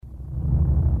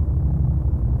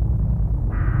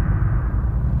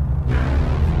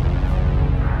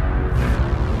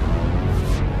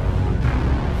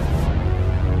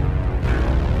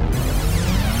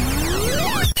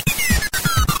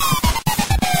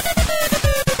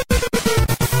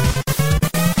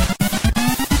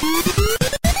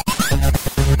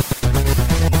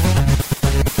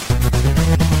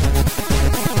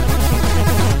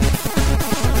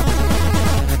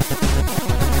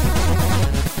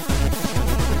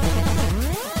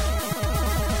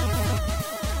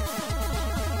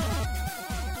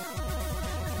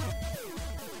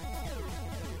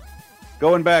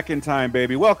Going back in time,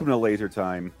 baby. Welcome to Laser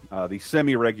Time, the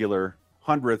semi-regular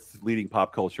 100th leading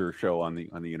pop culture show on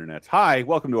the internet. Hi,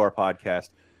 welcome to our podcast.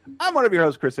 I'm one of your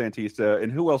hosts, Chris Antista,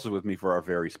 and who else is with me for our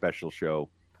very special show?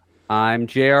 I'm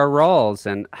J.R. Rawls,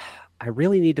 and I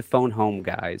really need to phone home,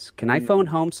 guys. Can I phone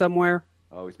home somewhere?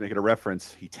 Oh, he's making a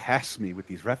reference. He tasks me with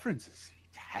these references. He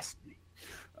tasked me.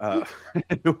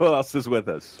 Who else is with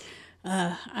us?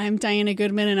 I'm Diana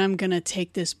Goodman, and I'm going to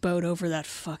take this boat over that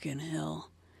fucking hill.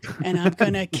 And I'm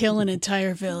going to kill an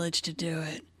entire village to do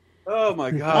it. Oh, my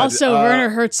God. Also, Werner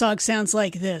Herzog sounds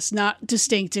like this, not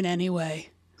distinct in any way.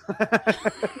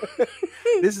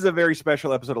 This is a very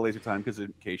special episode of Laser Time because,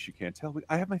 in case you can't tell,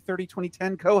 I have my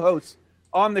 30-20-10 co-hosts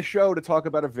on the show to talk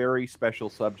about a very special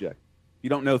subject. If you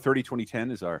don't know,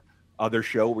 30-20-10 is our other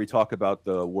show where we talk about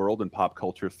the world and pop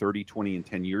culture 30, 20, and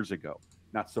 10 years ago.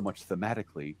 Not so much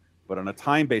thematically, but on a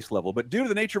time-based level. But due to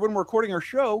the nature of when we're recording our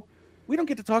show, we don't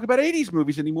get to talk about 80s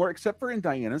movies anymore, except for in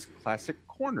Diana's Classic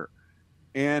Corner.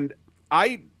 And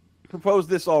I proposed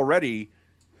this already.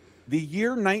 The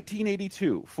year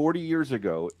 1982, 40 years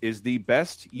ago, is the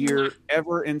best year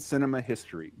ever in cinema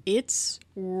history. It's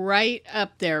right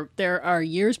up there. There are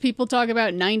years people talk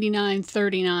about, 99,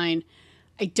 39.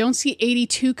 I don't see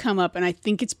 82 come up, and I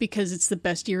think it's because it's the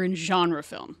best year in genre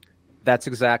film. That's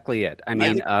exactly it. I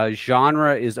mean,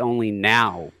 genre is only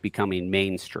now becoming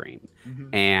mainstream,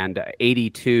 and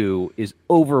 82 is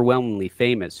overwhelmingly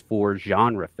famous for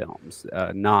genre films,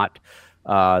 not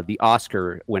the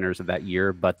Oscar winners of that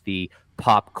year, but the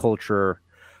pop culture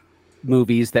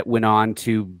movies that went on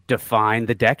to define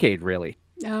the decade, really.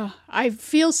 I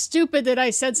feel stupid that I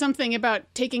said something about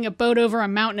taking a boat over a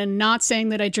mountain and not saying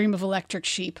that I dream of electric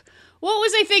sheep. What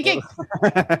was I thinking?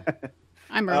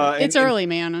 I'm early. It's early,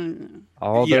 man.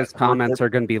 All those comments are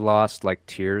going to be lost like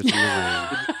tears in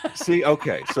the rain. See,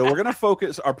 okay, so we're going to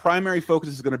focus. Our primary focus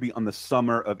is going to be on the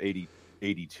summer of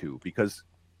 82 because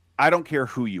I don't care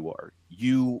who you are.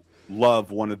 You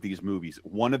love one of these movies.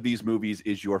 One of these movies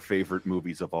is your favorite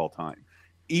movies of all time.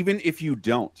 Even if you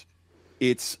don't,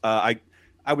 it's I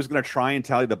was going to try and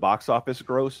tally the box office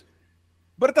gross,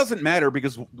 but it doesn't matter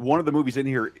because one of the movies in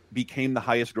here became the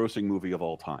highest grossing movie of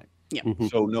all time. Yeah.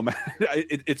 So no matter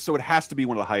so it has to be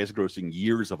one of the highest grossing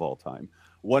years of all time.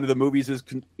 One of the movies is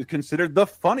considered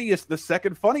the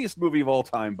second funniest movie of all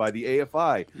time by the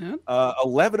AFI. Yep.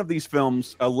 11 of these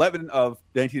films, 11 of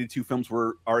 1982 films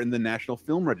are in the National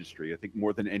Film Registry. I think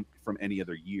more than from any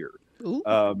other year.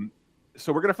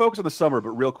 So we're going to focus on the summer,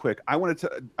 but real quick, I'm going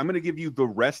to give you the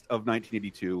rest of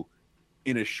 1982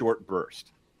 in a short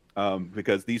burst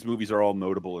because these movies are all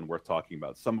notable and worth talking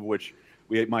about. Some of which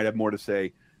we might have more to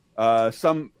say.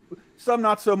 Some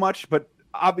not so much, but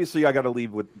obviously I got to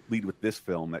lead with this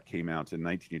film that came out in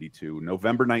 1982,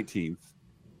 November 19th.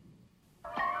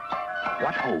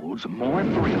 What holds more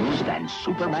thrills than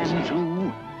Superman 2?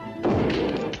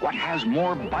 What has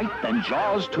more bite than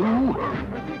Jaws 2?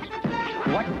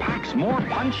 What packs more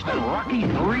punch than Rocky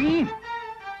 3?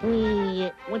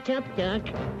 Hey, what's up, Doc?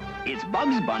 It's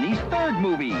Bugs Bunny's third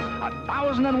movie,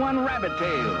 1001 Rabbit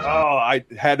Tales. Oh, I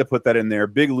had to put that in there.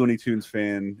 Big Looney Tunes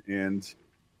fan, and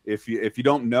if you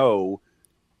don't know,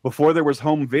 before there was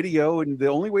home video, and the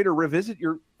only way to revisit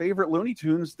your favorite Looney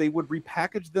Tunes, they would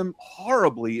repackage them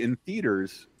horribly in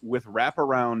theaters with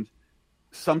wraparound,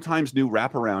 sometimes new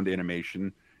wraparound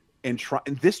animation, and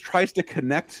this tries to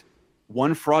connect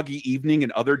One Froggy Evening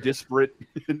and other disparate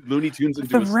Looney Tunes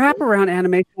into the wraparound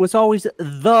animation was always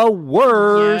the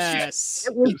worst. Yes,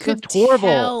 it was you could horrible.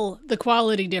 Tell the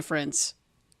quality difference.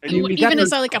 And even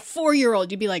as like a 4-year-old,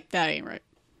 you'd be like, "That ain't right."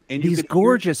 And these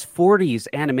gorgeous 40s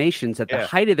animations at the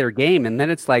height of their game, and then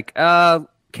it's like,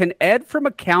 can Ed from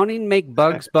accounting make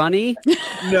Bugs Bunny?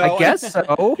 No, I guess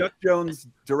so. Chuck Jones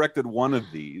directed one of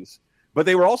these, but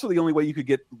they were also the only way you could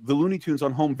get the Looney Tunes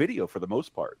on home video for the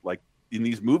most part. Like in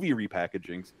these movie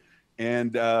repackagings,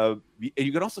 and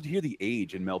you can also hear the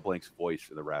age in Mel Blanc's voice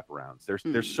for the wraparounds.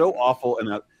 They're so awful,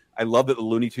 and I love that the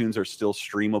Looney Tunes are still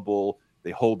streamable.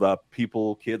 They hold up.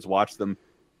 Kids watch them,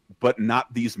 but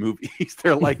not these movies.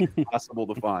 They're like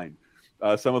impossible to find.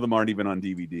 Some of them aren't even on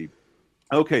DVD.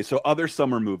 Okay, so other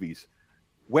summer movies.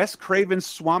 Wes Craven's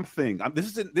Swamp Thing.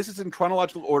 This is in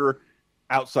chronological order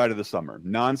outside of the summer.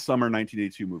 Non-summer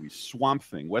 1982 movies. Swamp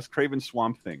Thing. Wes Craven's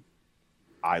Swamp Thing.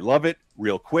 I love it.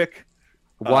 Real quick.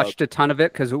 Watched a ton of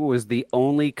it because it was the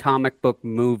only comic book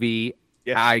movie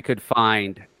I could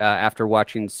find after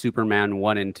watching Superman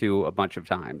 1 and 2 a bunch of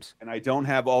times. And I don't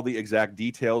have all the exact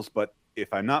details, but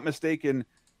if I'm not mistaken,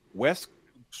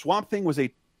 Swamp Thing was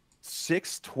a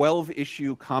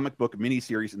 12-issue comic book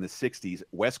miniseries in the 60s.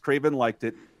 Wes Craven liked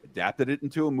it, adapted it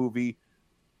into a movie.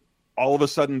 all of a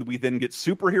sudden we then get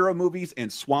superhero movies,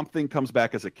 and Swamp Thing comes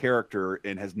back as a character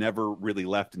and has never really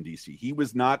left in DC. He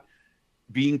was not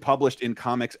being published in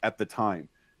comics at the time.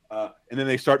 And then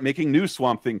they start making new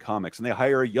Swamp Thing comics, and they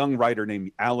hire a young writer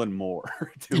named Alan Moore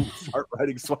to start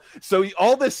writing Swamp. So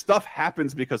all this stuff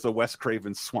happens because of Wes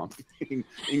Craven's Swamp Thing,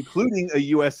 including a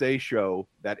USA show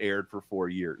that aired for 4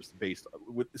 years,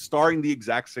 starring the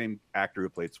exact same actor who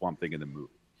played Swamp Thing in the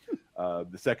movie.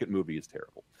 The second movie is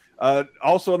terrible.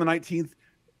 Also on the 19th,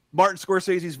 Martin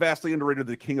Scorsese's vastly underrated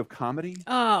The King of Comedy.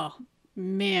 Oh,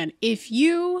 man. If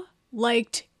you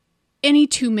liked any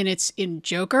 2 minutes in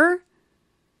Joker,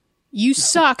 you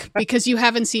suck because you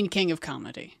haven't seen King of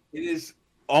Comedy. It is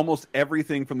almost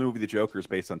everything from the movie The Joker is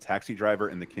based on Taxi Driver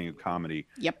and The King of Comedy.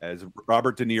 Yep. As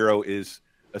Robert De Niro is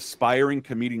aspiring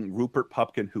comedian Rupert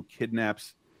Pupkin, who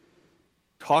kidnaps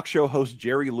talk show host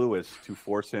Jerry Lewis to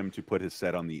force him to put his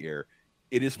set on the air.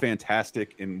 It is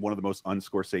fantastic and one of the most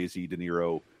un-Scorsese De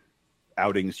Niro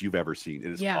outings you've ever seen.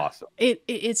 It is awesome.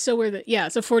 It's so weird.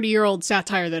 It's a 40-year-old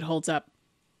satire that holds up.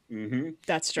 Mm-hmm.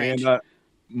 That's strange. And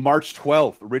March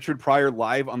 12th, Richard Pryor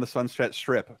live on the Sunset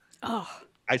Strip. Oh,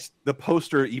 the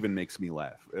poster even makes me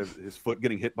laugh. His foot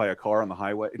getting hit by a car on the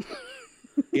highway.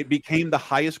 It became the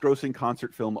highest grossing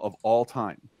concert film of all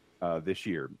time this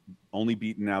year, only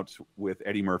beaten out with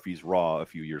Eddie Murphy's Raw a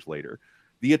few years later.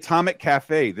 The Atomic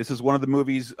Cafe. This is one of the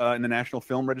movies in the National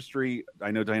Film Registry.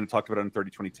 I know Diana talked about it in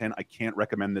 2010. I can't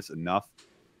recommend this enough.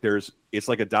 It's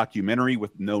like a documentary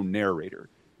with no narrator.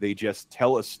 They just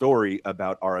tell a story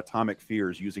about our atomic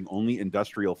fears using only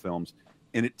industrial films,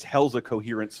 and it tells a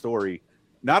coherent story,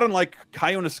 not unlike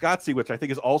Koyaanisqatsi, which I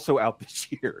think is also out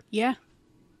this year. Yeah.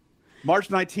 March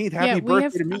 19th, happy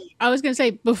birthday to me. I was going to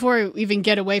say, before we even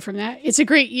get away from that, it's a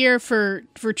great year for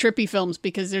trippy films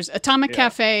because there's Atomic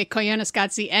Cafe,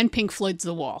 Koyaanisqatsi, and Pink Floyd's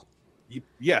The Wall.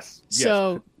 Yes.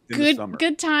 So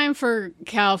good time for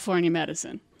California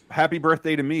medicine. Happy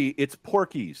birthday to me. It's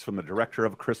Porky's from the director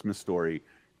of A Christmas Story.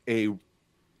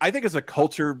 I think as a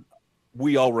culture,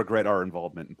 we all regret our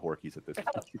involvement in Porky's at this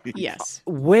point. Yes.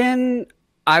 When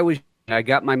I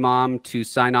got my mom to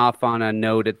sign off on a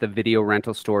note at the video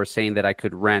rental store saying that I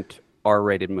could rent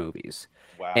R-rated movies.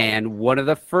 Wow. And one of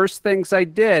the first things I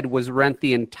did was rent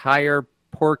the entire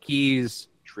Porky's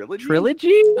trilogy.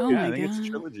 Oh yeah, my I think God. it's a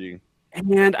trilogy.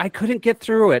 And I couldn't get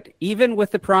through it. Even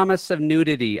with the promise of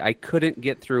nudity, I couldn't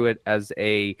get through it as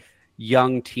a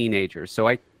young teenager.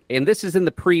 And this is in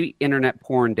the pre-internet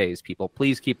porn days, people.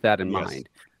 Please keep that in mind.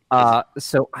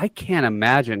 So I can't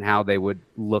imagine how they would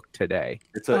look today.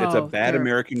 It's a bad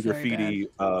American Graffiti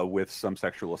with some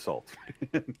sexual assault.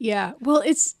 Yeah. Well,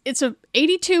 it's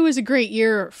 82 is a great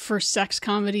year for sex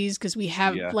comedies because we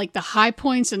have like the high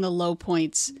points and the low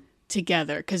points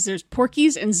together because there's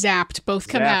Porky's and Zapped both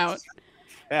come out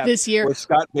this year. Where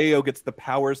Scott Baio gets the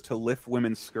powers to lift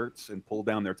women's skirts and pull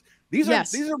down their... These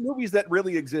are movies that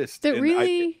really exist. That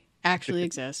really actually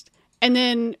exist. And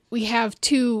then we have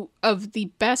two of the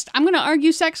best, I'm going to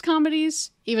argue, sex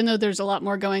comedies, even though there's a lot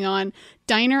more going on,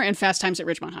 Diner and Fast Times at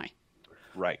Ridgemont High.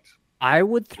 Right. I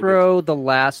would throw The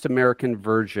Last American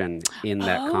Virgin in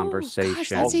that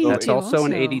conversation. Gosh, that's also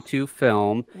an 82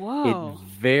 film. Whoa.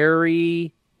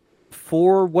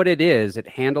 For what it is, it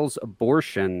handles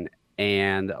abortion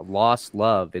and lost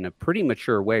love in a pretty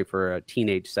mature way for a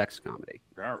teenage sex comedy.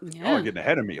 Oh, getting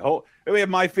ahead of me. We have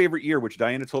my favorite year, which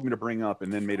Diana told me to bring up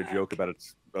and then made a joke about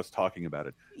us talking about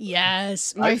it.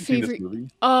 Yes, my favorite.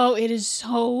 Oh, it is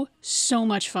so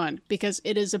much fun because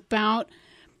it is about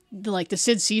the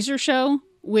Sid Caesar show,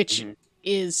 which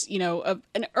is,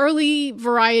 an early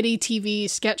variety TV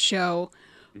sketch show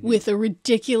with a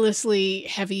ridiculously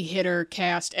heavy hitter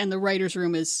cast, and the writer's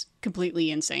room is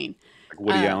completely insane. Like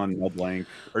Woody Allen, Mel Blanc,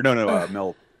 or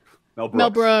Mel Brooks. Mel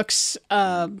Brooks,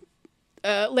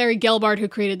 Larry Gelbart, who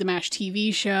created the MASH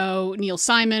TV show, Neil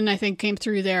Simon, I think, came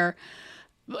through there,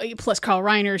 plus Carl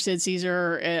Reiner, Sid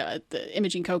Caesar,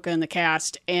 Imogen Coca in the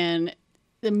cast, and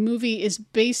the movie is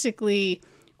basically,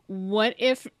 what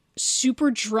if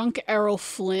super drunk Errol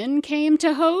Flynn came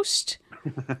to host,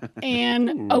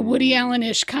 and a Woody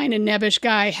Allen-ish kind of nebbish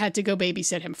guy had to go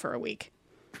babysit him for a week.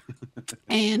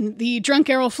 And the drunk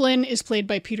Errol Flynn is played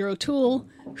by Peter O'Toole,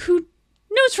 who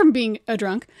knows from being a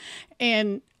drunk,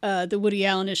 and the Woody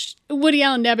Allen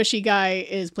nebbishy guy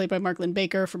is played by Mark Lynn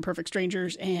Baker from Perfect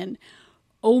Strangers, and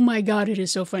oh my God, it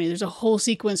is so funny. There's a whole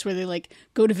sequence where they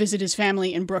go to visit his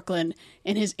family in Brooklyn,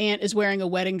 and his aunt is wearing a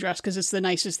wedding dress because it's the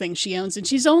nicest thing she owns, and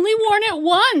she's only worn it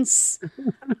once.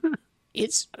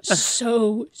 It's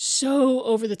so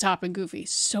over the top and goofy.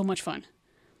 So much fun.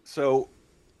 So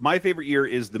my favorite year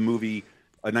is the movie,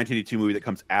 a 1982 movie that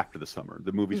comes after the summer.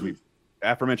 The movies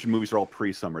aforementioned movies are all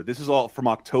pre-summer. This is all from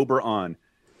October on.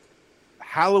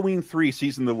 Halloween 3,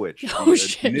 Season of the Witch. Oh,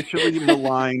 shit. Initially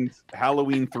maligned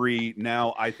Halloween 3.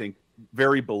 Now I think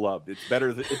very beloved.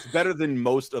 It's better than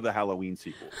most of the Halloween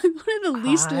sequels. One of the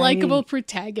least likable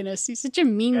protagonists. He's such a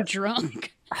mean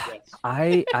drunk.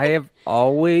 I have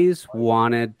always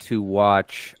wanted to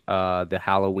watch the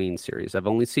Halloween series. I've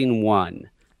only seen one,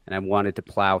 and I wanted to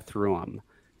plow through them.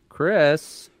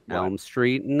 Chris, Elm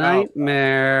Street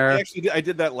Nightmare. I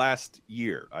did that last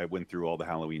year. I went through all the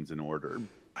Halloweens in order.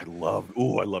 I love.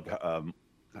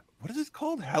 What is it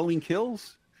called? Halloween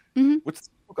Kills. Mm-hmm.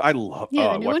 I watched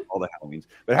all the Halloweens.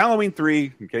 But Halloween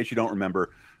 3, in case you don't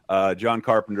remember, John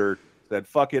Carpenter said,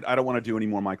 "Fuck it, I don't want to do any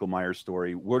more Michael Myers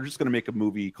story. We're just going to make a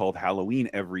movie called Halloween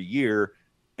every year,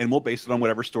 and we'll base it on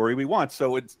whatever story we want."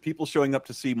 So it's people showing up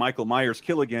to see Michael Myers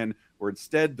kill again, or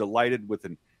instead delighted with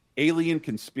an alien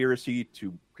conspiracy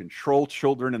to control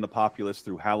children and the populace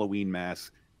through Halloween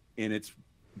masks, and it's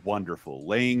wonderful.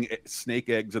 Laying snake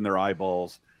eggs in their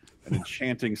eyeballs, an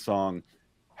enchanting song.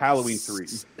 Halloween 3.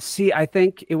 See, I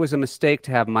think it was a mistake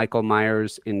to have Michael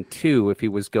Myers in 2 if he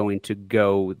was going to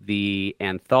go the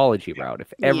anthology route.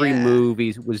 If every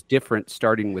movie was different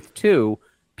starting with 2,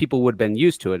 people would have been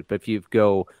used to it. But if you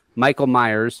go Michael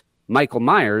Myers,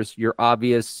 your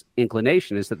obvious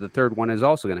inclination is that the third one is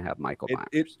also going to have Michael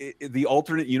Myers. The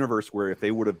alternate universe where if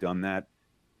they would have done that,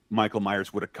 Michael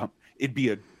Myers would have come. It'd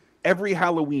be every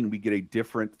Halloween we get a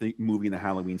different movie in the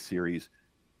Halloween series.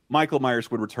 Michael Myers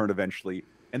would return eventually,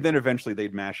 and then eventually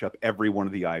they'd mash up every one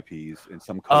of the IPs in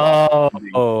some. I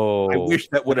wish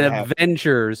that would have happened.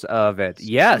 Avengers of it.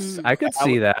 Yes, I could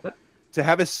see that. To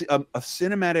have a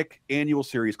cinematic annual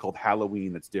series called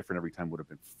Halloween that's different every time would have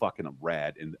been fucking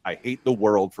rad. And I hate the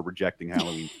world for rejecting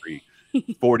Halloween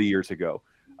 3 40 years ago.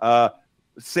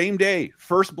 Same day,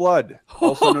 First Blood,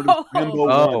 also known as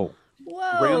Rambo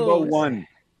 1. Rambo 1.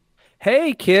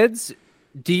 Hey, kids,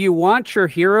 do you want your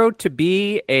hero to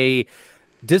be a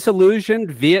disillusioned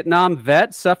Vietnam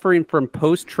vet suffering from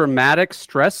post-traumatic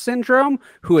stress syndrome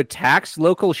who attacks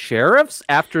local sheriffs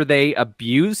after they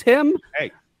abuse him?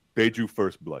 Hey, they do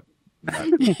First Blood.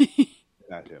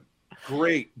 Not him.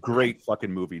 Great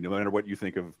fucking movie, no matter what you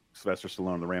think of Sylvester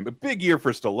Stallone and the Rambo. Big year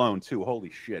for Stallone, too.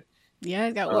 Holy shit. Yeah,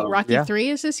 got Rocky 3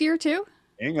 is this year, too?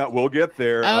 Hang on, we'll get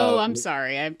there. Oh, I'm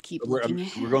sorry. I keep looking.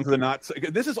 We're going through the knots.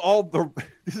 This is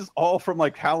all from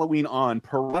like Halloween on.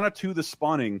 Piranha 2: The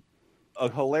Spawning, a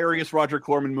hilarious Roger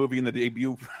Corman movie in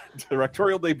the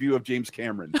directorial debut of James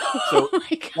Cameron. So,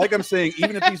 like I'm saying,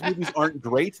 even if these movies aren't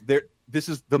great, this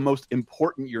is the most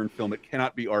important year in film. It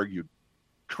cannot be argued.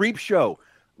 Creepshow,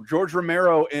 George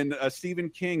Romero and Stephen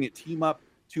King team up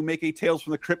to make a Tales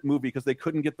from the Crypt movie because they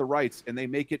couldn't get the rights, and they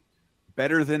make it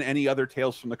better than any other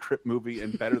Tales from the Crypt movie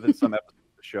and better than some episodes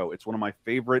of the show. It's one of my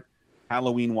favorite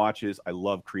Halloween watches. I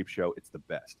love Creepshow. It's the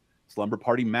best. Slumber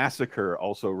Party Massacre,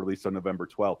 also released on November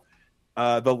 12th.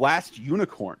 The Last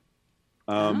Unicorn.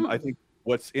 I think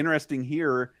what's interesting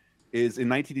here is in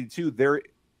 1982,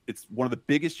 it's one of the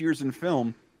biggest years in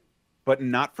film, but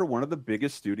not for one of the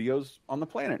biggest studios on the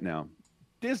planet now,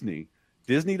 Disney.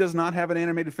 Disney does not have an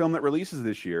animated film that releases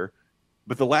this year,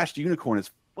 but The Last Unicorn is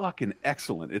fucking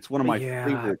excellent. It's one of my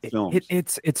favorite films.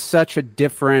 It's such a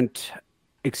different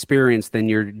experience than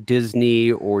your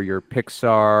Disney or your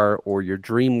Pixar or your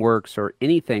DreamWorks or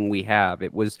anything we have.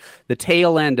 It was the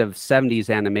tail end of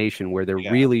 70s animation where they're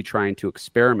really trying to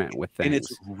experiment with things. And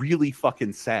it's really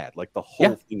fucking sad. Like the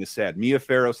whole thing is sad. Mia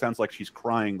Farrow sounds like she's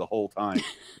crying the whole time.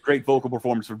 Great vocal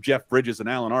performance from Jeff Bridges and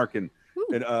Alan Arkin.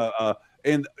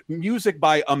 And music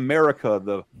by America,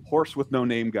 the Horse with No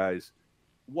Name guys.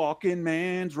 Walking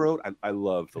Man's Road. I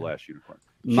love The Last Unicorn.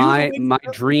 My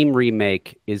dream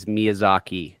remake is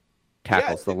Miyazaki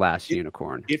tackles The Last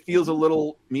Unicorn. It feels a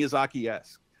little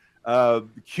Miyazaki-esque.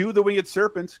 Cue the Winged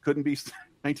Serpent. Couldn't be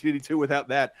 1982 without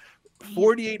that.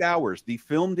 48 Hours, the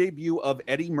film debut of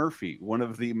Eddie Murphy, one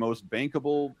of the most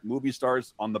bankable movie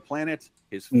stars on the planet.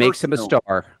 Makes him a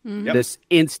star. Mm-hmm. This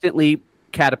instantly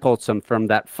catapults him from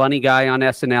that funny guy on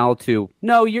SNL to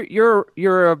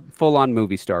you're a full-on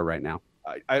movie star right now.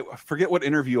 I forget what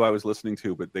interview I was listening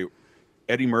to, but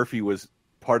Eddie Murphy was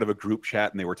part of a group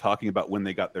chat and they were talking about when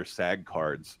they got their SAG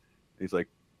cards. He's like,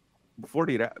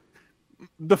 48 hours.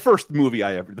 The first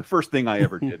thing I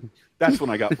ever did. That's when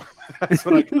I got my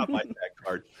SAG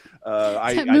card.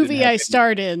 That movie I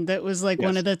starred in that was like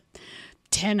one of the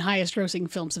 10 highest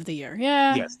grossing films of the year.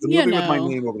 Yeah. Yes, the movie with my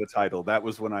name over the title. That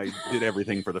was when I did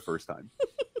everything for the first time.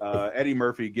 Eddie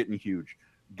Murphy getting huge.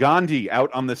 Gandhi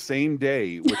out on the same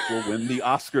day, which will win the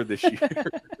Oscar this year.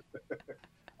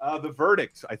 The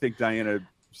Verdict, I think Diana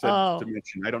said to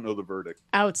mention. I don't know The Verdict.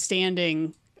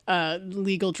 Outstanding.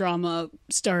 legal drama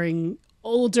starring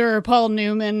older Paul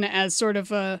Newman as sort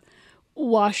of a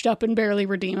washed up and barely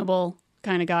redeemable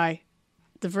kind of guy.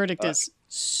 The verdict is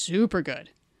super good.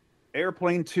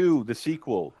 Airplane 2, the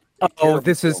sequel. Oh,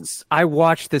 I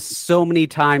watched this so many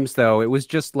times, though. It was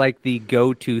just like the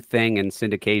go-to thing in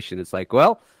syndication. It's like,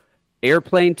 well,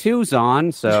 Airplane 2's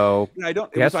on, so...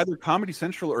 It was either Comedy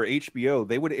Central or HBO.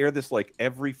 They would air this like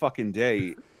every fucking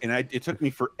day, and it took me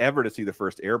forever to see the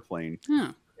first Airplane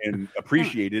and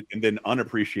appreciate it, and then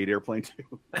unappreciate Airplane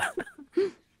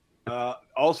 2.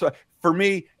 Also, for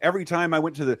me, every time I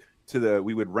went to the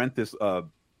we would rent this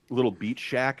little beach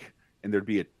shack, and there'd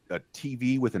be a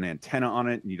TV with an antenna on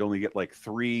it, and you'd only get like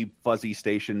 3 fuzzy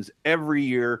stations. Every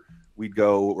year we'd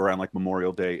go around like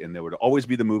Memorial Day, and there would always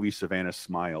be the movie Savannah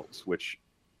Smiles, which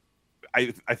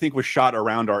I think was shot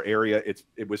around our area.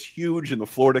 It was huge in the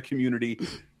Florida community.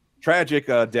 Tragic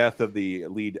death of the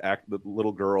lead the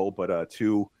little girl, but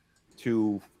two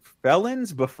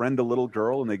felons befriend a little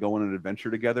girl, and they go on an adventure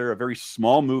together. A very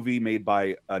small movie made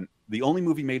by the only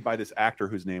movie made by this actor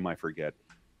whose name I forget,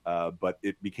 but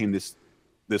it became this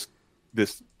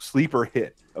sleeper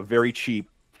hit, a very cheap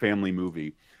family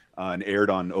movie, and aired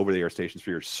on over-the-air stations for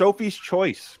years. Sophie's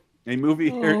Choice, a movie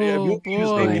whose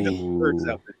name is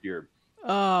out this year.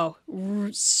 Oh,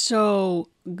 so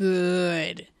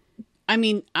good. I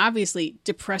mean, obviously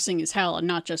depressing as hell, and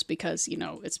not just because,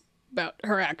 it's about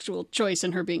her actual choice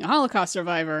and her being a Holocaust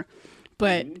survivor,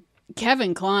 but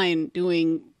Kevin Kline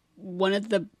doing one of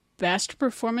the best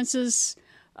performances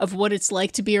of what it's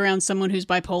like to be around someone who's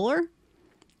bipolar.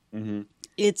 Mm-hmm.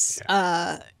 It's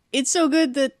so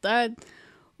good that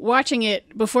watching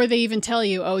it before they even tell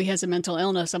you, oh, he has a mental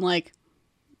illness, I'm like,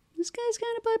 this guy's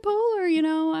kind of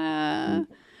bipolar,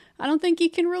 I don't think you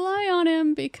can rely on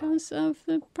him because of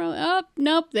the problem. Oh,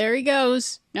 nope, there he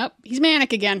goes. Nope, he's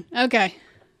manic again. Okay.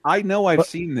 I know I've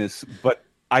seen this, but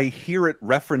I hear it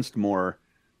referenced more.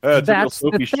 That's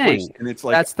the thing. And it's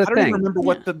like, I don't even remember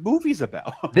what the movie's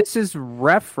about. This is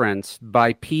referenced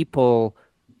by people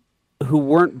who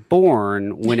weren't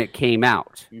born when it came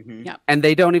out. Mm-hmm. Yep. And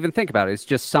they don't even think about it. It's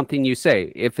just something you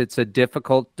say. If it's a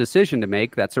difficult decision to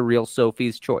make, that's a real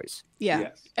Sophie's Choice. Yeah.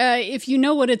 Yes. If you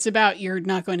know what it's about, you're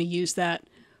not going to use that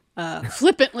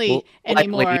flippantly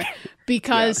anymore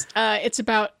because it's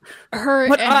about her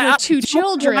and her 2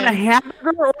 children. A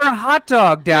hamburger or a hot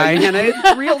dog, Diana?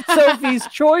 It's real Sophie's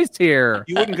Choice here.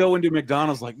 You wouldn't go into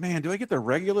McDonald's like, man, do I get the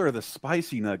regular or the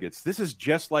spicy nuggets? This is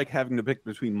just like having to pick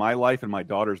between my life and my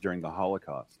daughter's during the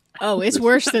Holocaust. Oh, it's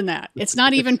worse than that. It's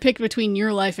not even picked between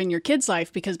your life and your kid's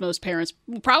life, because most parents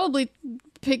probably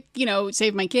pick,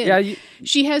 save my kid. Yeah,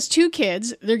 she has 2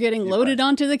 kids. They're getting loaded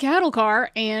onto the cattle car,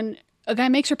 and a guy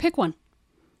makes her pick one.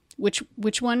 Which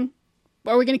one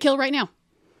are we going to kill right now?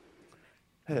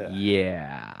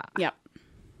 Yeah. Yep.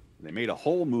 They made a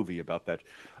whole movie about that.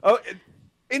 Oh,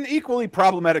 in equally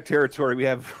problematic territory, we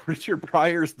have Richard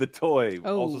Pryor's The Toy,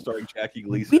 also starring Jackie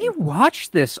Gleason. We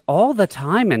watch this all the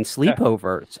time in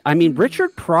sleepovers. I mean,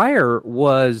 Richard Pryor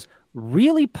was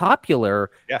really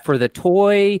popular for The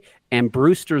Toy and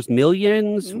Brewster's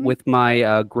Millions with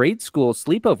my grade school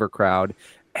sleepover crowd.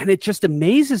 And it just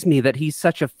amazes me that he's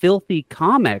such a filthy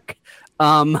comic,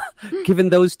 given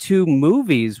those 2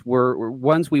 movies were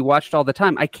ones we watched all the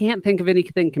time. I can't think of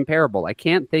anything comparable. I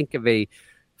can't think of a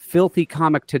filthy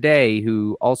comic today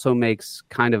who also makes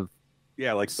kind of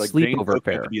like sleepover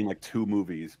fare. To be in like 2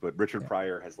 movies, but Richard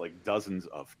Pryor has like dozens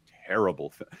of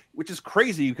terrible, which is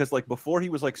crazy because like before he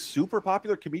was like super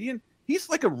popular comedian, he's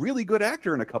like a really good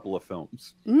actor in a couple of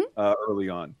films early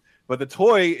on. But The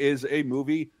Toy is a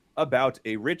movie about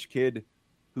a rich kid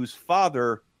whose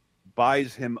father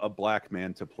buys him a black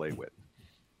man to play with.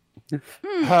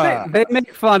 They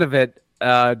make fun of it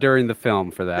during the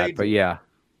film for that, but yeah.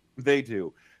 They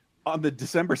do. On the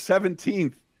December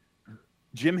 17th,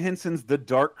 Jim Henson's The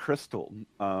Dark Crystal,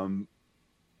 an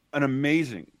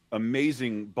amazing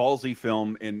ballsy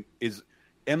film, and is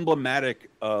emblematic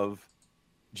of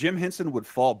Jim Henson would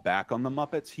fall back on the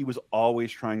Muppets. He was always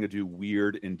trying to do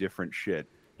weird and different shit.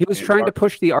 He was trying to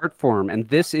push the art form, and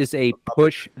this is a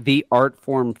push the art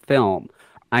form film.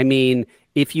 I mean,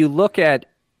 if you look at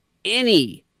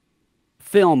any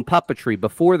film puppetry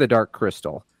before The Dark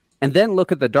Crystal, and then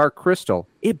look at The Dark Crystal,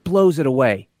 it blows it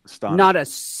away. Not a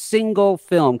single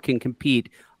film can compete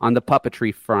on the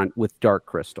puppetry front with Dark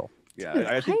Crystal. Yeah,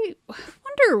 I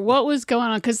wonder what was going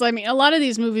on, because I mean, a lot of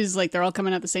these movies, like, they're all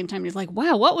coming out at the same time. You're like,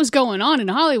 wow, what was going on in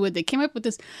Hollywood? They came up with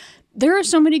this. There are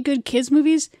so many good kids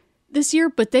movies this year,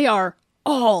 but they are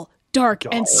all dark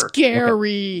and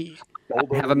scary.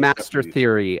 I have a master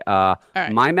theory.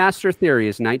 My master theory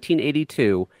is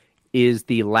 1982 is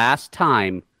the last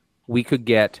time we could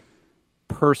get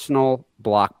personal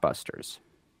blockbusters.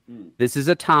 This is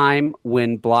a time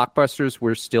when blockbusters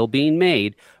were still being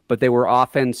made, but they were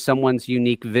often someone's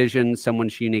unique vision,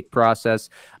 someone's unique process.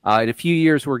 In a few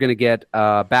years, we're going to get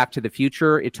Back to the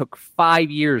Future. It took 5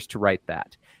 years to write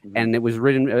that, and it was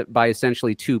written by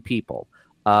essentially two people.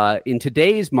 In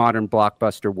today's modern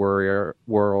blockbuster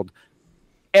world,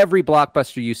 every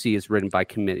blockbuster you see is written by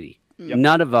committee. Yep.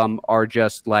 None of them are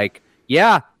just like,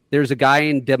 yeah, there's a guy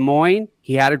in Des Moines.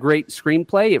 He had a great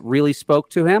screenplay. It really spoke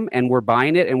to him, and we're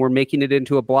buying it, and we're making it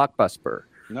into a blockbuster.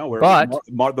 No,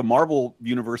 but the Marvel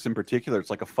universe in particular, it's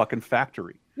like a fucking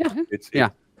factory. Yeah, it's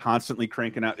constantly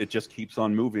cranking out. It just keeps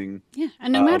on moving. Yeah,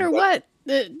 and no matter what,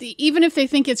 even if they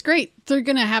think it's great, they're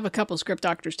going to have a couple script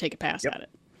doctors take a pass at it.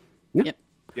 Yep.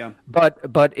 Yeah.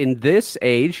 But in this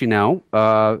age,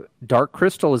 Dark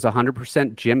Crystal is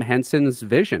 100% Jim Henson's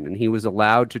vision, and he was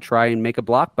allowed to try and make a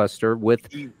blockbuster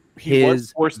with he was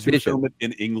his forced to vision. film it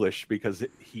in English because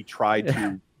he tried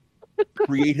to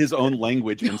create his own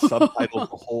language and subtitle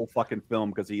the whole fucking film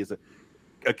because he is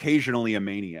occasionally a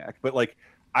maniac. But like,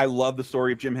 I love the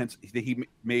story of Jim Henson. He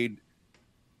made.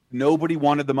 Nobody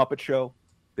wanted the Muppet Show.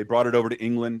 They brought it over to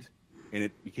England, and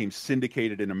it became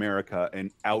syndicated in America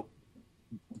and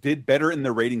did better in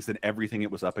the ratings than everything it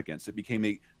was up against. It became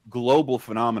a global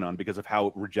phenomenon because of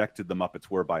how rejected the Muppets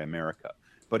were by America.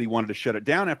 But he wanted to shut it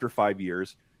down after 5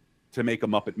 years to make a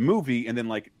Muppet movie. And then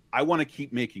I want to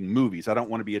keep making movies. I don't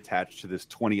want to be attached to this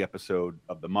 20 episode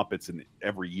of the Muppets in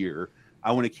every year.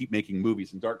 I want to keep making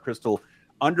movies. And Dark Crystal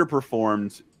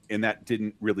underperformed, and that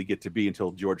didn't really get to be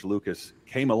until George Lucas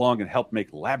came along and helped make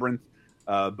Labyrinth.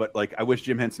 But I wish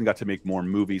Jim Henson got to make more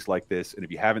movies like this. And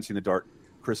if you haven't seen the Dark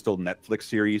Crystal Netflix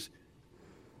series,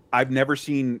 I've never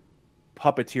seen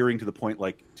puppeteering to the point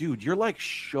dude, you're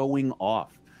showing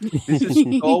off. This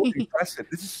is so impressive.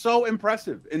 This is so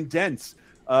impressive and dense.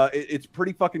 It's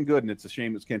pretty fucking good, and it's a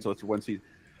shame it's canceled after one season.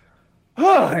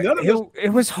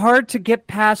 It was hard to get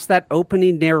past that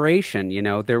opening narration.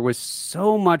 There was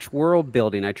so much world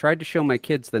building. I tried to show my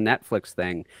kids the Netflix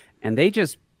thing, and they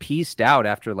just pieced out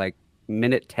after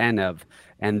minute 10 of,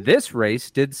 and this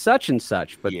race did such and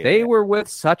such, but they were with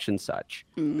such and such.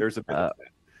 There's a bit of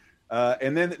that.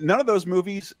 And then none of those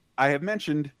movies I have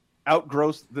mentioned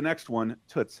outgross the next one,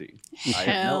 Tootsie.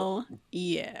 Hell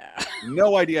yeah.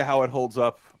 No idea how it holds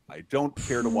up. I don't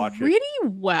care to watch it. Pretty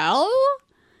well.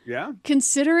 Yeah.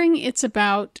 Considering it's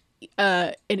about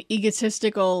an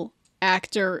egotistical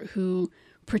actor who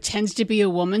pretends to be a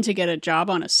woman to get a job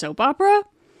on a soap opera,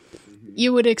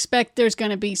 you would expect there's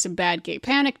going to be some bad gay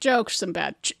panic jokes, some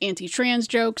bad anti-trans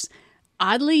jokes.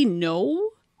 Oddly,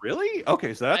 no. Really?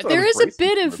 Okay, so that's there is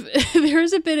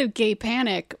a bit of gay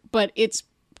panic, but it's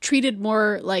treated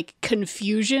more like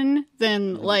confusion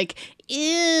than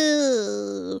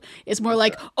ew. It's more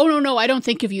like, oh no, I don't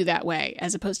think of you that way,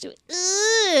 as opposed to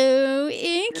ooh,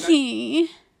 icky.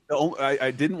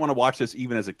 I didn't want to watch this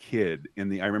even as a kid. I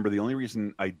remember the only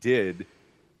reason I did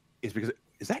is because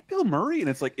is that Bill Murray? And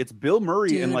it's Bill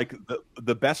Murray and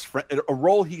the best friend, a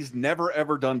role he's never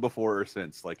ever done before or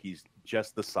since. He's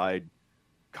just the side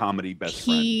comedy best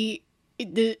friend.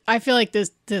 I feel like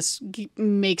this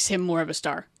makes him more of a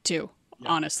star too. Yeah,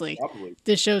 honestly, probably.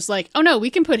 This show's oh no,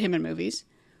 we can put him in movies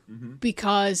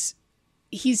because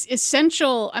he's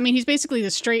essential. I mean, he's basically the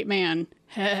straight man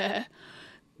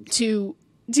to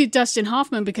Dustin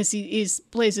Hoffman because he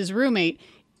plays his roommate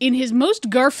in his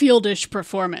most Garfieldish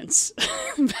performance,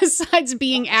 besides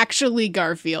being actually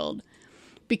Garfield,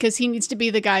 because he needs to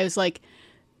be the guy who's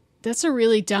that's a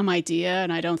really dumb idea,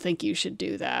 and I don't think you should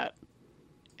do that.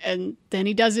 And then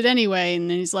he does it anyway, and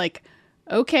then he's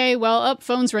okay, well,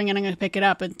 phone's ringing, I'm going to pick it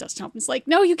up. And Dustin Hoffman's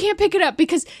no, you can't pick it up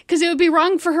because it would be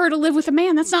wrong for her to live with a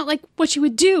man. That's not what she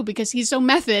would do, because he's so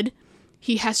method.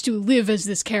 He has to live as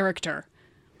this character.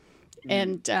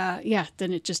 And,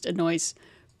 then it just annoys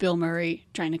Bill Murray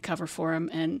trying to cover for him.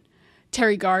 And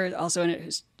Terry Garr also in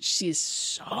it. She is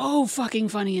so fucking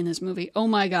funny in this movie. Oh,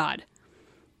 my God.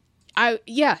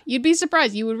 You'd be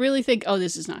surprised. You would really think, oh,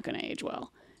 this is not going to age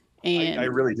well. And I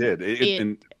really did.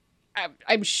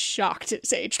 I'm shocked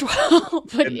it's aged well,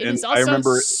 but it is also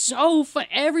so fun.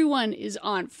 Everyone is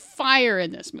on fire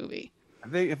in this movie.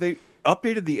 Have they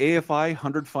updated the AFI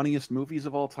 100 funniest movies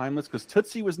of all time list? Because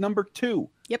Tootsie was number 2.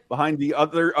 Yep. Behind the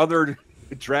other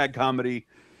drag comedy,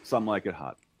 Some Like It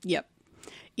Hot. Yep.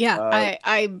 Yeah.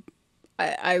 I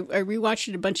rewatched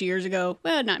it a bunch of years ago.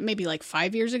 Well, not maybe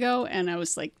 5 years ago, and I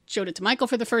was showed it to Michael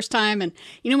for the first time. And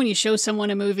when you show someone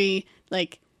a movie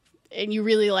and you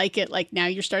really like it, now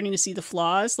you're starting to see the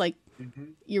flaws.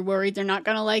 You're worried they're not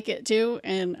going to like it too.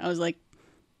 And I was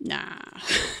nah,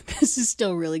 this is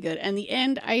still really good. And the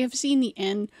end, I have seen the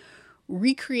end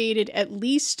recreated at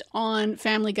least on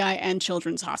Family Guy and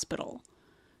Children's Hospital.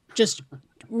 Just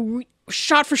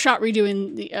shot for shot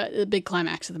redoing the big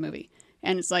climax of the movie.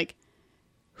 And it's like,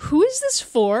 who is this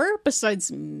for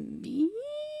besides me?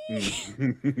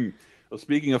 Well,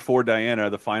 speaking of For Diana,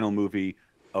 the final movie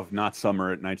of Not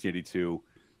Summer at 1982,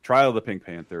 Trial of the Pink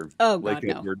Panther. Oh, Blake God,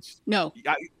 no. Edwards. No.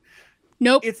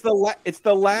 Nope. It's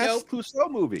the last Nope. Clouseau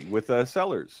movie with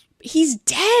Sellers. He's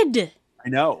dead. I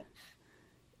know.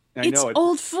 It's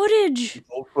old footage. It's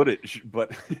old footage,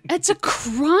 but it's a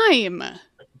crime.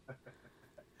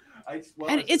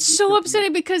 And it's so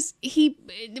upsetting because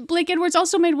Blake Edwards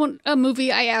also made a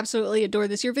movie I absolutely adore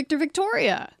this year, Victor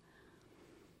Victoria.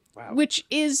 Wow. Which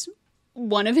is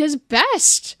one of his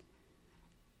best.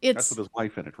 That's with his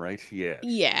wife in it, right? Yeah.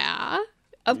 Yeah.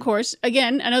 Of course.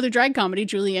 Again, another drag comedy.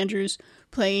 Julie Andrews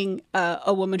playing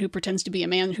a woman who pretends to be a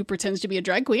man who pretends to be a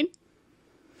drag queen.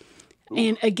 Ooh.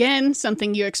 And again,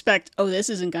 something you expect, this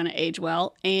isn't going to age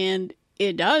well. And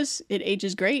it does. It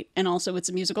ages great. And also it's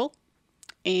a musical.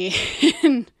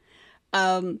 And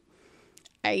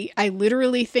I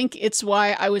literally think it's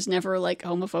why I was never like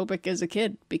homophobic as a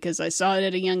kid, because I saw it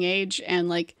at a young age and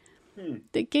like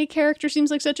the gay character seems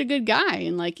like such a good guy,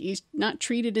 and like he's not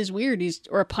treated as weird.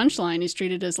 Or a punchline. He's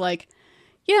treated as like,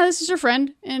 yeah, this is her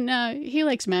friend and he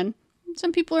likes men.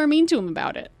 Some people are mean to him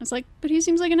about it. It's like, but he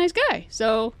seems like a nice guy.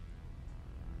 So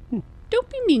don't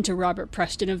be mean to Robert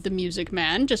Preston of The Music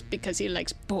Man just because he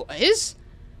likes boys.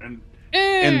 And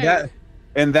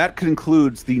that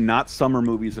concludes the Not Summer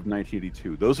movies of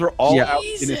 1982. Those are all out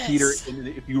in a theater. And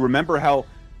if you remember how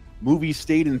movies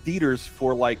stayed in theaters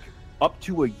for like up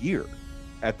to a year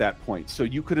at that point. So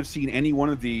you could have seen any one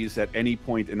of these at any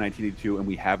point in 1982, and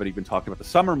we haven't even talked about the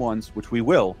summer ones, which we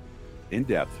will in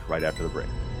depth right after the break.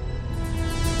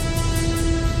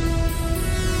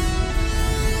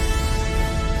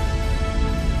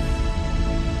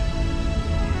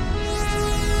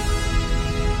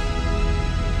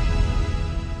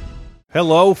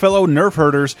 Hello, fellow Nerf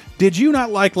herders. Did you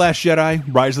not like Last Jedi,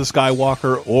 Rise of the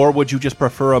Skywalker, or would you just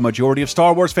prefer a majority of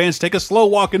Star Wars fans take a slow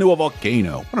walk into a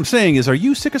volcano? What I'm saying is, are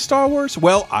you sick of Star Wars?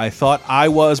 Well, I thought I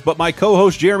was, but my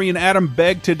co-hosts Jeremy and Adam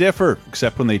beg to differ,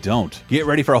 except when they don't. Get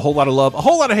ready for a whole lot of love, a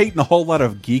whole lot of hate, and a whole lot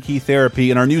of geeky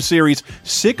therapy in our new series,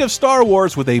 Sick of Star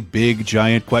Wars with a big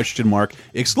giant question mark,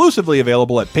 exclusively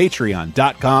available at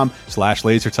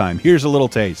patreon.com/lasertime. Here's a little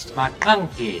taste. My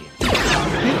monkey.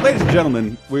 Ladies and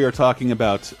gentlemen, we are talking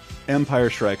about Empire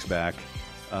Strikes Back.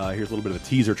 Here's a little bit of a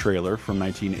teaser trailer from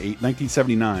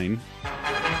 1979.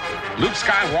 Luke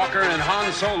Skywalker and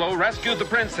Han Solo rescued the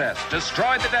princess,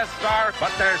 destroyed the Death Star,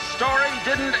 but their story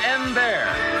didn't end there.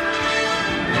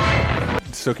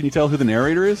 So can you tell who the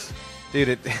narrator is?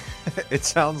 Dude, it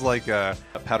sounds like a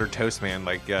Powdered Toast Man,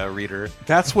 like reader.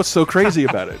 That's what's so crazy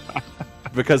about it.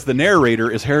 Because the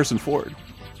narrator is Harrison Ford.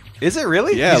 Is it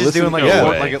really? Yeah, he's just doing like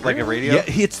a radio. Yeah,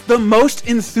 it's the most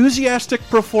enthusiastic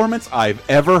performance I've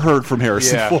ever heard from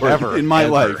Harrison Ford in my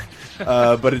life.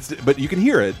 But you can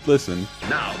hear it. Listen.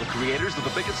 Now, the creators of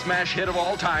the biggest smash hit of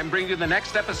all time bring you the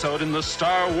next episode in the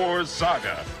Star Wars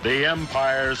saga, The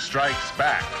Empire Strikes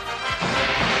Back.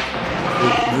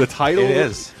 The title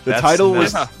is.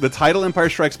 The title Empire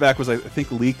Strikes Back was, I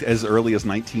think, leaked as early as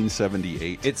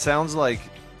 1978. It sounds like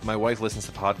my wife listens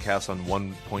to podcasts on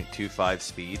 1.25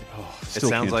 speed. Oh, it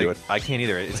sounds like I can't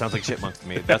either. It sounds like chipmunks to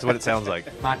me. That's what it sounds like.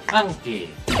 My monkey.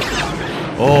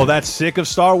 Oh, that's Sick of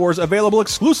Star Wars, available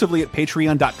exclusively at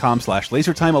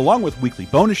patreon.com/lasertime, along with weekly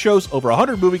bonus shows, over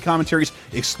 100 movie commentaries,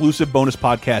 exclusive bonus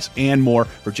podcasts, and more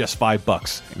for just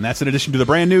 $5. And that's in addition to the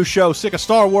brand new show, Sick of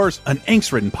Star Wars, an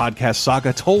angst-ridden podcast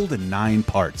saga told in 9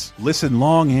 parts. Listen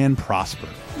long and prosper.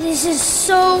 This is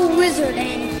so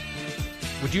wizarding.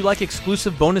 Would you like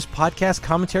exclusive bonus podcast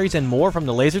commentaries and more from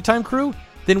the LaserTime crew?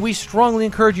 Then we strongly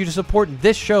encourage you to support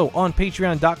this show on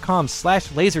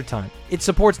patreon.com/lasertime. It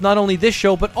supports not only this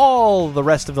show, but all the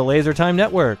rest of the LaserTime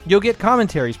network. You'll get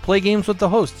commentaries, play games with the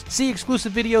hosts, see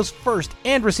exclusive videos first,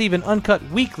 and receive an uncut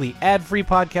weekly ad-free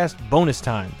podcast bonus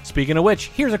time. Speaking of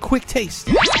which, here's a quick taste.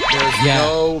 There's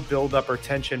no build-up or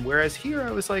tension, whereas here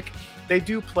I was like, they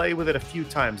do play with it a few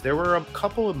times. There were a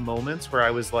couple of moments where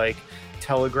I was like,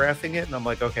 telegraphing it, and I'm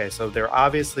like, okay, so there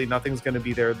obviously nothing's going to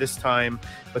be there this time,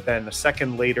 but then a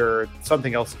second later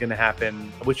something else is going to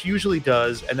happen, which usually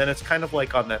does, and then it's kind of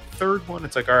like on that third one,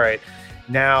 it's like, all right,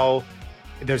 now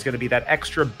there's going to be that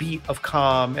extra beat of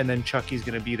calm, and then Chucky's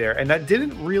going to be there, and that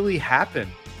didn't really happen.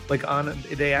 Like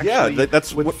they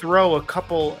actually would throw a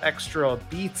couple extra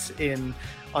beats in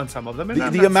on some of them,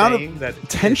 and the amount of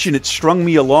tension it strung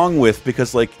me along with,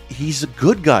 because like he's a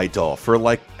good guy doll for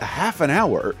like a half an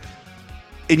hour.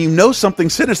 and you know something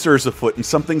sinister is afoot and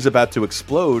something's about to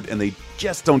explode, and they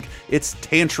just don't. It's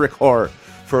tantric horror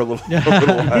for a little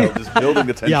while, just building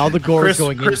the tension. Yeah, all the gore is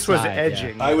going Chris inside. was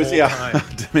edging. I was,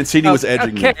 Mancini was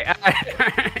edging me.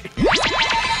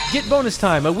 Get Bonus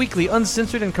Time, a weekly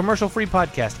uncensored and commercial-free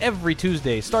podcast every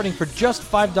Tuesday, starting for just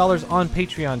 $5 on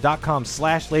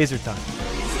patreon.com/lasertime.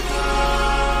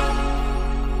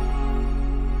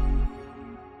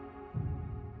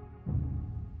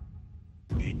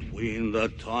 Between the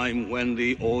time when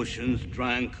the oceans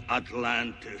drank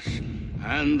Atlantis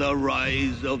and the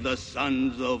rise of the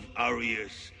sons of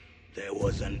Arius, there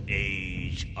was an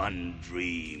age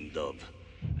undreamed of.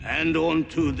 And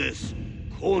unto this,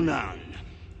 Conan,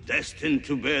 destined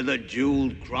to bear the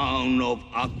jeweled crown of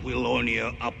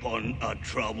Aquilonia upon a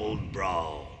troubled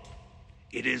brow.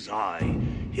 It is I,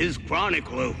 his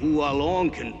chronicler, who alone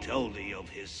can tell thee of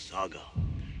his saga.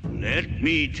 Let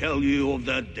me tell you of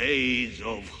the days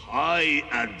of high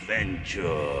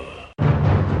adventure.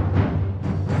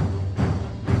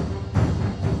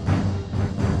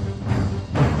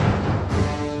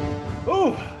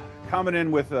 Ooh, coming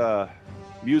in with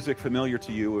music familiar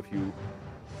to you if you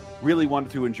really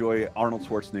wanted to enjoy Arnold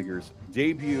Schwarzenegger's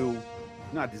debut,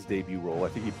 not his debut role, I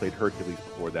think he played Hercules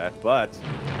before that, but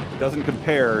it doesn't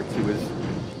compare to his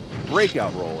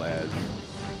breakout role as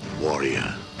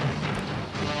Warrior.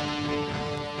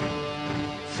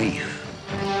 Thief.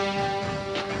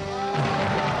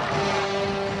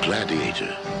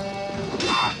 Gladiator.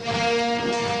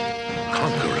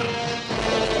 Conqueror.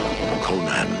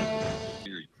 Conan.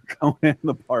 Conan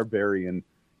the Barbarian.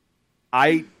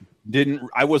 I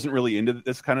wasn't really into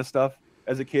this kind of stuff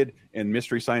as a kid, and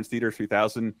Mystery Science Theater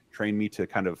 3000 trained me to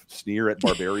kind of sneer at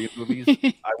barbarian movies.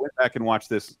 I went back and watched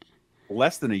this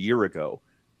less than a year ago.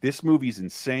 This movie's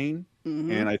insane,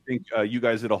 and I think you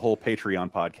guys did a whole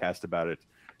Patreon podcast about it,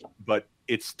 but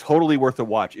it's totally worth a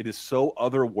watch. It is so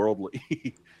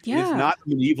otherworldly. Yeah. It is not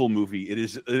an evil movie. It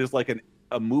is like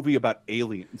a movie about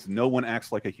aliens. No one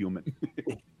acts like a human.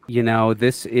 You know,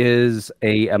 this is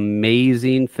a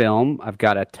amazing film. I've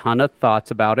got a ton of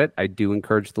thoughts about it. I do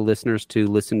encourage the listeners to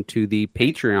listen to the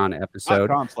Patreon episode.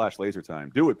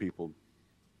 .com/lasertime. Do it, people.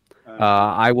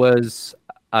 I was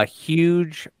a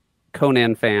huge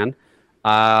Conan fan.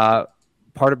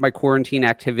 Part of my quarantine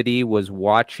activity was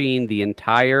watching the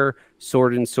entire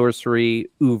Sword and Sorcery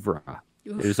oeuvre.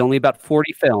 There's only about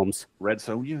 40 films. Red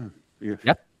Sonja. Yeah.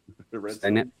 Yep. The Red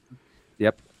Sonja.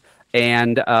 Yep.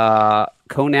 And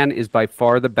Conan is by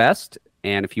far the best.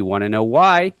 And if you want to know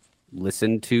why,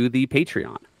 listen to the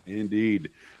Patreon.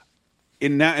 Indeed.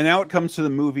 And now it comes to the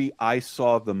movie I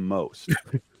saw the most,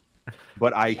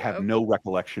 but I have no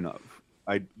recollection of.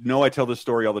 I know I tell this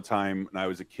story all the time. When I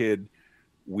was a kid,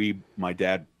 my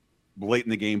dad, late in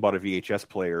the game, bought a VHS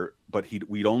player, but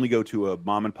we'd only go to a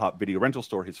mom and pop video rental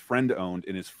store his friend owned,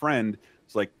 and his friend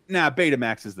was like, "Nah,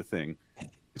 Betamax is the thing."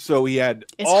 So he had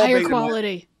higher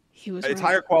quality. It's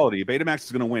higher quality. Betamax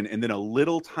is going to win, and then a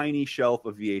little tiny shelf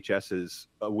of VHSs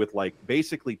with like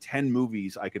basically 10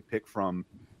 movies I could pick from,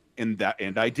 and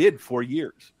I did for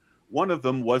years. One of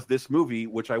them was this movie,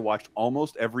 which I watched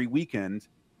almost every weekend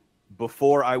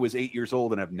before I was 8 years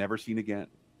old, and I've never seen again.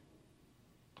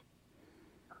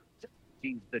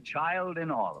 She's the child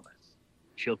in all of us.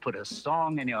 She'll put a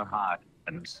song in your heart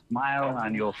and a smile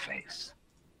on your face.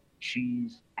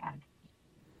 She's Annie.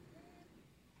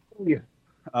 Yeah.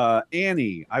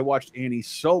 Annie. I watched Annie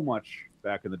so much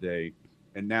back in the day,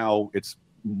 and now it's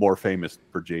more famous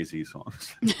for Jay-Z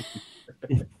songs.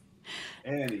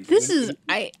 Annie.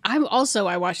 I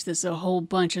watched this a whole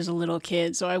bunch as a little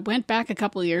kid, so I went back a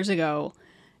couple of years ago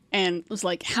and was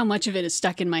like, how much of it is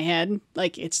stuck in my head?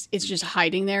 Like it's just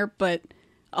hiding there, but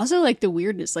also like the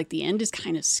weirdness, like the end is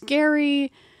kind of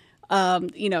scary.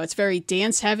 It's very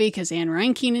dance heavy because Anne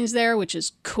Reinking is there, which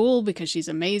is cool because she's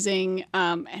amazing.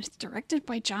 And it's directed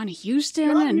by John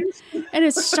Huston, and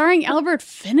it's starring Albert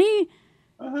Finney.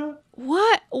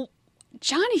 What?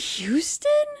 John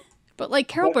Huston? But like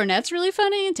Carol Burnett's really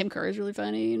funny and Tim Curry's really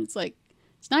funny, and it's like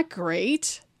it's not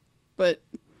great, but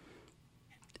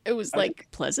it was like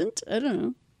pleasant. I don't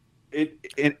know.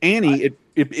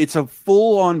 It's a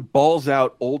full-on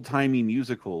balls-out old-timey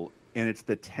musical, and it's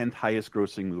the 10th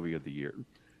highest-grossing movie of the year.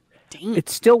 Dang. It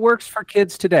still works for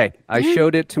kids today. I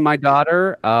showed it to my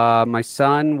daughter. My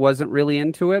son wasn't really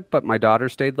into it, but my daughter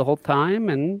stayed the whole time,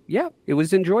 and yeah, it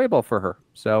was enjoyable for her.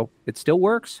 So it still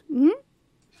works. Mm-hmm.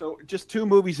 So just 2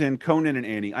 movies in, Conan and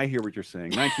Annie. I hear what you're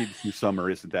saying. 1982 Summer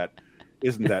isn't that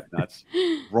nuts?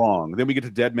 Wrong. Then we get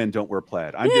to Dead Men Don't Wear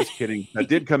Plaid. I'm just kidding. That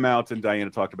did come out, and Diana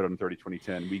talked about it in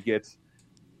 2010. We get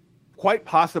quite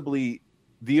possibly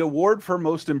the award for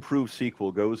most improved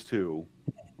sequel goes to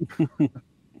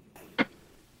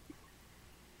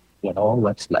when all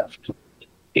that's left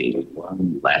is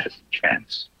one last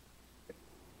chance.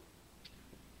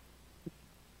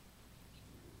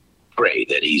 Pray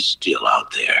that he's still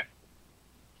out there.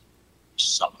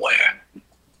 Somewhere.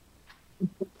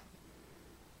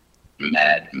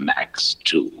 Mad Max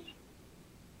 2.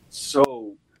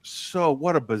 So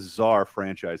what a bizarre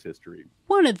franchise history.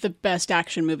 One of the best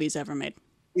action movies ever made.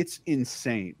 It's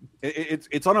insane.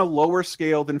 It's on a lower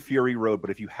scale than Fury Road, but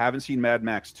if you haven't seen Mad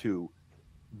Max 2,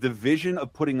 the vision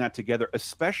of putting that together,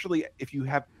 especially if you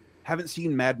haven't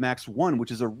seen Mad Max 1,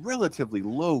 which is a relatively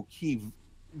low-key,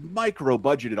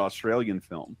 micro-budgeted Australian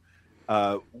film,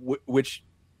 which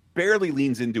barely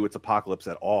leans into its apocalypse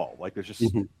at all. Like there's just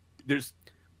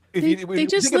they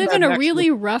just live in a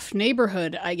really rough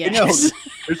neighborhood, I guess.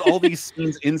 There's all these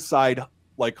scenes inside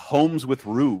like homes with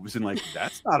roofs, and like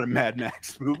that's not a Mad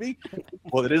Max movie.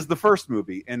 Well, it is the first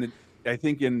movie, and I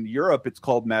think in Europe it's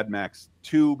called Mad Max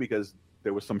 2 because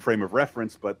there was some frame of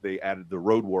reference, but they added the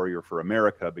Road Warrior for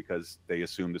America because they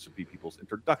assumed this would be people's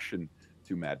introduction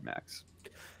to Mad Max.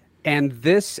 And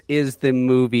this is the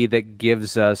movie that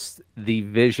gives us the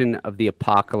vision of the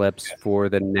apocalypse for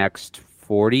the next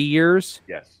 40 years.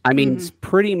 Yes. I mean,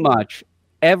 pretty much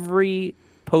every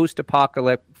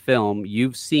post-apocalyptic film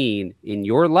you've seen in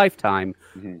your lifetime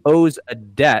owes a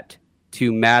debt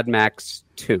to Mad Max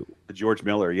 2. George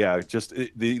Miller, yeah. Just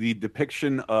the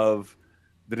depiction of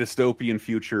the dystopian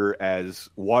future as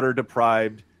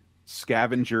water-deprived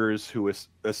scavengers who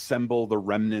assemble the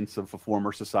remnants of a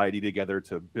former society together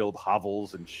to build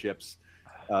hovels and ships.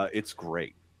 It's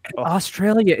great.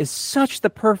 Australia is such the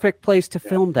perfect place to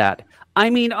film that. I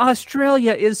mean,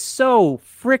 Australia is so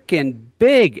freaking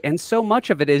big, and so much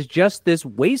of it is just this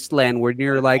wasteland where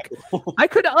you're like, I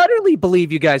could utterly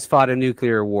believe you guys fought a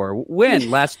nuclear war. When?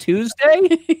 Last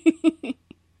Tuesday?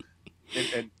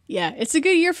 Yeah, it's a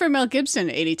good year for Mel Gibson,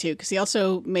 82, because he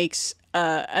also makes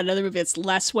another movie that's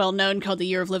less well known called The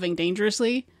Year of Living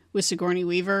Dangerously with Sigourney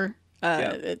Weaver.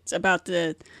 It's about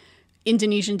the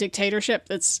Indonesian dictatorship.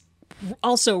 That's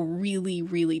also really,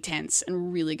 really tense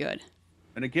and really good.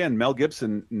 And again, Mel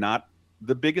Gibson, not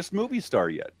the biggest movie star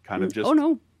yet. Kind of just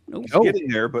he's getting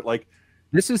there, but like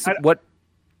this is what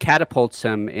catapults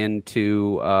him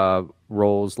into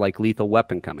roles like Lethal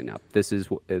Weapon coming up. This is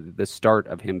the start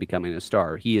of him becoming a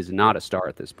star. He is not a star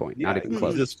at this point. Not even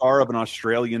close. He's the star of an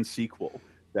Australian sequel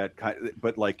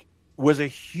but like was a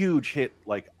huge hit.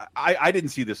 Like I didn't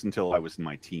see this until I was in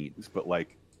my teens, but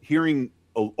like hearing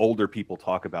older people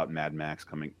talk about Mad Max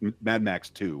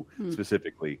 2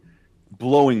 specifically,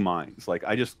 blowing minds. Like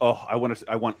I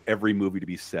want every movie to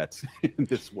be set in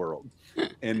this world.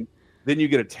 And then you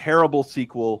get a terrible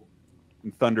sequel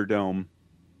in Thunderdome.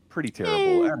 Pretty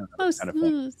terrible. I don't know, kind of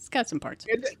fun. It's got some parts.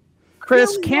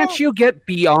 Chris, can't you get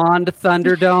beyond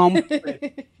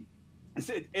Thunderdome?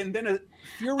 And then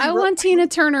I want Tina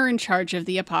Turner in charge of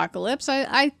the apocalypse.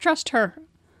 I trust her.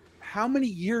 How many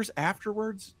years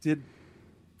afterwards did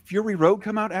Fury Road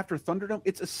come out after Thunderdome?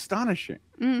 It's astonishing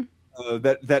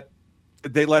that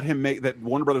they let him make that.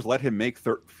 Warner Brothers let him make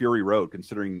Fury Road,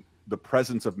 considering the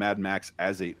presence of Mad Max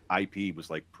as a IP was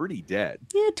like pretty dead.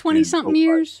 Yeah, 20-something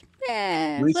years.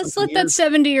 Yeah, let's let that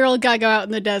 70-year-old guy go out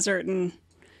in the desert and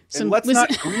let's not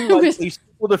greenlight a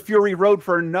sequel to Fury Road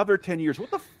for another 10 years.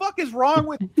 What the fuck is wrong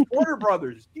with Warner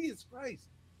Brothers? Jesus Christ.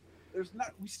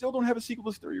 We still don't have a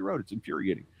sequel to Fury Road. It's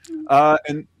infuriating.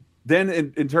 And then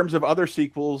in terms of other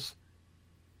sequels,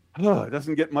 it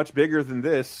doesn't get much bigger than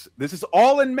this. This is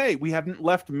all in May. We haven't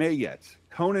left May yet.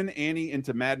 Conan, Annie,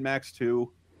 into Mad Max 2,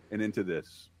 and into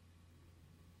this.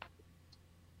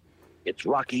 It's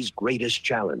Rocky's greatest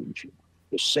challenge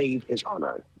to save his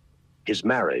honor, his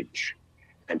marriage,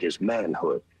 and his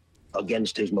manhood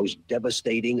against his most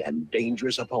devastating and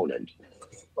dangerous opponent.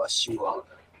 Bust you on.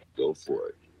 Go for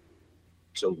it.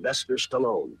 Sylvester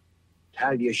Stallone,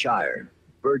 Talia Shire,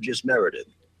 Burgess Meredith,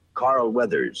 Carl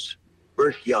Weathers,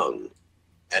 Burt Young,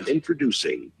 and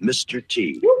introducing Mr.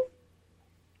 T.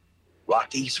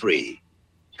 Rocky III,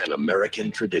 an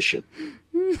American tradition.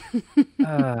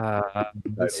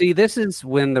 See, this is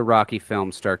when the Rocky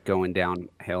films start going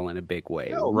downhill in a big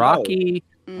way. Rocky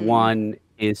 1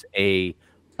 is a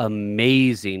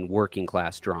amazing working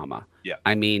class drama. Yeah.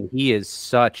 I mean, he is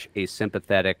such a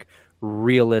sympathetic,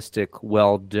 realistic,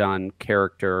 well done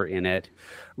character in it.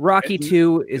 Rocky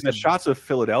 2 is the shots of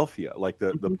Philadelphia, like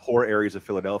the poor areas of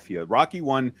Philadelphia. Rocky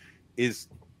 1 is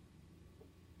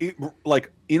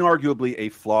like inarguably a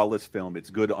flawless film.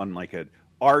 It's good on like an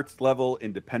arts level,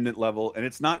 independent level, and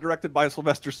it's not directed by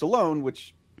Sylvester Stallone,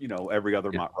 which every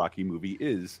other Rocky movie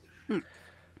is.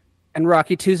 And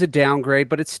Rocky 2 is a downgrade,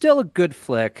 but it's still a good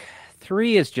flick.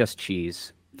 3 is just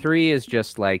cheese. 3 is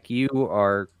just like, you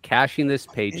are cashing this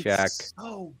paycheck. It's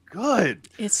so good.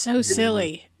 It's so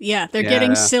silly. Yeah, they're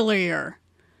getting sillier.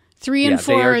 3 and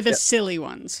 4 are the silly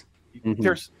ones.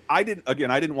 I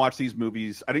didn't watch these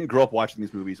movies. I didn't grow up watching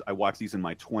these movies. I watched these in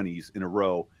my 20s in a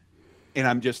row, and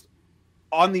I'm just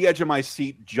on the edge of my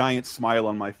seat, giant smile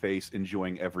on my face,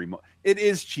 enjoying every moment. It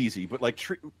is cheesy, but like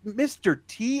Mr.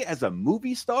 T as a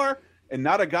movie star and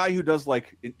not a guy who does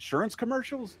like insurance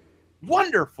commercials,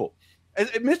 wonderful. And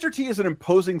Mr. T is an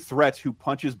imposing threat who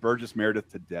punches Burgess Meredith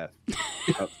to death.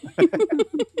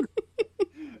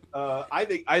 I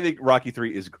think Rocky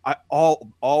 3 is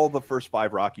all the first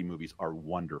 5 Rocky movies are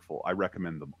wonderful. I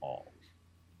recommend them all.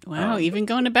 Wow, even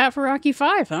going to bat for Rocky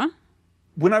 5, huh?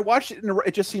 When I watched it,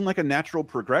 it just seemed like a natural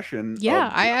progression. Yeah,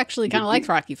 I actually kind of liked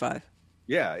Rocky 5.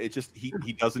 Yeah, it just he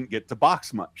doesn't get to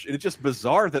box much. And it's just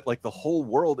bizarre that like the whole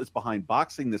world is behind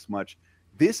boxing this much.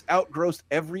 This outgrossed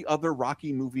every other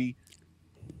Rocky movie,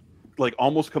 like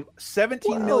almost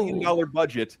 $17 million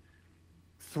budget,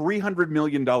 $300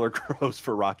 million gross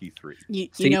for Rocky 3.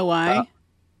 You know why?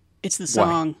 It's the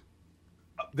song.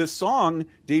 The song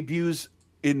debuts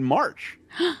in March.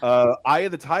 Eye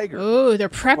of the Tiger. Oh, they're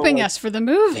prepping us for the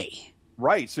movie.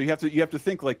 Right. So you have to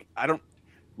think like, I don't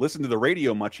listen to the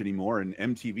radio much anymore, and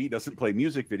MTV doesn't play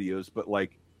music videos, but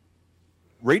like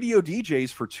radio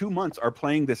DJs for 2 months are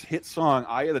playing this hit song,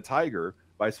 Eye of the Tiger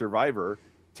by Survivor,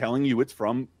 telling you it's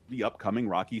from the upcoming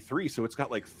Rocky 3. So it's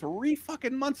got like 3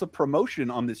 fucking months of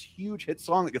promotion on this huge hit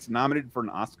song that gets nominated for an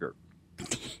Oscar.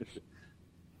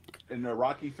 And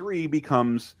Rocky 3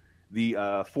 becomes the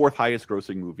 4th highest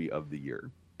grossing movie of the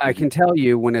year. I can tell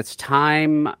you when it's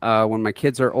time, when my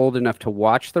kids are old enough to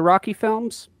watch the Rocky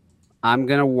films, I'm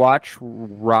going to watch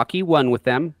Rocky 1 with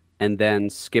them and then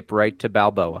skip right to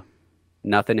Balboa.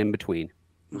 Nothing in between.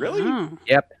 Really?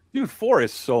 Yep. Dude, 4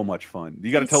 is so much fun.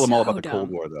 You got to tell them all about the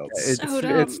Cold War, though.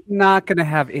 It's not going to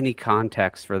have any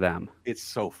context for them. It's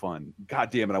so fun. God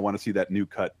damn it. I want to see that new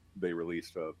cut they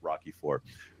released of Rocky 4.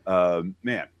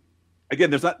 Man. Again,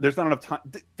 there's not enough time.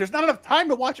 There's not enough time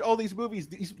to watch all these movies.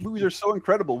 These movies are so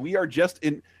incredible. We are just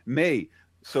in May,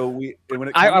 so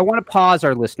I want to pause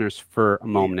our listeners for a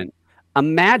moment.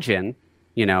 Imagine,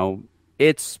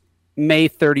 it's May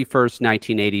 31st,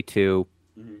 1982.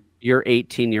 Mm-hmm. You're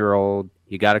 18-year-old.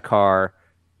 You got a car.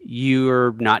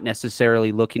 You're not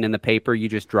necessarily looking in the paper. You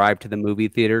just drive to the movie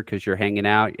theater because you're hanging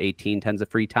out. 18, tons of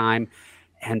free time,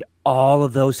 and all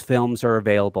of those films are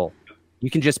available. You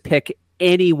can just pick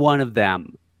any one of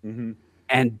them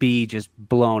and be just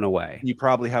blown away. You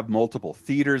probably have multiple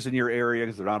theaters in your area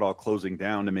because they're not all closing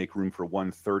down to make room for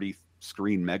one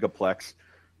 30-screen megaplex.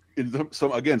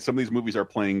 Some of these movies are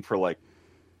playing for like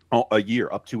a year,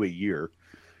 up to a year.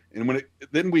 And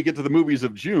then we get to the movies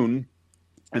of June,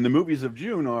 and the movies of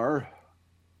June are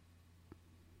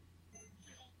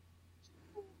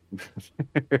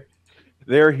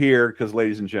they're here because,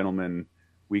 ladies and gentlemen,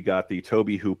 we got the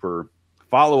Tobe Hooper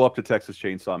follow-up to Texas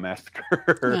Chainsaw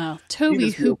Massacre. No,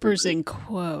 Tobe Hooper's in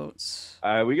quotes.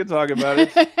 We can talk about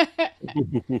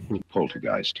it.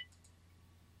 Poltergeist.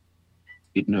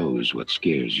 It knows what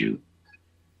scares you.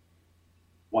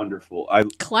 Wonderful.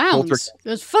 Clowns.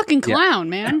 Those fucking clown,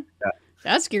 man.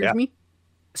 That scares me.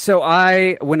 So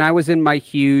when I was in my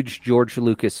huge George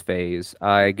Lucas phase,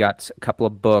 I got a couple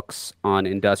of books on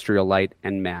industrial light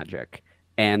and magic.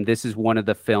 And this is one of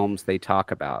the films they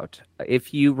talk about.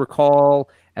 If you recall,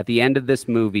 at the end of this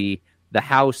movie, the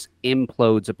house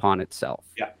implodes upon itself.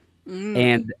 Yeah.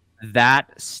 And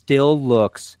that still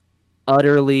looks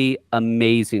utterly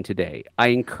amazing today. I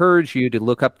encourage you to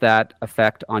look up that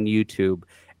effect on YouTube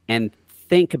and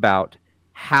think about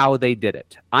how they did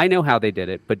it. I know how they did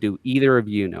it, but do either of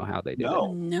you know how they did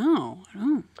it? No.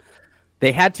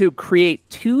 They had to create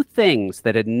 2 things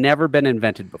that had never been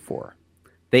invented before.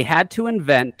 They had to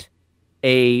invent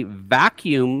a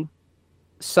vacuum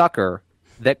sucker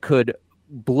that could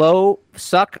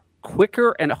suck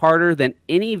quicker and harder than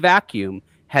any vacuum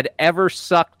had ever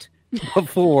sucked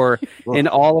before in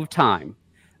all of time.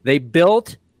 They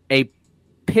built a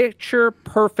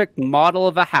picture-perfect model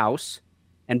of a house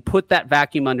and put that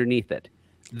vacuum underneath it.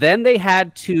 Then they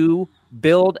had to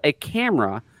build a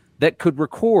camera that could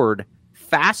record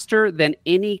faster than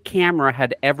any camera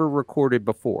had ever recorded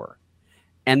before.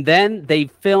 And then they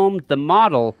filmed the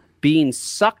model being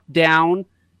sucked down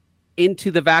into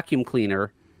the vacuum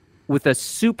cleaner with a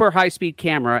super high-speed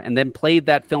camera and then played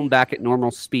that film back at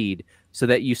normal speed so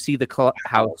that you see the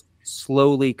house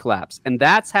slowly collapse. And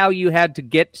that's how you had to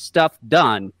get stuff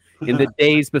done in the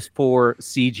days before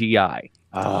CGI.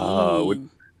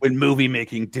 When movie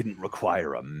making didn't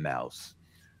require a mouse.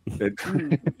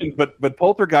 But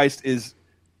Poltergeist is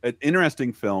an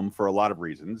interesting film for a lot of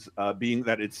reasons, being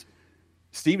that it's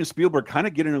Steven Spielberg kind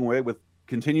of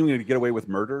continuing to get away with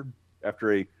murder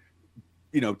after a,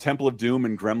 Temple of Doom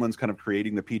and Gremlins kind of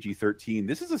creating the PG-13.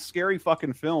 This is a scary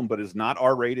fucking film, but is not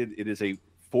R-rated. It is a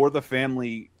for the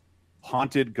family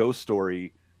haunted ghost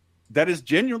story that is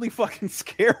genuinely fucking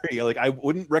scary. Like, I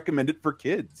wouldn't recommend it for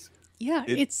kids. Yeah,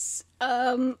 it's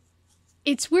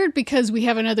weird because we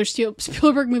have another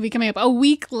Spielberg movie coming up a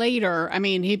week later. I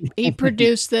mean, he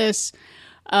produced this.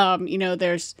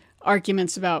 There's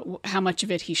arguments about how much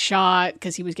of it he shot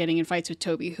because he was getting in fights with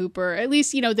Tobe Hooper. At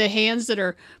least, the hands that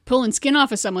are pulling skin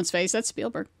off of someone's face, that's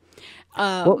Spielberg.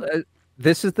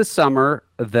 This is the summer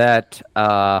that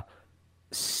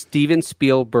Steven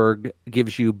Spielberg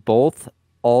gives you both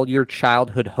all your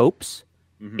childhood hopes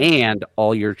and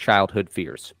all your childhood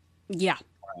fears. Yeah.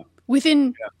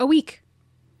 Within a week.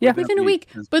 Yeah. Within a week.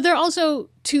 But they're also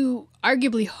two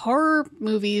arguably horror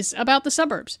movies about the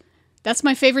suburbs. That's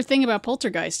my favorite thing about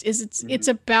Poltergeist is it's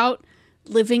about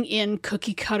living in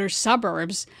cookie cutter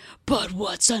suburbs, but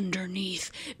what's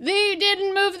underneath? They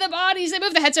didn't move the bodies. They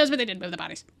moved the headstones, but they didn't move the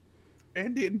bodies.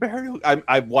 Indian burial.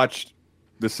 I've watched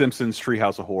The Simpsons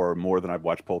Treehouse of Horror more than I've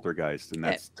watched Poltergeist, and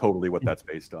that's totally what that's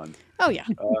based on. Oh yeah,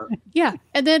 yeah.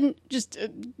 And then just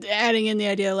adding in the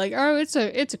idea like, oh, it's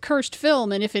a cursed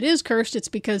film, and if it is cursed, it's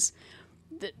because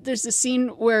there's this scene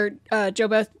where Jo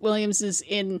Beth Williams is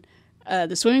in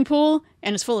the swimming pool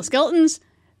and it's full of skeletons.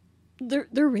 They're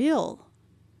real.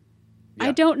 Yeah.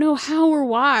 I don't know how or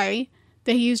why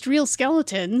they used real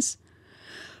skeletons.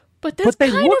 But that's they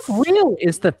kind look of real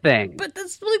is the thing. But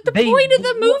that's like the point of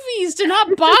the movie is to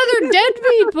not bother dead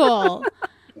people.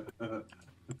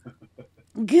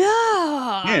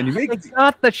 God. Man, they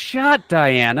got the shot,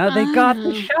 Diana. They got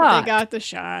the shot. They got the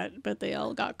shot, but they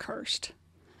all got cursed.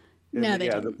 No, they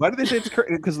didn't. Why did they say it's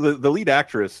cursed? Because the lead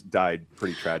actress died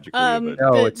pretty tragically.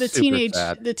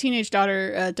 The teenage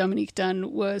daughter, Dominique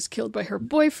Dunn, was killed by her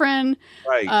boyfriend.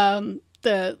 Right.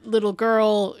 The little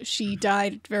girl, she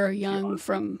died very young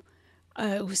from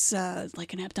it was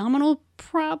like an abdominal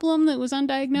problem that was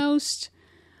undiagnosed.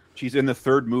 She's in the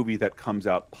third movie that comes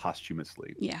out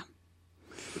posthumously. Yeah.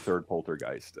 The third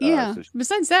Poltergeist. Yeah.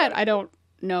 Besides that, I don't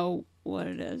know what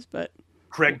it is, but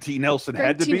Craig T. Nelson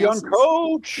had to be on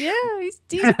Coach. Yeah, he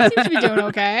seems to be doing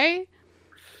okay.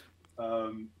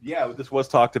 This was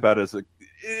talked about as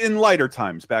in lighter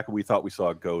times, back when we thought we saw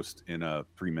a ghost in a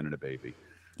 3 Minute a Baby.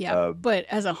 Yeah, but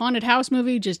as a haunted house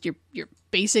movie, just your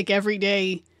basic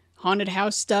everyday haunted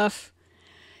house stuff.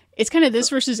 It's kind of this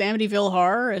versus Amityville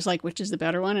Horror is like, which is the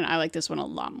better one, and I like this one a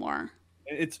lot more.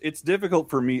 It's difficult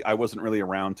for me. I wasn't really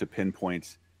around to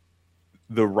pinpoint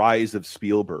the rise of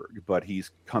Spielberg, but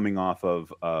he's coming off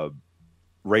of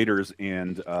Raiders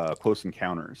and Close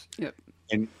Encounters. Yep.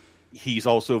 And he's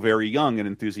also very young and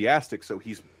enthusiastic, so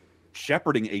he's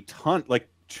shepherding a ton, like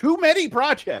too many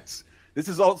projects. This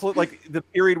is also like the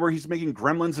period where he's making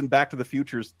Gremlins and Back to the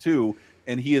Futures too,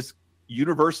 and he is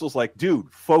Universal's like,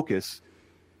 dude, focus.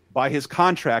 By his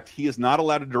contract, he is not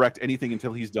allowed to direct anything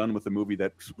until he's done with the movie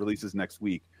that releases next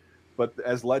week. But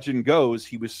as legend goes,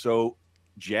 he was so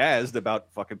jazzed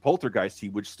about fucking Poltergeist, he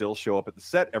would still show up at the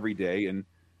set every day and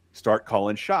start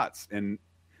calling shots. And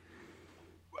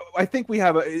I think we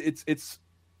have it's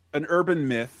an urban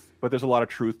myth, but there's a lot of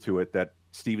truth to it that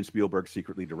Steven Spielberg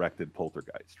secretly directed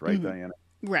Poltergeist, right, Diana?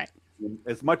 Right.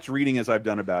 As much reading as I've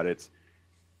done about it,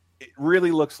 it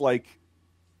really looks like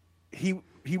he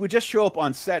would just show up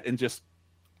on set and just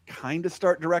kind of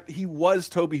start directing. He was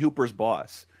Tobe Hooper's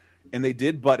boss, and they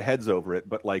did butt heads over it,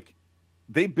 but like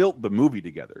they built the movie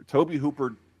together. Tobe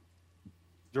Hooper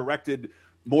directed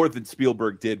more than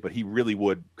Spielberg did, but he really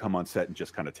would come on set and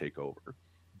just kind of take over,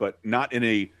 but not in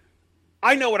a,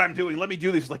 I know what I'm doing, let me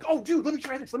do this. Like, oh dude, let me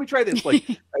try this.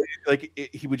 Like,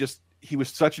 he was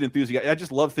such an enthusiast. I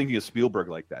just love thinking of Spielberg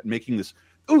like that, making this,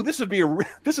 oh, this would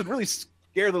really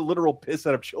scare the literal piss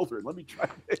out of children. Let me try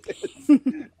this.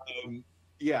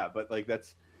 But like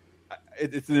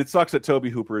it sucks that Tobe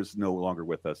Hooper is no longer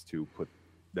with us to put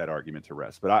that argument to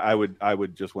rest. But I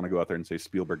would just want to go out there and say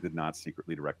Spielberg did not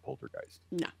secretly direct Poltergeist.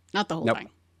 No, not the whole thing.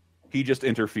 He just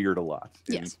interfered a lot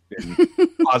in Yes.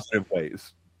 positive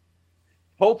ways.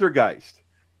 Poltergeist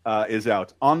is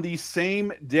out on the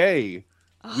same day.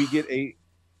 We get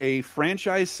a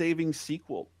franchise-saving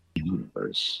sequel.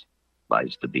 Universe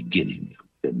lies the beginning of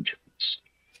vengeance.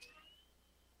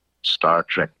 Star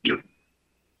Trek II,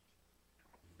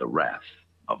 The Wrath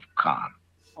of Khan.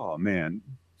 Oh man,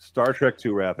 Star Trek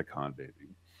II, Wrath of Khan, baby.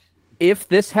 If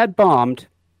this had bombed,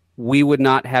 we would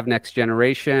not have Next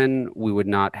Generation. We would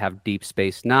not have Deep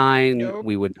Space Nine. Nope.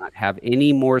 We would not have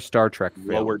any more Star Trek films.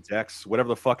 Lower Decks, whatever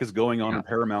the fuck is going on in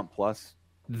Paramount Plus.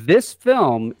 This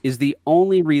film is the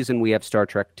only reason we have Star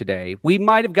Trek today. We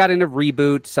might have gotten a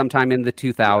reboot sometime in the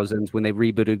 2000s when they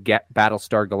rebooted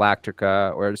Battlestar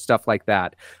Galactica or stuff like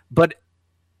that. But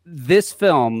this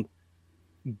film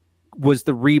was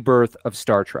the rebirth of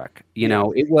Star Trek. You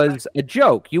know, it was a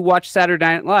joke. You watch Saturday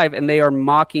Night Live and they are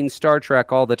mocking Star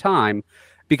Trek all the time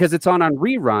because it's on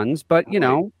reruns, but you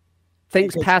know,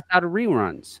 things pass out of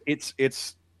reruns.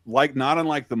 It's like not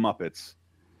unlike the Muppets,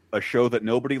 a show that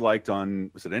nobody liked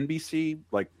on, was it NBC?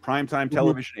 Like primetime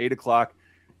television, 8 o'clock,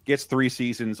 gets 3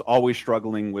 seasons, always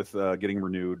struggling with getting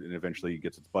renewed, and eventually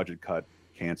gets its budget cut,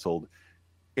 canceled.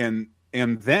 And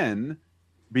then,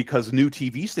 because new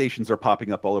TV stations are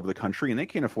popping up all over the country and they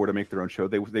can't afford to make their own show,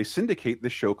 they syndicate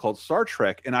this show called Star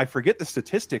Trek. And I forget the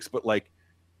statistics, but like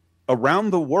around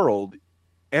the world,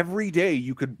 every day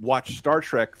you could watch Star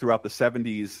Trek throughout the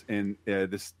 70s and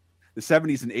the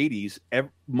 70s and 80s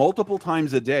multiple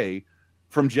times a day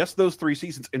from just those 3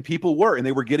 seasons. And people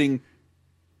they were getting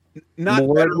not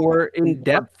more in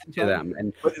depth to them.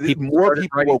 And more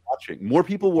people were watching. More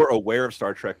people were aware of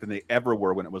Star Trek than they ever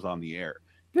were when it was on the air.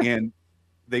 Yeah. And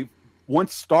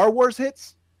once Star Wars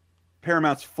hits,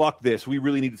 Paramount's fuck this. We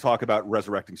really need to talk about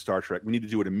resurrecting Star Trek. We need to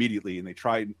do it immediately. And they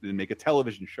try and make a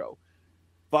television show.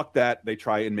 Fuck that. They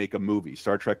try and make a movie,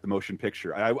 Star Trek: The Motion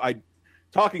Picture. I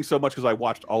talking so much because I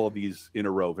watched all of these in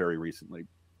a row very recently.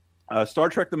 Star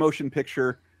Trek: The Motion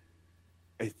Picture,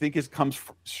 I think comes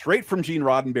straight from Gene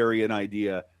Roddenberry, an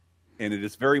idea, and it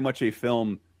is very much a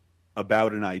film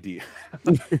about an idea.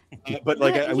 But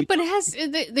it has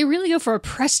they really go for a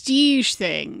prestige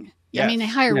thing. Yes. I mean, they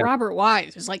hire Robert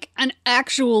Wise, who's like an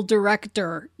actual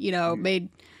director. You know, made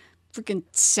freaking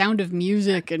Sound of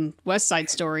Music and West Side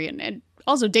Story, and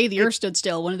also Day the Earth Stood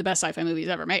Still, one of the best sci-fi movies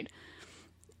ever made.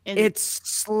 And it's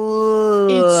slow.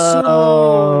 It's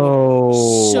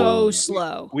so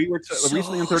slow. We were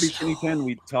recently in 2010.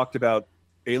 We talked about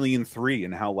Alien 3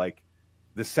 and how like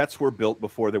the sets were built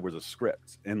before there was a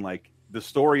script, and like the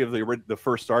story of the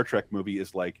first Star Trek movie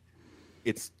is like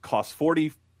it's cost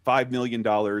 $45 million,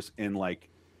 and like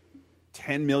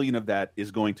 10 million of that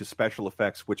is going to special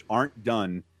effects, which aren't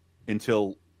done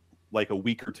until like a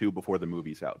week or two before the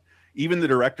movie's out. Even the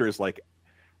director is like,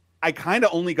 I kind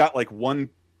of only got like one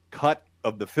cut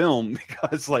of the film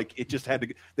because like it just had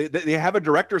to. They have a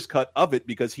director's cut of it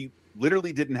because he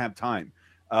literally didn't have time.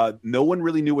 No one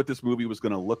really knew what this movie was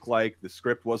going to look like. The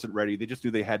script wasn't ready. They just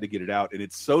knew they had to get it out, and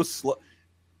it's so slow.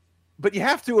 But you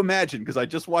have to imagine, because I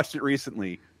just watched it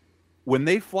recently, when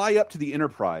they fly up to the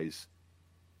Enterprise,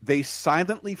 they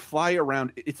silently fly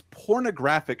around. It's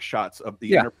pornographic shots of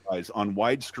the Enterprise on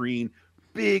widescreen,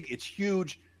 big. It's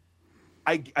huge.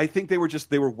 I think they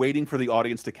were waiting for the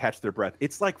audience to catch their breath.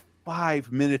 It's like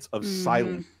 5 minutes of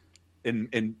silence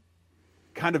and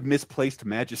kind of misplaced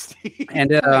majesty.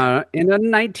 And in a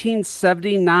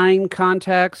 1979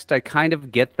 context, I kind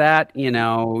of get that. You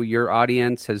know, your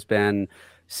audience has been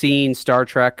seeing Star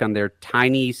Trek on their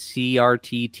tiny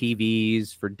CRT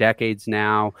TVs for decades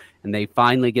now, and they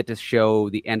finally get to show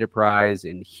the Enterprise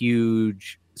in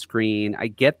huge screen. I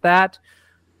get that.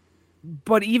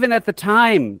 But even at the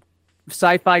time,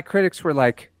 sci-fi critics were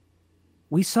like,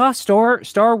 we saw Star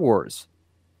Wars.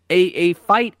 A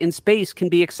fight in space can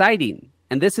be exciting,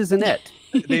 and this isn't it.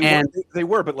 They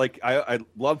were, but like I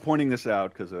love pointing this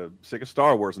out because I'm sick of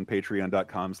Star Wars on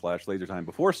patreon.com/lasertime.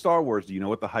 Before Star Wars, do you know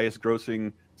what the highest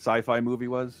grossing sci-fi movie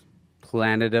was?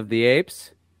 Planet of the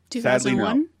Apes? 2001?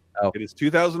 Sadly, no. Oh. It is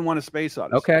 2001: A Space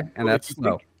Odyssey. Okay, and that's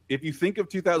slow. If you think of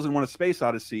 2001: A Space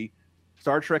Odyssey,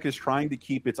 Star Trek is trying to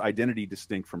keep its identity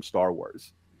distinct from Star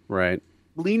Wars. Right.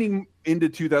 Leaning into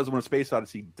 2001: A Space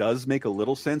Odyssey does make a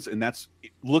little sense, and that's,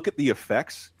 look at the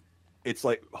effects. It's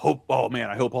like, I hope all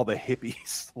the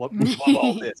hippies love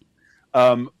all this.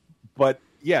 But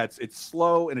yeah, it's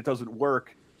slow and it doesn't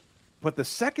work. But the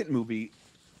second movie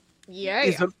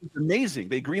is amazing.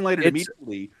 They greenlighted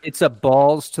immediately. It's a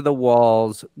balls to the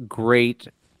walls, great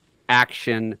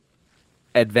action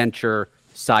adventure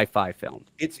sci-fi film.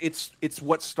 It's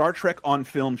what Star Trek on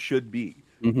film should be.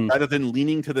 Mm-hmm. Rather than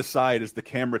leaning to the side as the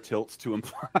camera tilts to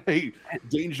imply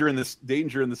danger in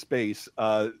the space,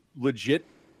 legit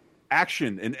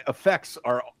action and effects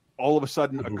are all of a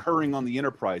sudden occurring on the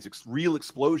Enterprise. Real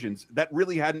explosions that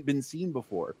really hadn't been seen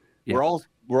before. Yeah. We're all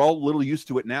a little used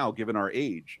to it now, given our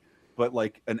age. But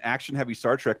like an action-heavy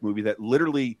Star Trek movie that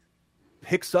literally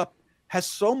picks up, has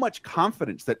so much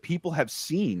confidence that people have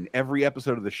seen every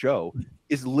episode of the show,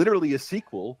 is literally a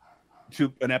sequel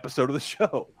to an episode of the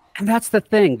show. And that's the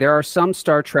thing. There are some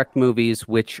Star Trek movies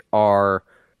which are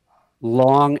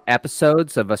long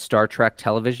episodes of a Star Trek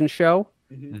television show.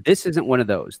 This isn't one of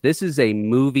those. This is a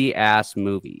movie-ass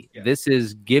movie. Yeah. This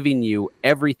is giving you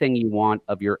everything you want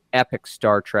of your epic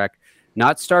Star Trek.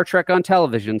 Not Star Trek on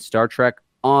television, Star Trek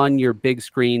on your big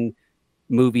screen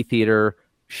movie theater,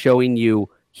 showing you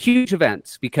huge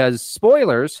events. Because,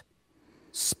 spoilers,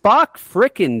 Spock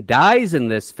frickin' dies in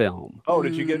this film. Oh,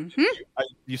 did you get...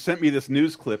 you sent me this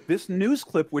news clip. This news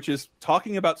clip, which is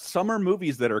talking about summer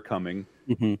movies that are coming.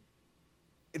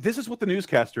 This is what the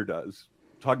newscaster does.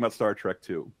 Talking about Star Trek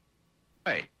II.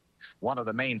 Hey, one of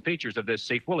the main features of this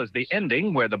sequel is the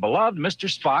ending where the beloved Mr.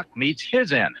 Spock meets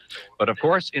his end. But of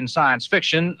course, in science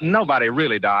fiction, nobody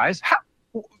really dies.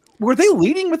 Were they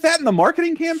leading with that in the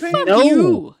marketing campaign?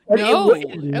 No,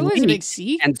 it was a big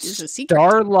secret. And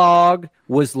Starlog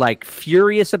was like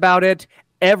furious about it.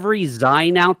 Every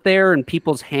Zine out there in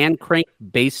people's hand crank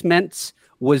basements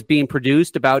was being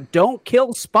produced about don't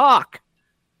kill Spock.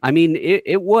 I mean,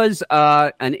 it was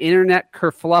an internet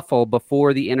kerfluffle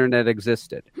before the internet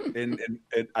existed. And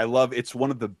I love it's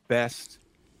one of the best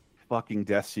fucking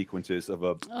death sequences of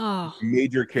a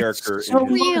major character. So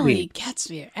really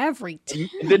gets me every time.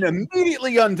 And then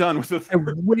immediately undone with the I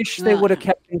wish they would have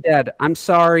kept him dead. I'm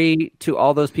sorry to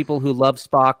all those people who love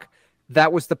Spock.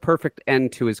 That was the perfect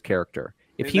end to his character.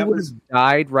 If he would have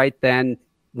died right then,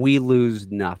 we lose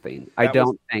nothing. I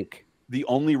don't think. The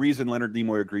only reason Leonard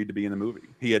Nimoy agreed to be in the movie.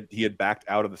 He had backed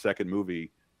out of the second movie.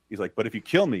 He's like, but if you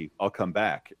kill me, I'll come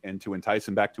back. And to entice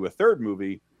him back to a third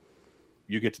movie,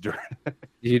 you get to direct.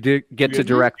 You do get to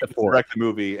direct the fourth. Direct the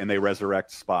movie, and they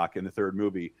resurrect Spock in the third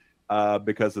movie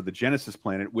because of the Genesis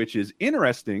planet, which is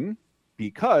interesting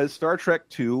because Star Trek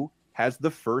II has the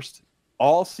first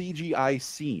all CGI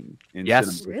scene in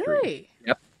cinema history. Really?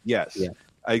 Yep. Yes. Yeah.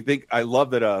 I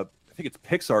love that. I think it's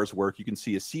Pixar's work. You can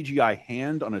see a CGI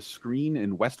hand on a screen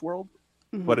in Westworld,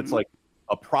 but it's like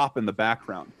a prop in the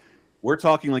background. We're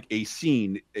talking like a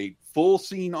full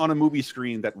scene on a movie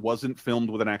screen that wasn't filmed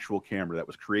with an actual camera, that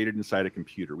was created inside a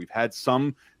computer. We've had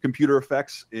some computer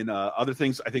effects in other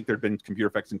things. I think there have been computer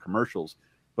effects in commercials,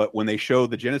 but when they show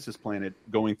the Genesis planet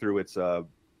going through its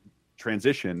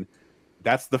transition,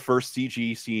 that's the first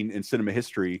CG scene in cinema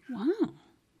history. Wow.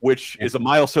 Which is a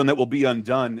milestone that will be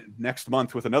undone next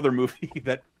month with another movie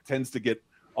that tends to get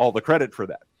all the credit for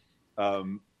that.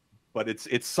 But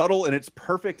it's subtle and it's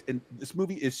perfect. And this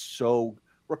movie is so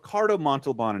Ricardo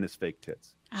Montalban and his fake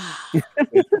tits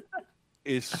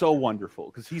is so wonderful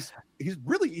because he's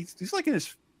like in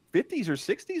his 50s or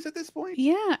 60s at this point.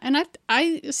 Yeah, and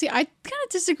I see. I kind of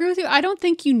disagree with you. I don't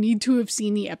think you need to have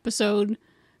seen the episode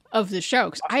of the show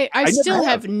because I still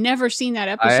have never seen that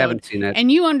episode. I haven't seen it.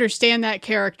 And you understand that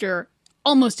character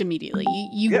almost immediately.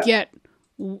 You get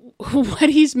what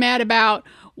he's mad about,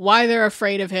 why they're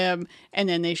afraid of him, and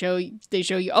then they show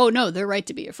you, oh no, they're right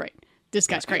to be afraid. This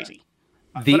guy's crazy.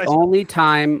 The only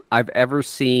time I've ever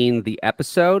seen the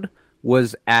episode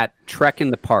was at Trek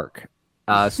in the Park.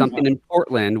 Something in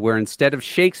Portland where instead of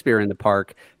Shakespeare in the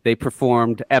Park, they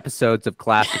performed episodes of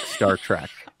classic Star Trek.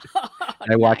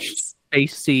 I watched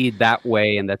Space Seed that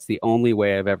way, and that's the only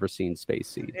way I've ever seen Space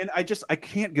Seed. And I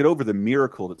can't get over the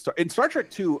miracle that in Star Trek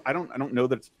 2. I don't know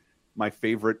that it's my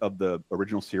favorite of the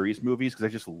original series movies because I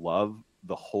just love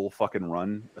the whole fucking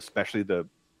run, especially the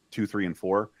 2, 3, and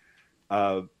 4.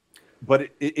 But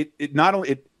it not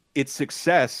only its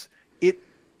success, it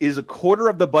is a quarter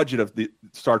of the budget of the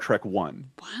Star Trek 1.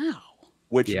 Wow.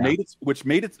 Which made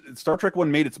it Star Trek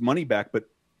 1 made its money back, but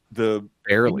the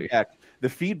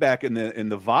feedback and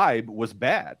the vibe was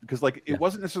bad because it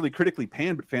wasn't necessarily critically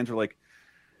panned, but fans were like,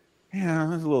 yeah,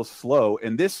 that's a little slow.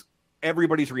 And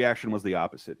everybody's reaction was the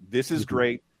opposite. This is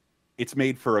great. It's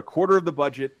made for a quarter of the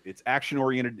budget. It's action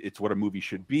oriented. It's what a movie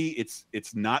should be.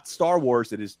 It's not Star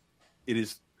Wars. It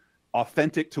is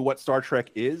authentic to what Star Trek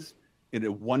is in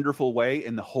a wonderful way.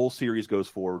 And the whole series goes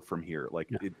forward from here.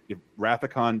 If Wrath of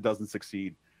Khan doesn't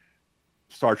succeed,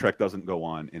 Star Trek doesn't go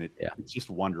on, and it's just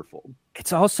wonderful.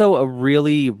 It's also a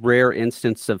really rare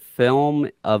instance of film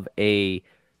of a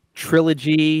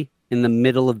trilogy in the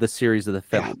middle of the series of the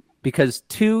film because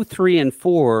 2, 3, and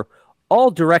 4 all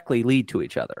directly lead to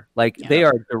each other. They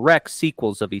are direct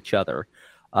sequels of each other.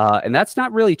 And that's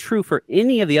not really true for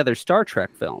any of the other Star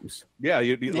Trek films. Yeah,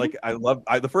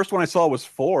 the first one I saw was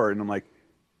 4, and I'm like,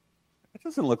 it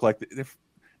doesn't look like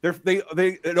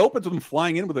it opens with them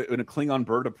flying in with a Klingon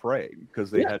bird of prey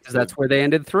because that's where they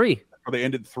ended 3. Or they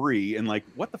ended 3, and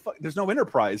what the fuck? There's no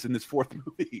Enterprise in this 4th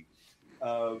movie.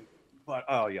 But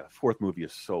the 4th movie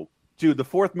is so. Dude, the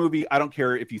 4th movie. I don't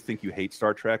care if you think you hate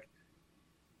Star Trek.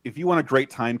 If you want a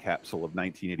great time capsule of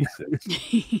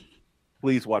 1986.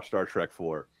 Please watch Star Trek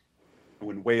 4,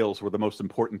 when whales were the most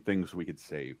important things we could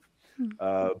save.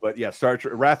 But yeah, Star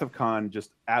Trek Wrath of Khan,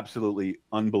 just absolutely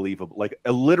unbelievable, like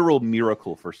a literal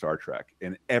miracle for Star Trek,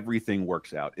 and everything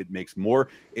works out. It makes more.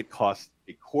 It costs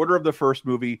a quarter of the first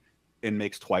movie and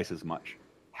makes twice as much.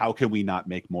 How can we not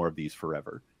make more of these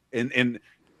forever? And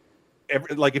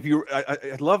like if you,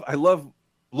 I love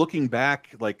looking back.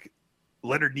 Like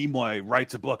Leonard Nimoy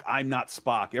writes a book, I'm Not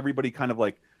Spock. Everybody kind of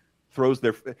like throws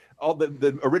their all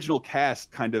the original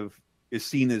cast kind of is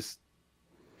seen as.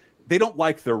 They don't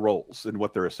like their roles and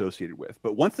what they're associated with.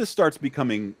 But once this starts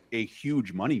becoming a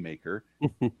huge moneymaker,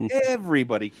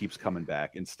 everybody keeps coming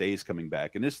back and stays coming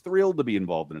back and is thrilled to be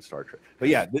involved in a Star Trek. But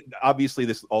yeah, obviously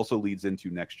this also leads into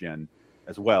Next Gen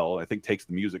as well. I think takes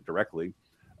the music directly.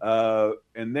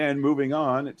 And then moving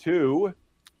on to...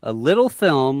 a little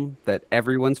film that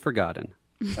everyone's forgotten.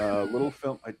 Little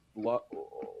film... where is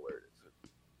it?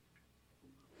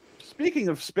 Speaking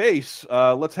of space,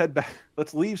 let's head back.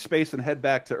 Let's leave space and head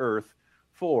back to Earth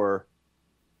for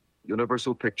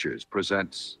Universal Pictures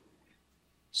presents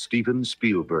Steven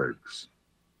Spielberg's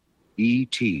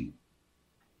E.T.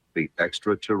 the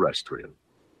Extraterrestrial.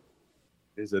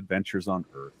 His Adventures on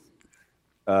Earth.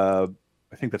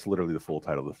 I think that's literally the full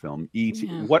title of the film. E.T.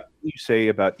 Yeah. What do you say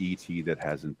about E.T. that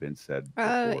hasn't been said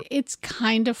before? It's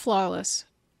kind of flawless.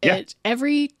 Yeah.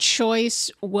 Every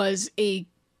choice was a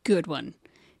good one.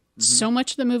 Mm-hmm. So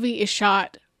much of the movie is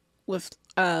shot with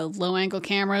low-angle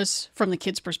cameras from the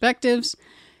kids' perspectives.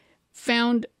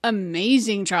 Found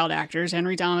amazing child actors.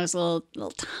 Henry Thomas, little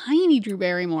tiny Drew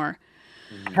Barrymore.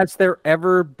 Has there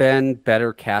ever been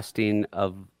better casting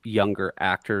of younger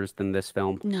actors than this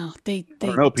film? No, they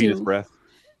Peter's breath.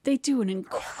 They do an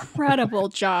incredible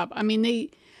job. I mean,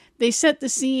 they set the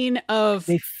scene of,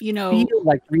 feel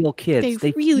like real kids.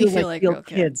 They really feel like real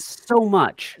kids so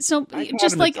much. So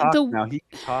just like now he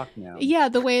can talk now. Yeah,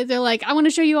 the way they're like, I want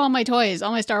to show you all my toys,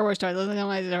 all my Star Wars toys. Look at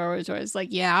my Star Wars toys. Like,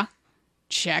 yeah,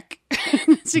 check.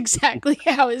 That's exactly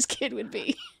how his kid would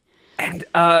be. And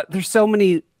there's so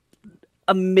many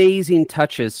amazing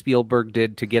touches Spielberg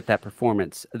did to get that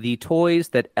performance. The toys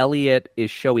that Elliot is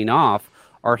showing off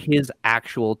are his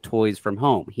actual toys from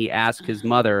home. He asked his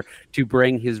mother to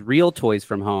bring his real toys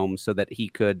from home so that he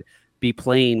could be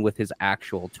playing with his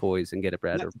actual toys and get a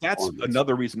better That's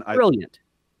another reason. Brilliant.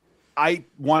 I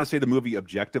want to say the movie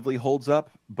objectively holds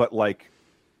up, but like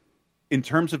in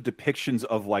terms of depictions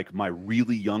of like my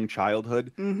really young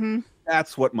childhood,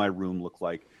 that's what my room looked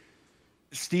like.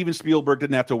 Steven Spielberg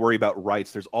didn't have to worry about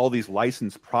rights. There's all these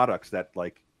licensed products that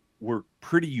like were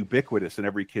pretty ubiquitous in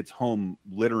every kid's home,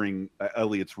 littering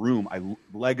Elliot's room.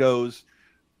 Legos,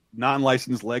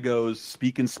 non-licensed Legos,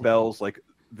 speak and spells. Like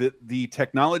the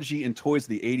technology and toys of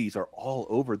the 80s are all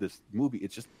over this movie.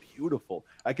 It's just beautiful.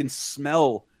 I can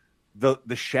smell the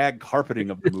shag carpeting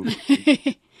of the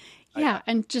movie. Yeah,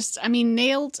 and just, I mean,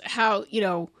 nailed how,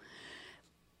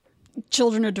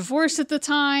 children are divorced at the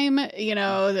time,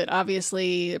 that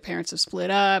obviously the parents have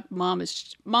split up.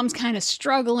 Mom's kind of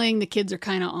struggling. The kids are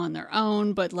kind of on their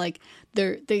own, but like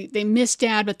they miss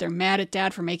dad, but they're mad at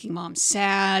dad for making mom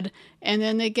sad. And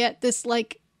then they get this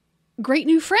like great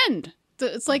new friend.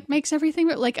 It's like makes everything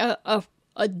like a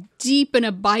deep and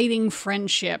abiding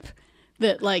friendship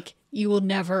that like you will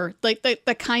never like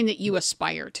the kind that you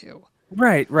aspire to.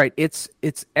 Right. It's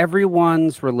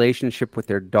everyone's relationship with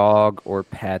their dog or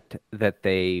pet that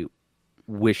they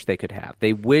wish they could have.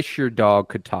 They wish your dog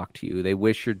could talk to you. They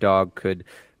wish your dog could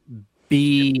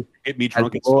be get me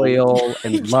drunk as loyal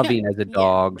and loving as a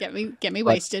dog. Yeah. Get me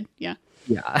wasted. Yeah.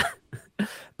 Yeah.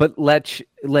 But let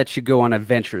you go on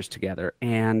adventures together,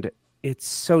 and it's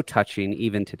so touching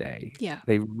even today. Yeah.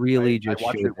 They really just I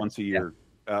watch it once a year,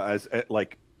 as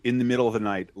like in the middle of the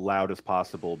night, loud as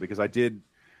possible, because I did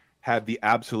have the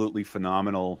absolutely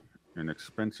phenomenal and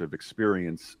expensive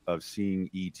experience of seeing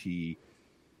E.T.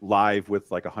 live with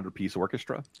like 100-piece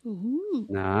orchestra. Ooh.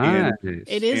 Nice.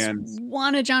 It is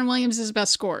one of John Williams'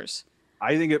 best scores.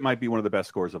 I think it might be one of the best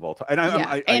scores of all time. And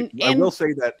I will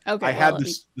say that I had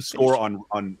the score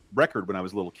on record when I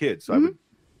was a little kid. So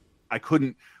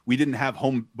we didn't have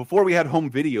before we had home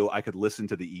video, I could listen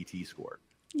to the E.T. score.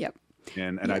 Yep.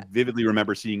 And I vividly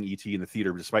remember seeing E.T. in the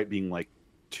theater despite being like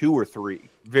 2 or 3,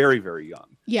 very, very young.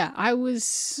 Yeah, I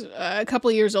was a couple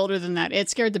of years older than that. It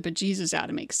scared the bejesus out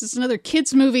of me because it's another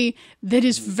kids movie that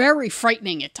is very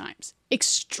frightening at times.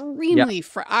 Extremely.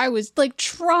 I was like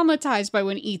traumatized by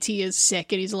when E.T. is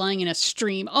sick and he's lying in a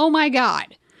stream. Oh my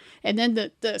God. And then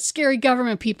the scary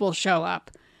government people show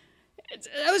up.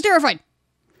 I was terrified.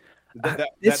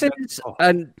 This is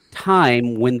a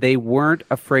time when they weren't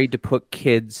afraid to put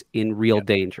kids in real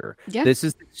danger. Yeah. This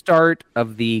is the start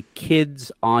of the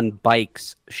kids on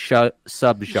bikes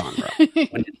subgenre.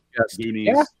 When it's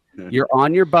just, You're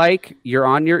on your bike. You're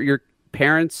on your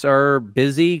parents are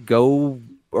busy. Go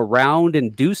around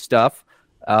and do stuff,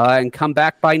 and come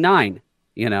back by 9.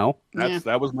 You know,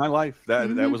 that was my life.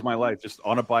 That was my life. Just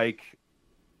on a bike.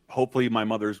 Hopefully, my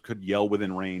mother could yell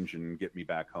within range and get me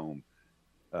back home.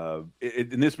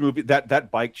 In this movie,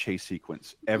 that bike chase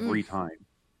sequence every time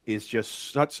is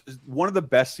just such one of the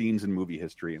best scenes in movie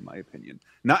history, in my opinion.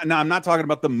 I'm not talking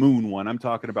about the moon one. I'm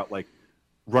talking about like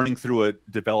running through a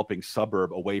developing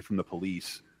suburb away from the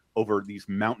police over these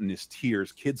mountainous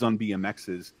tiers, kids on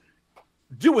BMXs,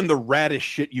 doing the raddest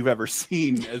shit you've ever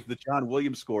seen as the John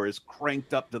Williams score is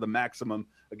cranked up to the maximum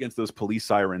against those police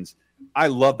sirens. I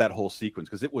love that whole sequence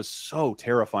because it was so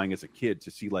terrifying as a kid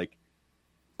to see, like,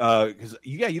 because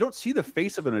you don't see the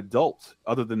face of an adult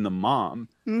other than the mom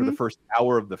for the first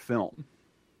hour of the film,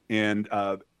 and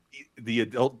the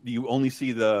adult, you only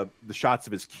see the shots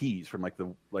of his keys from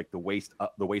the waist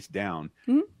up, the waist down,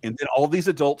 and then all these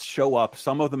adults show up,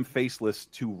 some of them faceless,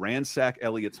 to ransack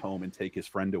Elliot's home and take his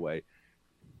friend away.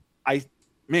 I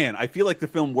feel like the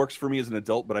film works for me as an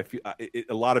adult, but I feel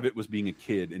a lot of it was being a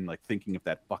kid and like thinking if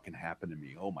that fucking happened to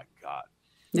me. Oh my God.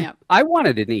 Yeah, I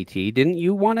wanted an ET. Didn't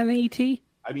you want an ET?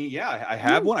 I mean, yeah, I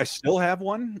have one. I still have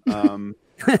one. I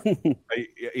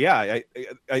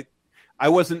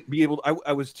wasn't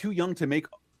I was too young to make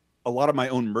a lot of my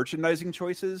own merchandising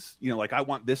choices. You know, like I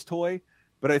want this toy,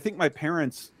 but I think my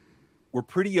parents were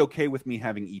pretty okay with me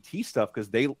having ET stuff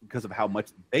because of how much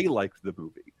they liked the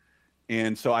movie.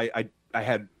 And so I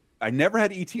never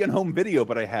had ET on home video,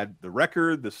 but I had the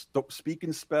record, the Speak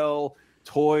and Spell,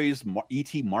 toys,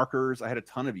 ET markers. I had a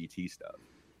ton of ET stuff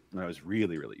when I was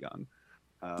really, really young.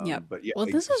 But yeah. Well,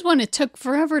 this is when it took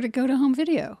forever to go to home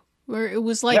video, where it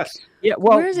was like,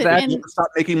 where is it?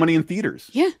 Stopped making money in theaters.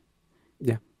 Yeah.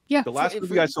 The last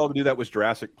movie I saw to do that was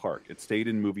Jurassic Park. It stayed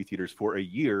in movie theaters for a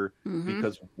year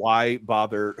because why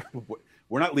bother?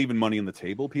 We're not leaving money on the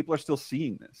table. People are still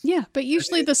seeing this. Yeah, but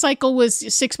usually the cycle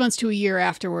was 6 months to a year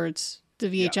afterwards the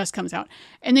VHS comes out.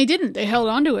 And they didn't. They held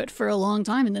on to it for a long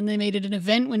time, and then they made it an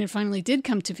event when it finally did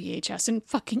come to VHS, and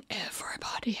fucking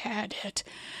everybody had it.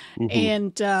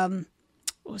 And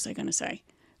what was I going to say?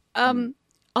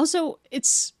 Also,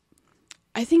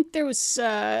 I think there was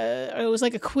it was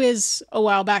like a quiz a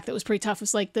while back that was pretty tough. It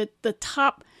was like the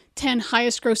top 10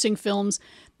 highest grossing films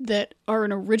that are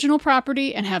an original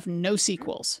property and have no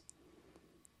sequels.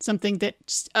 Something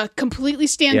that's a completely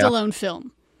standalone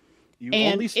film. You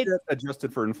only see that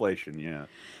adjusted for inflation, yeah.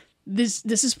 This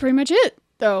is pretty much it,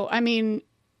 though. I mean,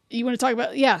 you want to talk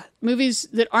about, movies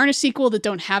that aren't a sequel, that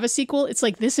don't have a sequel. It's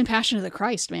like this and Passion of the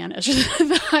Christ, man. It's just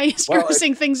the highest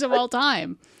grossing things of all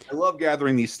time. I love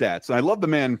gathering these stats. And I love the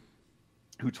man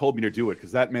who told me to do it,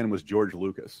 because that man was George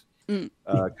Lucas.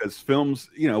 Because films,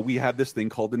 we have this thing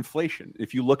called inflation.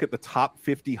 If you look at the top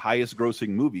 50 highest grossing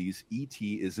movies,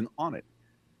 E.T. isn't on it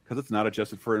because it's not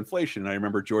adjusted for inflation. And I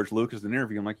remember George Lucas in an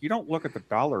interview, I'm like, you don't look at the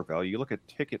dollar value, you look at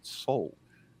tickets sold.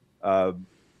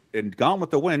 And Gone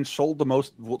with the Wind sold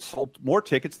more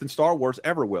tickets than Star Wars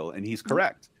ever will, and he's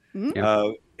correct. And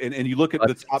you look at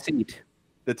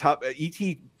the top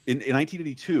E.T. in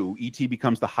 1982, E.T.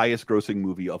 becomes the highest grossing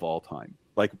movie of all time,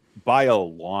 like by a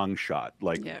long shot.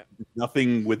 Like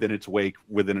nothing within its wake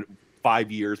within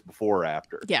 5 years before or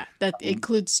after. Yeah, that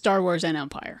includes Star Wars and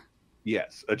Empire.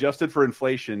 Yes, adjusted for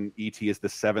inflation, E.T. is the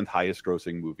 7th highest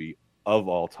grossing movie of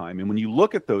all time. And when you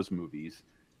look at those movies,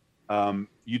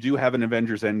 you do have an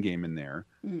Avengers Endgame in there,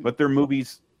 but they're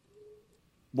movies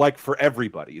like for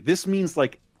everybody. This means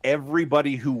like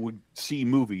everybody who would see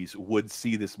movies would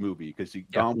see this movie, because you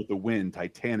Gone with the Wind,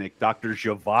 Titanic, Dr.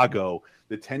 Zhivago,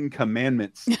 the 10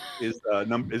 Commandments is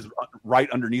right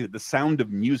underneath it. The Sound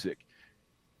of Music.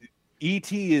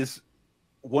 E.T. is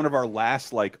one of our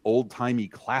last like old-timey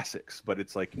classics, but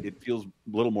it's like it feels a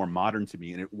little more modern to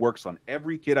me, and it works on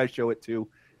every kid I show it to,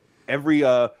 every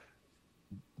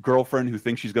girlfriend who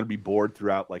thinks she's going to be bored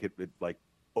throughout. Like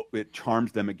it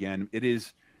charms them again. It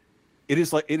is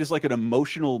like an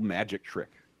emotional magic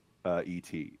trick.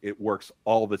 E.T. It works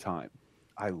all the time.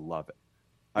 I love it.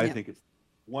 I think it's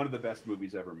one of the best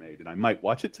movies ever made, and I might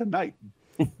watch it tonight.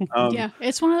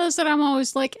 It's one of those that I'm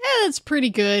always like, it's pretty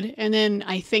good, and then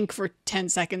I think for 10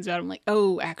 seconds about it, I'm like,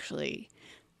 oh, actually,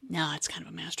 no, it's kind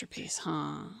of a masterpiece,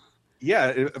 huh?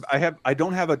 Yeah, I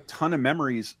don't have a ton of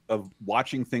memories of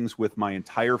watching things with my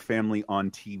entire family on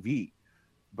TV,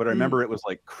 but I remember it was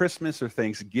like Christmas or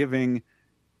Thanksgiving,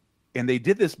 and they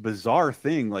did this bizarre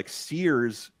thing, like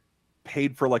Sears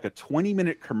paid for like a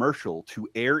 20-minute commercial to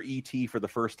air E.T. for the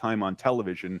first time on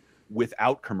television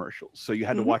without commercials. So you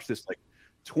had to watch this like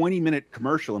 20-minute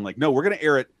commercial, and like, no, we're going to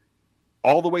air it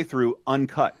all the way through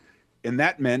uncut. And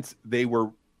that meant they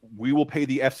were we will pay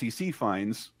the FCC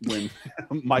fines when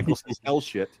Michael says hell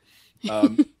shit.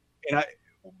 And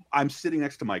I'm sitting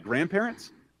next to my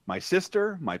grandparents, my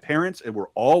sister, my parents, and we're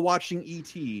all watching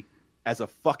E.T. as a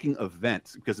fucking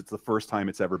event because it's the first time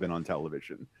it's ever been on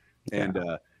television.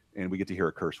 Yeah. And we get to hear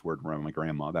a curse word from my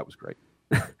grandma. That was great.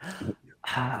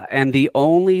 And the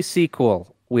only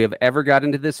sequel we have ever got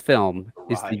into this film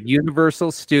is the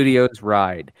Universal Studios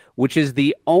ride, which is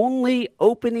the only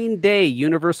opening day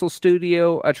Universal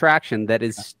Studio attraction that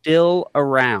is still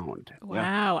around.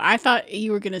 Wow. I thought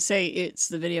you were going to say it's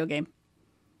the video game.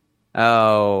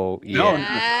 Oh, yeah.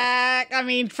 No. I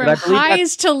mean, from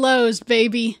highs to lows,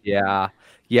 baby. Yeah.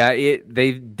 Yeah,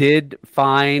 they did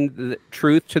find the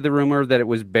truth to the rumor that it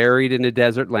was buried in a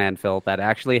desert landfill. That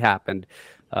actually happened.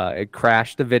 It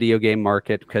crashed the video game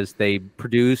market because they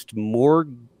produced more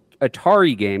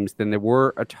Atari games than there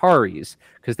were Ataris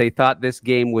because they thought this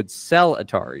game would sell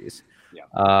Ataris.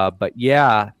 Yeah. But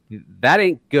yeah, that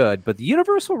ain't good. But the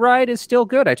Universal ride is still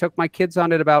good. I took my kids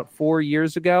on it about 4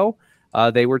 years ago.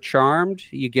 They were charmed.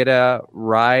 You get a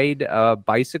ride, a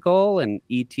bicycle, and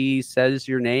E.T. says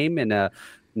your name in a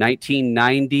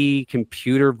 1990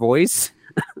 computer voice.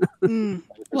 Well,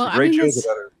 I mean, about it.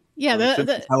 Yeah,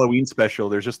 the Halloween special.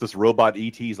 There's just this robot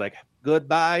ET. He's like,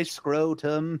 "Goodbye,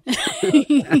 scrotum."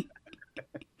 If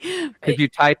you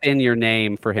type in your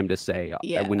name for him to say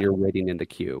when you're waiting in the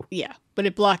queue. Yeah, but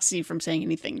it blocks you from saying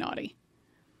anything naughty.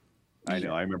 I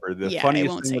know. I remember the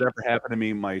funniest thing that ever happened to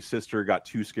me. My sister got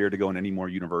too scared to go on any more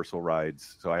Universal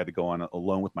rides, so I had to go on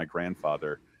alone with my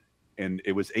grandfather. And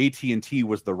it was AT&T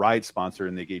was the ride sponsor,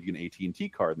 and they gave you an AT&T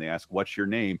card, and they asked, "What's your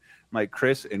name?" I'm like,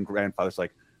 "Chris," and grandfather's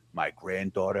like, "My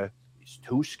granddaughter is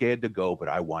too scared to go, but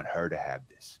I want her to have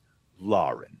this,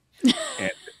 Lauren."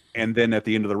 and then at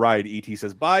the end of the ride, E.T.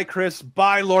 says, "Bye, Chris.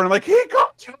 Bye, Lauren." I'm like, "He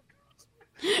got you."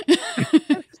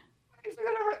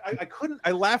 I couldn't.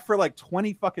 I laughed for like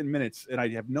 20 fucking minutes, and I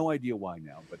have no idea why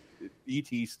now. But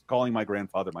E.T.'s calling my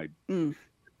grandfather my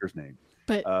sister's name.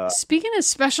 But speaking of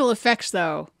special effects,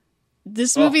 though,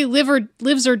 this movie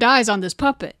lives or dies on this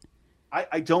puppet.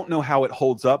 I don't know how it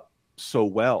holds up so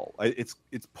well. It's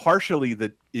partially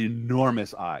the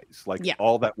enormous eyes, like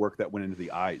all that work that went into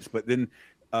the eyes. But then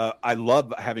I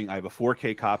have a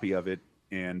 4K copy of it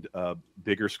and a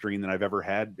bigger screen than I've ever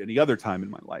had any other time in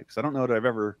my life. So I don't know that I've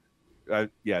ever.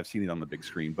 I've seen it on the big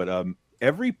screen, but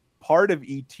every part of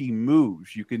E.T.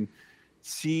 moves. You can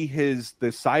see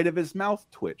the side of his mouth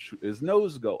twitch, his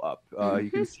nose go up. You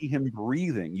can see him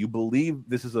breathing. You believe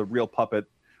this is a real puppet,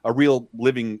 a real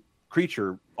living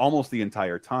creature almost the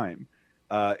entire time.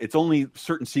 It's only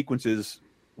certain sequences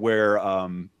where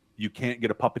you can't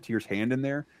get a puppeteer's hand in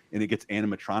there and it gets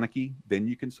animatronic-y, then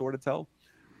you can sort of tell.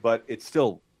 But it's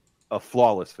still a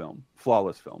flawless film.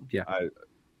 Yeah.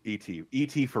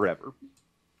 E.T. forever.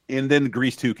 And then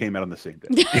Grease 2 came out on the same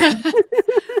day.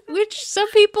 Which some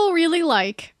people really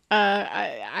like.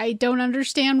 I don't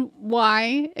understand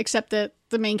why, except that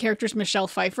the main character is Michelle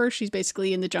Pfeiffer. She's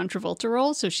basically in the John Travolta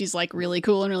role, so she's like really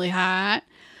cool and really hot.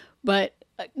 But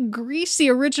Grease, the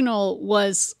original,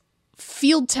 was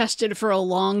field tested for a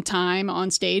long time on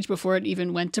stage before it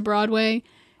even went to Broadway.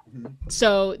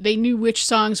 So they knew which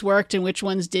songs worked and which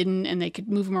ones didn't, and they could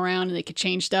move them around and they could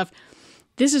change stuff.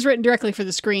 This is written directly for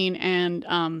the screen, and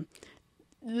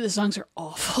the songs are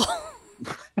awful.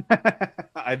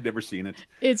 I've never seen it.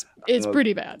 It's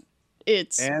pretty bad.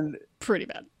 It's pretty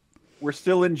bad. We're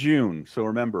still in June, so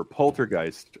remember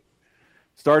Poltergeist,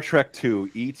 Star Trek II,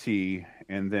 E.T.,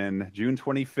 and then June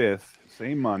 25th,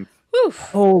 same month. Oof.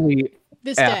 Holy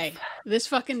this day, this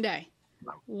fucking day.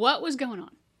 What was going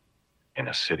on? In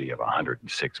a city of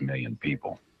 106 million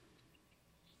people.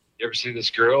 You ever see this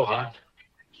girl, huh?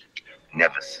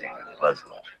 Never seen a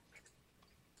Muslim.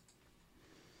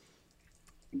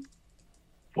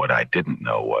 What I didn't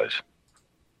know was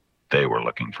they were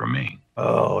looking for me.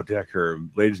 Oh, Decker,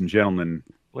 ladies and gentlemen,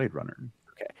 Blade Runner.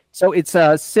 Okay, so it's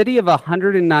a city of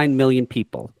 109 million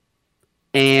people,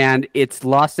 and it's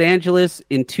Los Angeles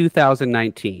in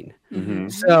 2019. Mm-hmm.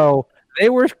 So they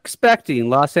were expecting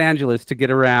Los Angeles to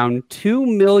get around 2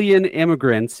 million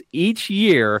immigrants each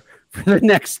year for the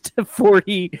next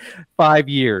 45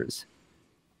 years.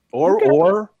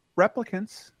 Or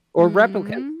replicants. Or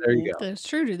replicants. There you go. That's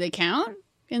true. Do they count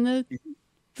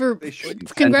for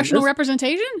congressional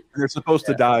representation? They're supposed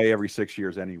to die every 6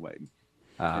 years anyway.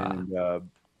 And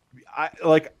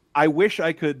I wish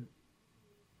I could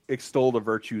extol the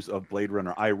virtues of Blade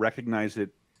Runner. I recognize it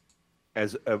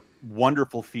as a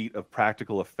wonderful feat of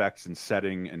practical effects and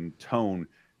setting and tone.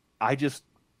 I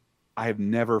have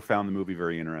never found the movie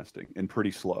very interesting and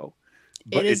pretty slow.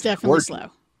 But it is definitely slow.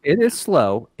 It is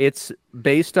slow. It's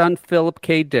based on Philip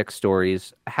K. Dick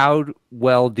stories. How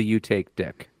well do you take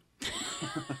Dick?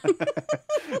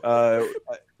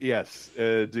 Yes.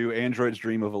 Do androids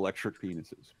dream of electric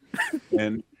penises?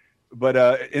 And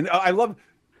I love.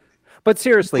 But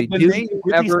seriously, do you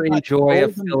ever enjoy a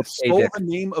Philip K. Dick? The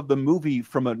name of the movie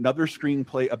from another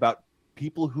screenplay about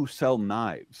people who sell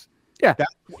knives. Yeah,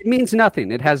 it means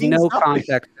nothing. It has no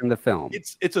context in the film.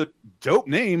 It's a dope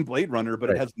name, Blade Runner, but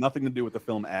it has nothing to do with the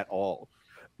film at all.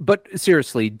 But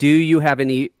seriously, do you have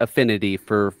any affinity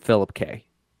for Philip K?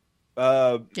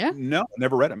 Yeah. No,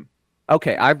 never read him.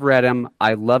 Okay, I've read him.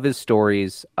 I love his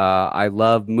stories. I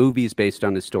love movies based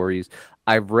on his stories.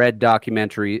 I've watched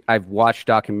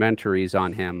documentaries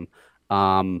on him.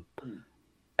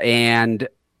 And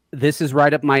this is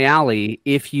right up my alley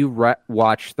if you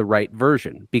watch the right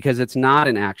version, because it's not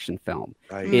an action film.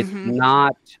 Right. It's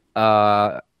not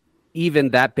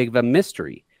even that big of a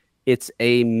mystery. It's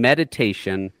a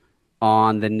meditation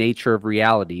on the nature of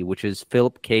reality, which is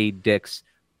Philip K. Dick's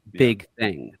big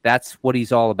thing. That's what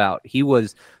he's all about. He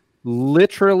was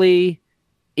literally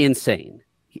insane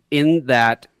in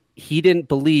that he didn't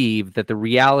believe that the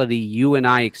reality you and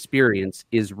I experience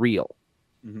is real.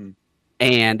 Mm-hmm.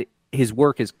 And his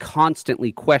work is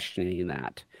constantly questioning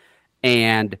that.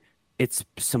 And it's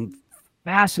some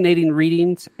fascinating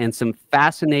readings and some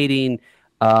fascinating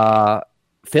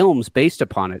films based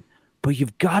upon it. But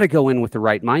you've got to go in with the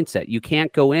right mindset. You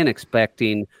can't go in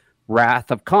expecting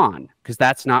Wrath of Khan, because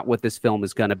that's not what this film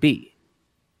is going to be.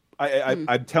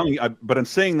 I'm telling you, but I'm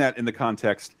saying that in the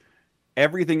context,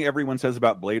 everything everyone says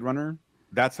about Blade Runner,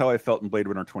 that's how I felt in Blade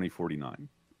Runner 2049.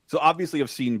 So obviously I've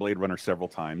seen Blade Runner several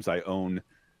times. I own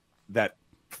that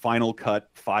Final Cut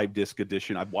 5-disc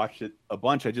edition. I've watched it a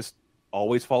bunch. I just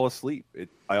always fall asleep.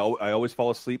 I always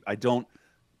fall asleep. I don't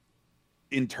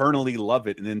internally love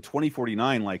it. And then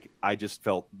 2049, like, I just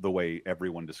felt the way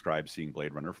everyone describes seeing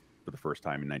Blade Runner for the first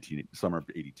time in summer of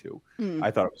 '82. I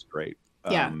thought it was great.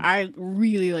 Yeah, I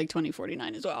really like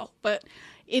 2049 as well. But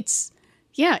it's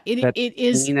it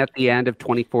is scene at the end of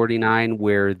 2049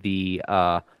 where the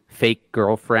fake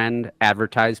girlfriend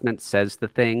advertisement says the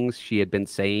things she had been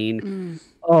saying.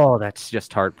 Oh, that's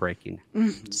just heartbreaking.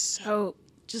 So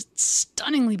just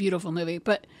stunningly beautiful movie,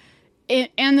 but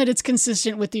and that it's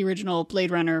consistent with the original Blade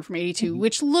Runner from '82,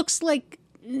 which looks like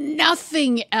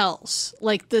nothing else.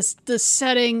 Like the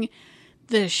setting,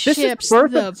 the ships,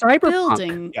 the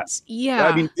building. Yeah.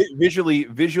 I mean,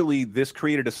 visually, this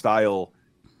created a style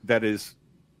that is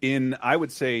in, I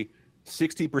would say,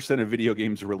 60% of video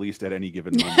games released at any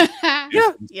given moment.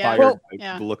 Inspired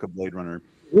by the look of Blade Runner.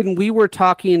 When we were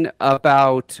talking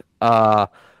about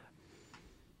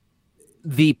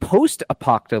the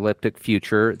post-apocalyptic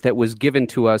future that was given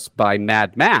to us by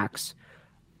Mad Max,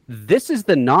 this is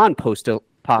the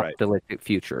non-post-apocalyptic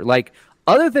future. Like,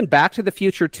 other than Back to the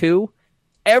Future 2,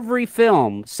 every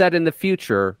film set in the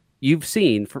future you've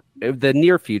seen, for the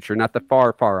near future, not the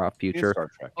far off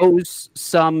future, owes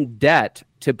some debt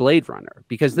to Blade Runner,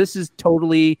 because this is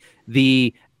totally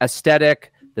the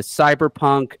aesthetic, the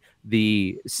cyberpunk,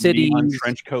 the cities, neon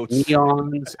trench coats,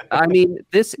 neons. I mean,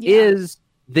 this is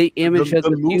the image of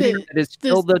the future that is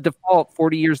still the default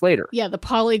 40 years later. Yeah, the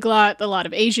polyglot, a lot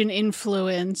of Asian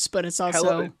influence, but it's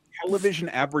also television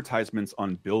advertisements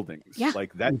on buildings. Yeah.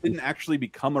 Like, that didn't actually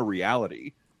become a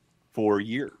reality for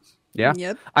years. Yeah.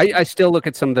 Yep. I still look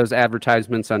at some of those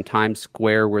advertisements on Times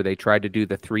Square where they tried to do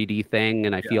the 3D thing,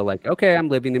 and I feel like, okay, I'm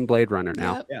living in Blade Runner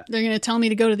now. Yep. Yeah. They're going to tell me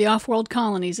to go to the off-world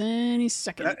colonies any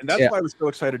second. And that's why I was so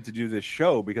excited to do this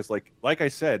show, because like I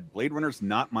said, Blade Runner's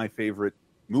not my favorite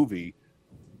movie,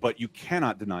 but you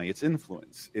cannot deny its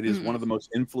influence. It is one of the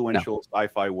most influential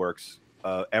sci-fi works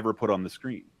ever put on the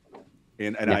screen.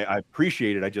 And I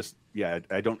appreciate it. I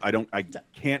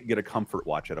can't get a comfort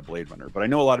watch at a Blade Runner, but I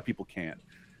know a lot of people can.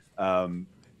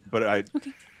 But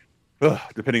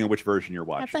depending on which version you're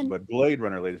watching. But Blade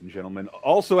Runner, ladies and gentlemen,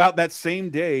 also out that same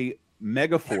day,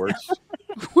 Megaforce.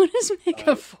 What is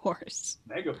Megaforce?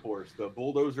 Megaforce, the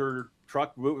bulldozer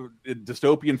truck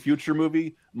dystopian future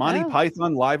movie. Monty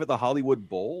Python live at the Hollywood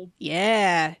Bowl.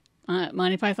 Yeah,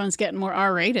 Monty Python's getting more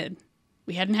R-rated.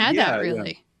 We hadn't had that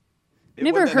really. Yeah.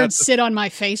 Never heard "Sit on My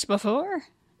Face" before.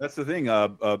 That's the thing.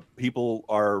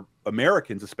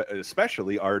 Americans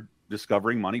especially are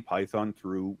discovering Monty Python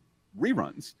through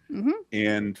reruns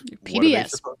and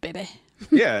PBS, baby.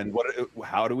 Yeah, and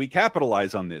how do we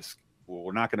capitalize on this? Well,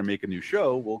 we're not going to make a new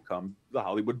show. We'll come to the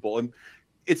Hollywood Bowl, and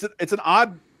it's an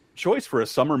odd choice for a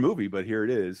summer movie, but here it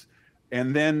is.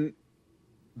 And then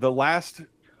the last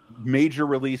major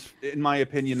release, in my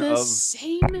opinion, of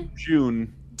same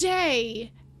June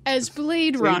day as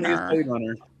Blade Same as Runner, Blade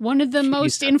Runner. one of the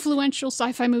most influential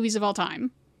sci-fi movies of all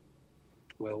time.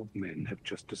 12 men have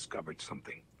just discovered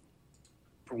something.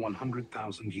 For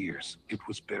 100,000 years, it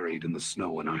was buried in the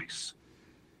snow and ice.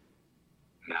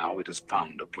 Now it has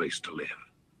found a place to live.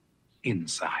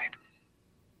 Inside.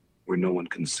 Where no one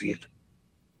can see it,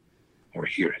 or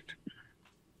hear it,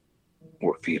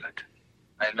 or feel it.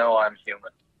 I know I'm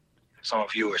human. Some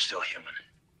of you are still human.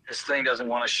 This thing doesn't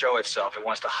want to show itself. It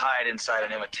wants to hide inside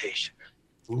an imitation.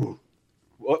 Ooh.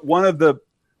 One of the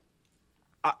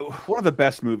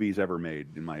best movies ever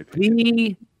made, in my opinion.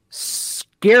 The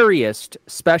scariest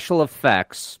special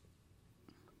effects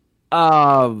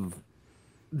of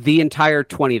the entire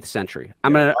 20th century.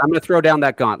 I'm gonna throw down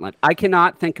that gauntlet. I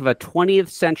cannot think of a 20th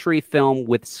century film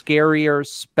with scarier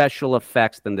special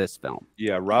effects than this film.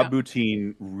 Yeah, Rob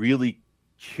Bottin really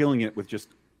killing it with just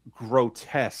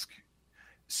grotesque,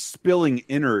 spilling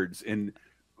innards and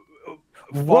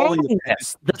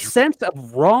wrongness. The sense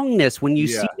of wrongness when you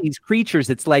see these creatures.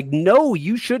 It's like, no,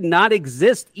 you should not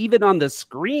exist even on the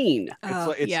screen.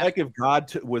 It's like if God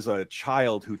was a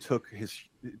child who took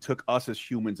us as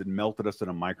humans and melted us in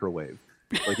a microwave.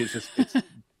 Like it's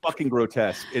fucking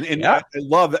grotesque. And I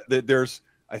love that there's,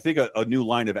 I think, a new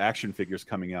line of action figures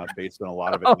coming out based on a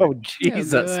lot of it. Oh,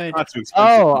 Jesus. Not too expensive.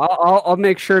 Oh, I'll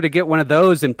make sure to get one of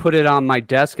those and put it on my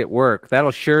desk at work.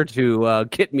 That'll sure to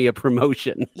get me a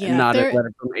promotion, and not a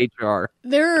letter from HR.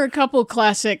 There are a couple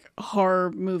classic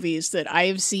horror movies that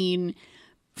I've seen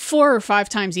 4 or 5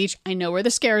 times each. I know where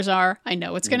the scares are. I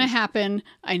know what's going to happen.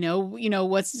 I know,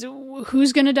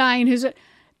 who's going to die and who's...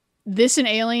 This and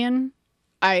Alien,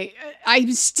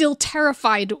 I'm still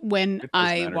terrified when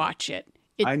I watch it.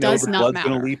 I know the blood's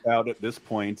going to leap out at this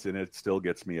point, and it still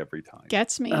gets me every time.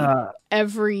 Gets me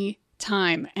every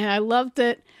time. And I love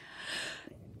that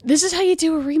this is how you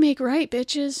do a remake right,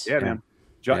 bitches. Yeah, man.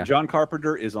 John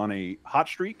Carpenter is on a hot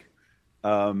streak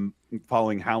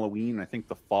following Halloween. I think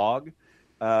The Fog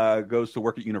goes to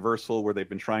work at Universal, where they've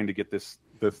been trying to get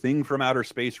the Thing from Outer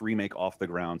Space remake off the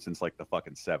ground since like the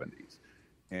fucking 70s.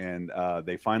 And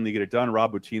they finally get it done.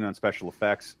 Rob Bottin on special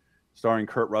effects, starring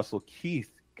Kurt Russell,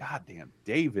 Keith, goddamn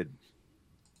David,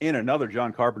 in another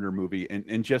John Carpenter movie,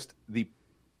 and just the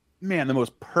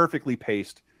most perfectly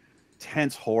paced,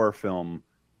 tense horror film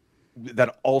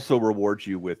that also rewards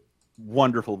you with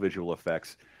wonderful visual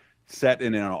effects, set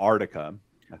in Antarctica.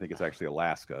 I think it's actually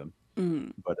Alaska.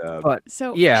 But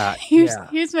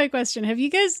here's my question: have you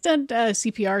guys done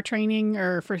CPR training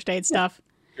or first aid stuff?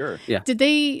 Sure. Yeah. Did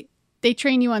they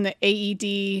train you on the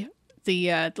AED,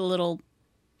 the little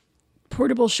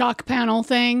portable shock panel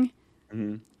thing?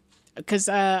 Because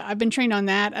I've been trained on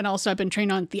that, and also I've been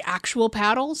trained on the actual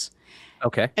paddles.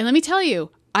 Okay. And let me tell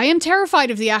you, I am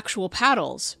terrified of the actual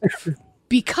paddles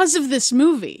because of this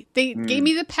movie. They gave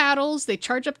me the paddles, they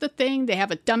charge up the thing, they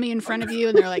have a dummy in front of you,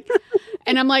 and they're like,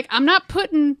 and I'm like, I'm not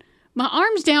putting my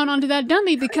arms down onto that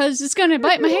dummy because it's going to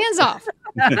bite my hands off.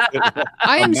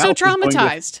 I am so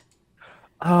traumatized.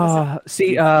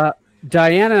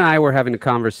 Diane and I were having a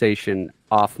conversation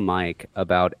off mic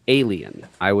about Alien.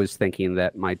 I was thinking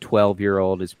that my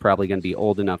 12-year-old is probably going to be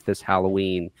old enough this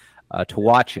Halloween to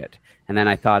watch it. And then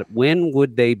I thought, when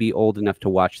would they be old enough to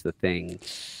watch The Thing?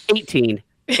 18.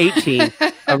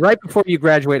 Right before you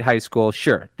graduate high school,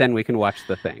 sure. Then we can watch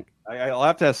The Thing. I'll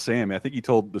have to ask Sam. I think he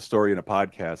told the story in a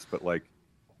podcast, but like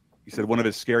he said, one of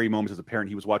his scary moments as a parent,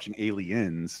 he was watching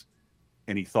Aliens,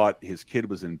 and he thought his kid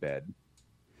was in bed,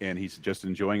 and he's just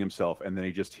enjoying himself, and then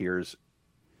he just hears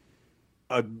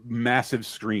a massive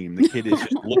scream. The kid is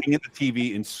just looking at the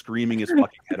TV and screaming his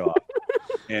fucking head off,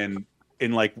 and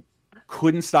like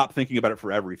couldn't stop thinking about it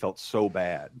forever. He felt so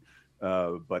bad.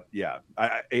 But yeah,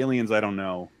 Aliens, I don't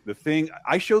know. The Thing,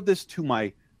 I showed this to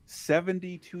my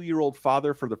 72-year-old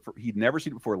father he'd never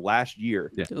seen it before last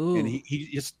year. Yeah. And he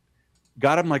just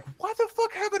got him like, what the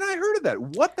fuck haven't I heard of that?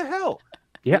 What the hell?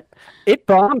 Yep. It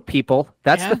bombed, people.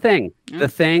 That's the thing. Yeah. The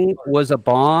Thing was a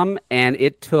bomb, and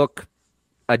it took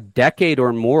a decade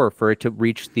or more for it to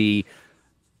reach the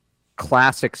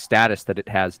classic status that it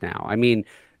has now. I mean,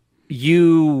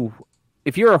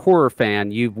 if you're a horror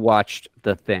fan, you've watched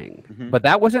The Thing. But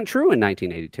that wasn't true in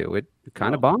 1982. It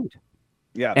kind of bombed.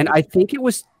 Yeah. And I think it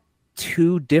was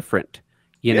too different.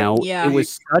 It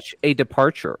was such a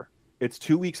departure. It's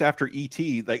 2 weeks after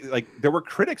E.T. Like there were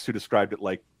critics who described it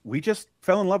like, we just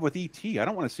fell in love with E.T. I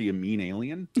don't want to see a mean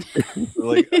alien.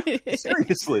 Like,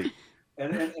 seriously.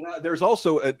 And there's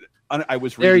also I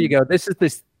was reading... There you go. This is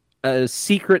a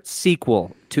secret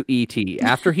sequel to E.T.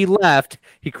 After he left,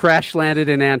 he crash landed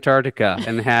in Antarctica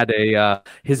and had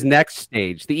his next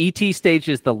stage. The E.T. stage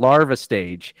is the larva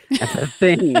stage, and the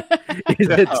thing is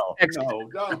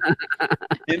no.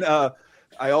 And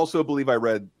I also believe I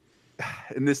read,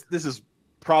 and this is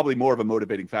probably more of a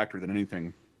motivating factor than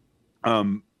anything.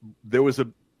 There was a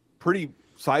pretty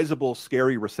sizable,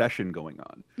 scary recession going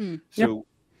on. So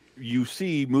you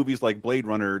see movies like Blade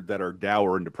Runner that are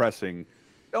dour and depressing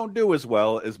don't do as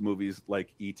well as movies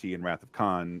like E.T. and Wrath of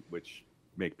Khan, which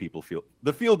make people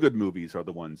feel-good movies are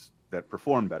the ones that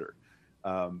perform better,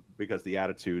 because the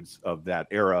attitudes of that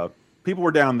era, people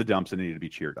were down in the dumps and needed to be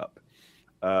cheered up.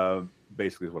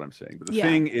 Basically is what I'm saying. But the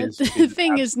thing is... The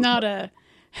thing is not a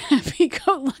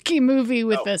happy-go-lucky movie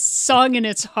with a song in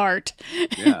its heart.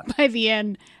 Yeah. By the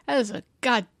end, that is a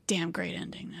goddamn great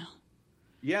ending, though.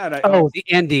 Yeah. The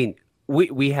ending.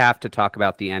 We have to talk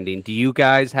about the ending. Do you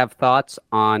guys have thoughts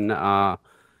on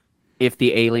if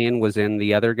the alien was in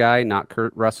the other guy, not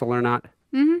Kurt Russell, or not?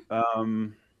 Mm-hmm.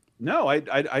 No,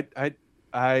 I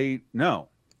no.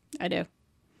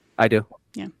 I do.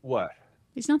 Yeah. What?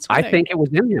 He's not I sweating. think it was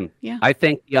in him. Yeah. I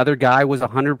think the other guy was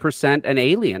 100% an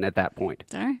alien at that point.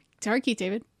 Sorry, Keith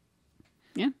David.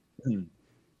 Yeah.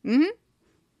 Mm-hmm.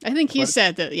 I think he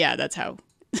said that. Yeah, that's how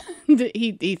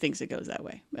he thinks it goes that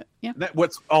way. But yeah. That's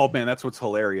what's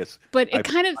hilarious. But it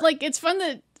kind of like it's fun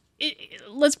that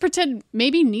let's pretend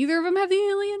maybe neither of them have the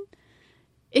alien.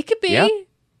 It could be. Yeah.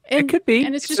 And, it could be.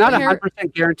 And it's just not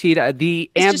 100% guaranteed. The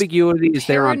ambiguity is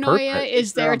there on purpose. Paranoia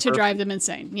is there to drive them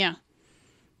insane. Yeah.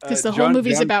 Because the whole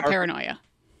movie's about paranoia.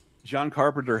 John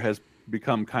Carpenter has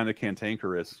become kind of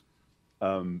cantankerous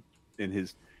in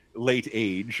his late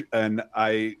age, and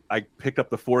I picked up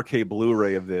the 4K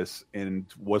Blu-ray of this and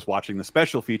was watching the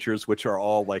special features, which are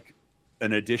all like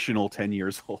an additional 10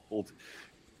 years old.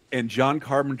 And John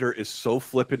Carpenter is so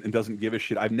flippant and doesn't give a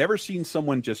shit. I've never seen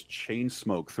someone just chain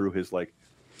smoke through his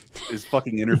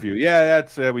fucking interview. Yeah,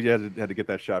 that's we had to get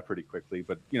that shot pretty quickly,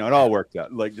 but it all worked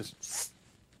out. Like just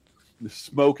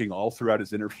smoking all throughout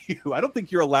his interview. I don't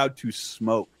think you're allowed to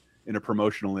smoke in a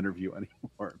promotional interview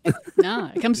anymore.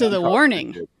 No, it comes with a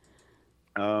warning.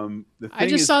 I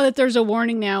just saw that there's a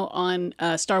warning now on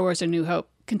Star Wars: A New Hope.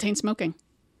 Contains smoking.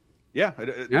 Yeah,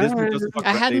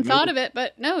 I hadn't thought of it,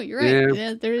 but no, you're right.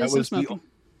 Yeah, there is some smoking.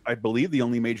 I believe the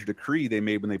only major decree they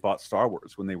made when they bought Star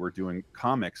Wars, when they were doing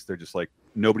comics, they're just like,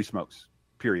 nobody smokes.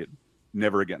 Period.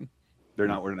 Never again. We're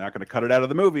not going to cut it out of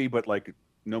the movie, but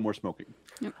no more smoking.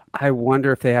 Yep. I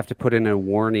wonder if they have to put in a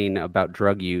warning about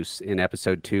drug use in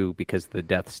episode 2 because of the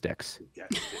death sticks.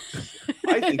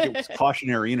 I think it was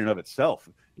cautionary in and of itself.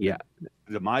 Yeah.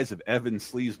 The demise of Evan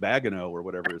Sleaze Bagano, or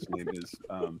whatever his name is.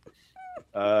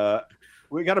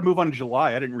 We got to move on to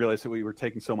July. I didn't realize that we were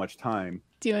taking so much time.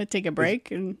 Do you want to take a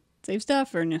break and save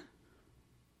stuff, or no?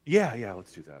 Yeah,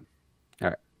 let's do that. All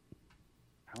right.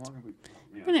 How long have we?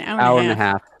 Yeah. An hour and a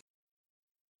half.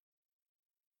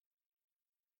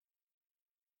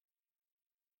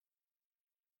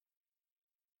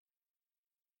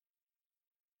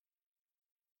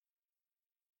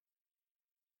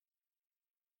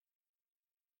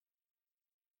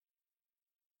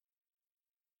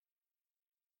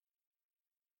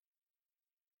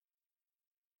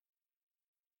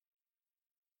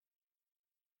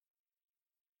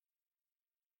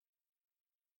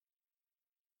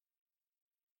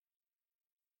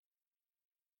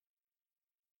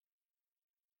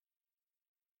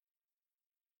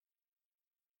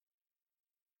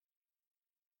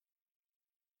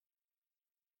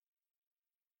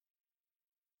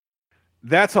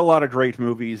 That's a lot of great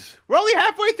movies. We're only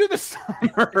halfway through the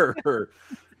summer.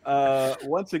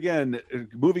 Once again,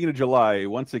 moving into July.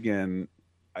 Once again,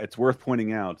 it's worth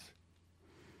pointing out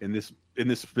in this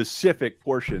specific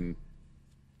portion.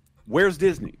 Where's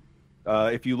Disney?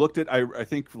 If you looked at, I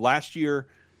think last year,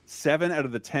 7 out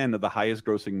of the 10 of the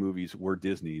highest-grossing movies were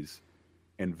Disney's,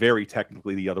 and very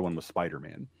technically, the other one was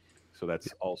Spider-Man. So that's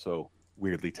also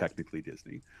weirdly technically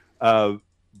Disney.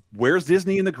 Where's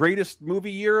Disney in the greatest movie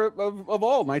year of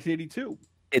all, 1982?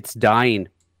 It's dying.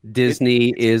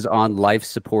 Disney is on life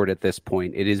support at this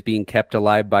point. It is being kept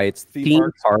alive by its theme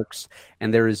parks,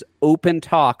 and there is open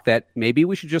talk that maybe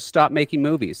we should just stop making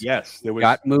movies. Yes, there was...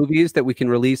 got movies that we can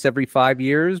release every 5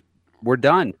 years. We're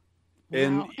done.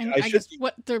 Wow. And I guess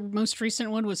what the most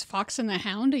recent one was Fox and the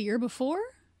Hound a year before?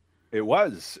 It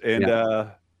was.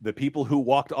 And the people who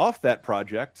walked off that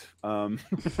project, that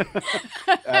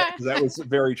was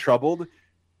very troubled,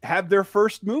 have their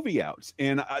first movie out.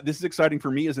 And this is exciting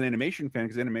for me as an animation fan,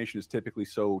 because animation is typically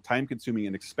so time-consuming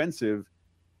and expensive.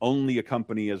 Only a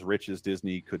company as rich as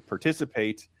Disney could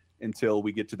participate until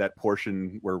we get to that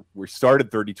portion where we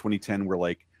started 2010, where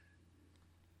like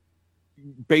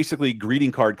basically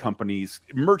greeting card companies,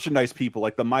 merchandise people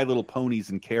like the My Little Ponies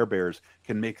and Care Bears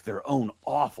can make their own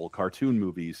awful cartoon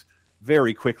movies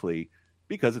very quickly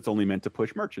because it's only meant to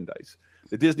push merchandise.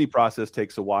 The Disney process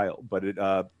takes a while, but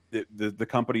the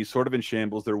company's sort of in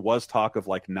shambles. There was talk of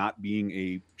like not being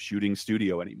a shooting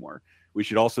studio anymore. We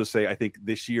should also say, I think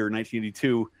this year,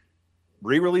 1982,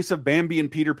 re-release of Bambi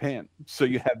and Peter Pan. So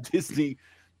you have Disney,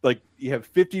 like you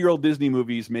have 50-year-old Disney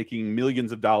movies making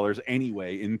millions of dollars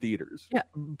anyway in theaters. Yeah,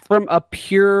 from a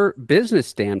pure business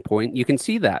standpoint, you can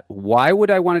see that. Why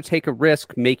would I want to take a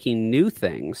risk making new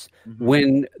things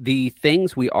when the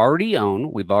things we already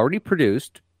own, we've already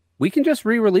produced, we can just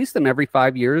re-release them every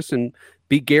 5 years and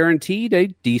be guaranteed a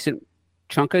decent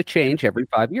chunk of change every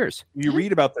 5 years. You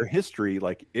read about their history,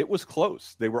 like it was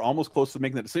close. They were almost close to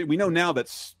making that decision. We know now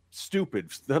that's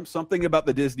stupid. Something about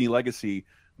the Disney legacy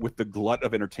with the glut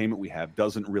of entertainment we have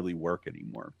doesn't really work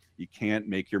anymore. You can't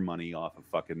make your money off of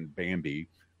fucking Bambi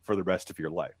for the rest of your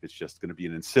life. It's just going to be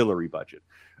an ancillary budget.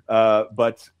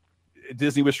 But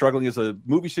Disney was struggling as a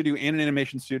movie studio and an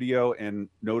animation studio, and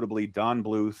notably Don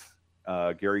Bluth,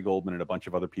 Gary Goldman, and a bunch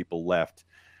of other people left.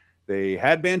 They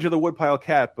had Banjo the Woodpile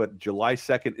Cat, but July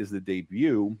 2nd is the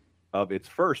debut of its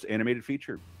first animated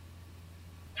feature.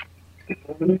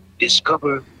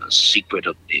 Discover the secret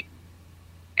of Nim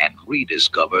and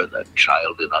rediscover the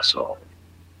child in us all.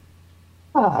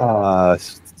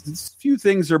 Few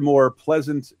things are more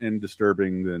pleasant and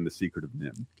disturbing than The Secret of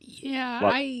Nim. Yeah,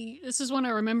 this is one I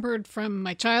remembered from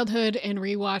my childhood and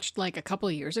rewatched like a couple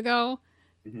of years ago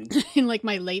in like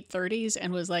my late 30s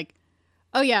and was like,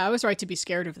 oh yeah, I was right to be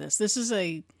scared of this. This is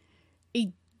a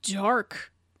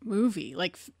dark movie,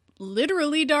 like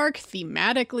literally dark,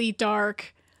 thematically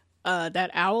dark. That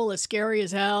owl is scary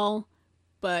as hell,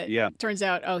 but turns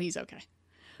out, oh, he's okay.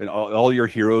 And all your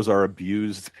heroes are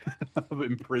abused,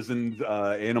 imprisoned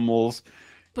animals.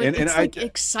 But it's like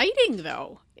exciting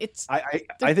though. It's I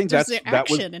think there's that's the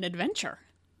action and adventure.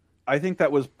 I think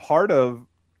that was part of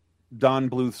Don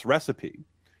Bluth's recipe.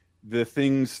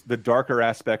 The darker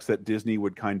aspects that Disney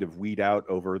would kind of weed out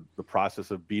over the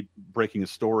process of breaking a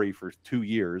story for 2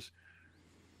 years.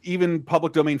 Even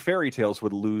public domain fairy tales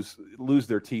would lose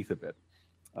their teeth a bit.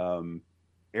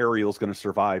 Ariel's going to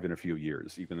survive in a few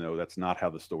years, even though that's not how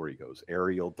the story goes.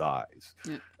 Ariel dies.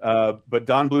 Yeah. But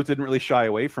Don Bluth didn't really shy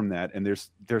away from that. And there's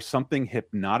something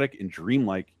hypnotic and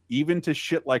dreamlike, even to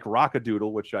shit like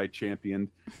Rockadoodle, which I championed,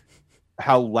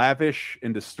 how lavish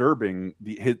and disturbing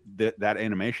that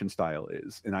animation style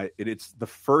is. And it's the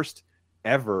first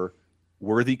ever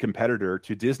worthy competitor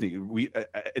to Disney. We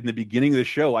in the beginning of the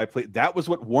show, that was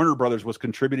what Warner Brothers was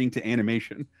contributing to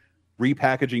animation,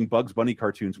 repackaging Bugs Bunny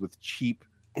cartoons with cheap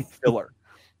filler.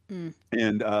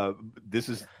 And this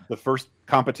is the first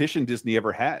competition Disney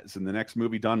ever has, and the next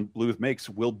movie Don Bluth makes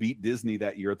will beat Disney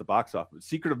that year at the box office.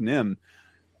 Secret of Nim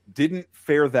didn't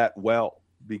fare that well,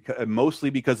 mostly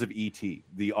because of E.T.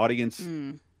 The audience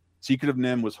Secret of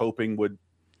Nim was hoping would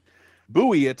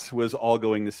buoy it, was all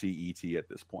going to see E.T. at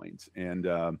this point. And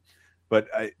but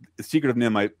the Secret of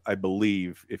Nim, I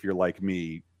believe, if you're like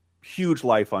me, huge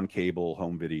life on cable,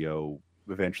 home video,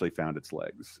 eventually found its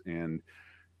legs. And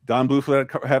Don Bluth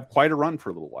would have quite a run for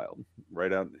a little while,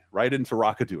 right into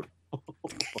Rockadoodle.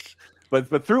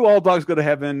 But through All Dogs Go to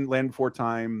Heaven, Land Before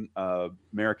Time,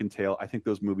 American Tail, I think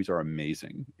those movies are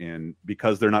amazing. And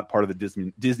because they're not part of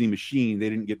the Disney machine, they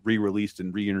didn't get re-released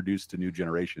and reintroduced to new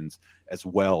generations as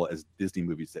well as Disney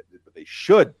movies that but they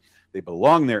should. They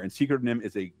belong there. And Secret of Nim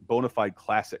is a bona fide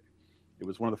classic. It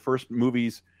was one of the first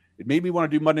movies. It made me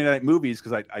want to do Monday Night Movies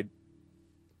because I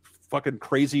fucking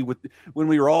crazy when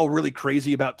we were all really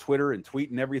crazy about Twitter and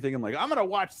tweeting everything. I'm like, I'm gonna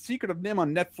watch Secret of Nim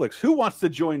on Netflix. Who wants to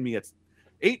join me? It's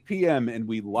 8 p.m. and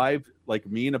we live, like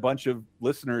me and a bunch of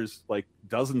listeners, like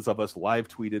dozens of us live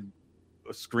tweeted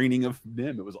a screening of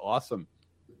Nim. It was awesome.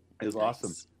 It was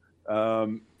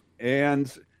awesome.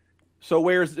 And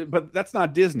so but that's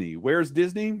not Disney. Where's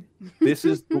Disney? This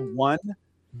is the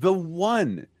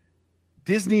one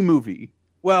Disney movie.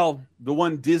 Well, the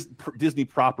one Disney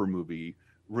proper movie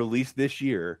released this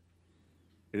year,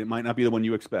 and it might not be the one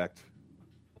you expect.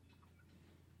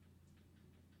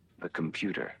 The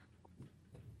computer,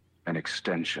 an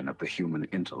extension of the human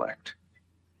intellect.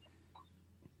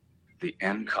 The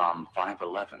NCOM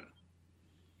 511,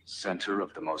 center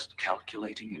of the most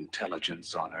calculating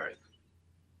intelligence on Earth,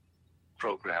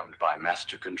 programmed by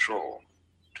Master Control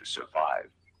to survive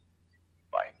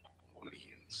by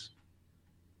means.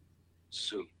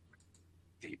 Soon,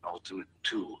 the ultimate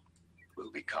tool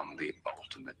will become the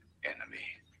ultimate enemy.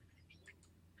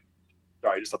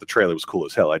 Sorry, I just thought the trailer was cool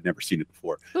as hell. I'd never seen it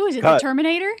before. Ooh, is it the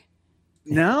Terminator?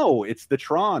 No, it's the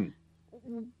Tron.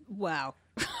 Wow.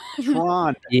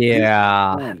 Tron.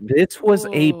 Yeah, this was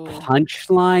a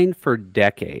punchline for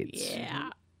decades. Yeah.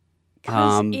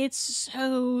 Because it's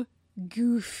so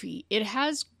goofy. It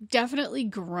has definitely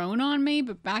grown on me,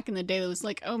 but back in the day, it was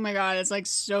like, oh my god, it's like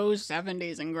so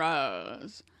 70s and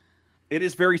gross.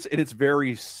 It's very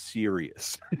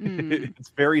serious. It's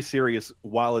very serious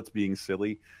while it's being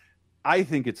silly. I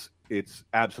think it's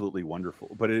absolutely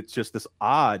wonderful, but it's just this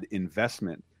odd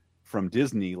investment from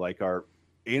Disney. Like, our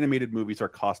animated movies are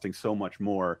costing so much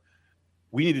more.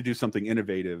 We need to do something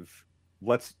innovative.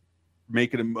 Let's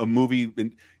make it a movie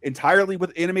entirely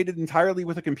with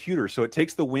a computer. So it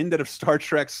takes the wind out of Star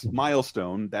Trek's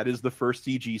Milestone. That is the first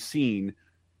CG scene.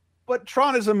 But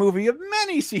Tron is a movie of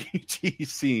many CG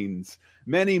scenes,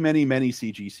 many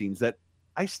CG scenes that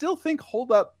I still think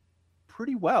hold up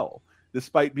pretty well,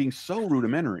 despite being so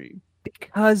rudimentary.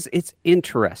 Because it's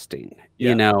interesting.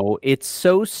 You know, it's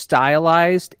so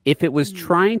stylized. If it was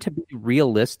trying to be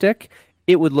realistic,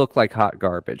 it would look like hot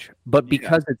garbage. But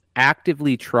because it's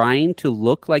actively trying to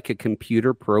look like a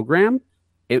computer program,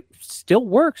 it still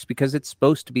works because it's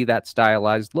supposed to be that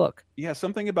stylized look. Yeah,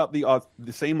 something about the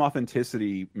same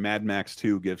authenticity Mad Max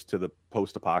 2 gives to the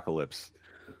post-apocalypse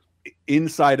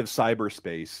inside of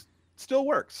cyberspace still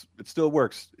works. It still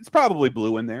works. It's probably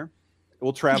blue in there. It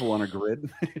will travel on a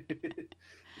grid.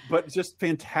 But just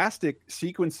fantastic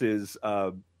sequences.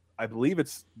 I believe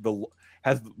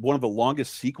has one of the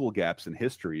longest sequel gaps in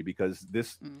history, because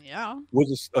this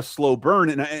was a slow burn.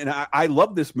 And I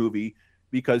love this movie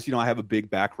because, you know, I have a big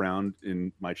background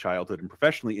in my childhood and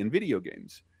professionally in video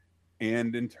games.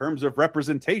 And in terms of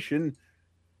representation,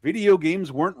 video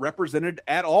games weren't represented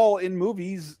at all in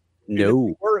movies.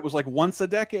 No. It was like once a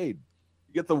decade.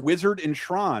 You get the Wizard in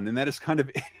Tron, and that is kind of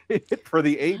it for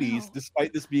the 80s,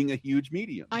 despite this being a huge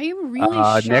medium. I am really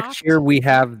shocked. Next year, we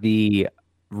have the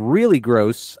really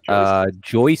gross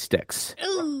joysticks.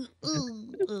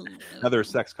 Another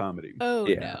sex comedy. Oh,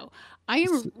 no. I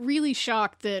am really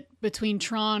shocked that between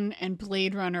Tron and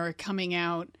Blade Runner coming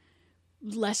out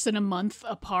less than a month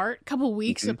apart, a couple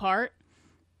weeks apart,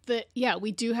 that,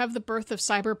 we do have the birth of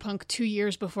Cyberpunk 2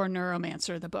 years before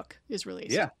Neuromancer, the book, is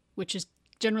released. Yeah. Which is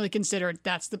generally considered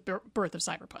that's the birth of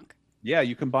Cyberpunk. Yeah,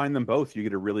 you combine them both, you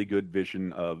get a really good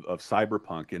vision of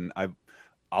Cyberpunk. And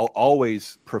I'll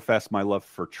always profess my love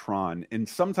for Tron. And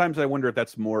sometimes I wonder if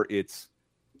that's more its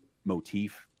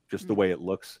motif, just the way it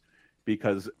looks.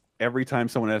 Because every time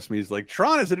someone asks me, he's like,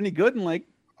 Tron, is it any good? And like,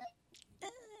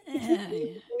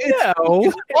 it's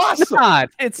awesome.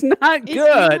 It's not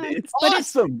good. It's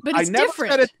awesome. But it's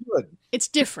different. Said it's good. It's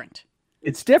different.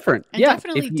 It's different. And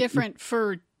definitely different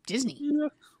for Disney.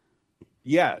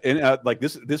 Yeah. And like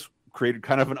this created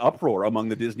kind of an uproar among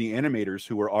the Disney animators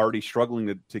who were already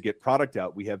struggling to get product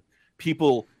out. We have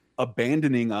people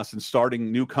abandoning us and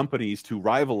starting new companies to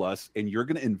rival us, and you're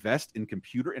going to invest in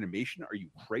computer animation? Are you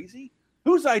crazy?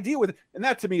 Whose idea was it? And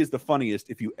that to me is the funniest.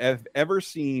 If you have ever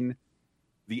seen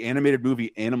the animated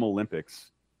movie Animal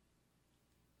Olympics,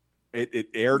 it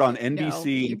aired on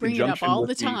NBC. You bring it up all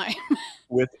the time.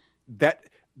 With that,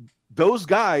 those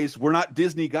guys were not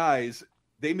Disney guys.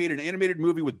 They made an animated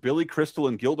movie with Billy Crystal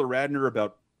and Gilda Radner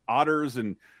about otters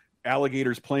and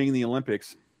alligators playing in the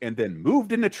Olympics, and then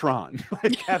moved into Tron,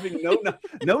 like having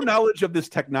no knowledge of this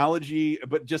technology,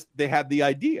 but just they had the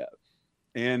idea,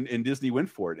 and Disney went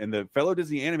for it. And the fellow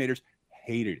Disney animators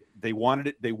hated it. They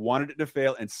wanted it to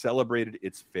fail and celebrated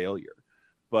its failure.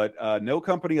 But no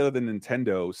company other than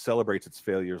Nintendo celebrates its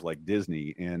failures like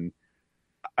Disney. And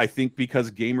I think because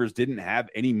gamers didn't have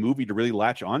any movie to really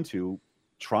latch onto,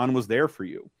 Tron was there for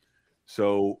you.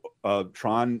 So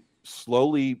Tron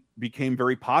slowly became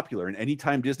very popular. And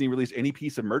anytime Disney released any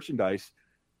piece of merchandise,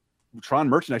 Tron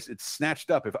merchandise, it's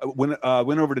snatched up. If I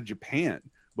went over to Japan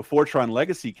before Tron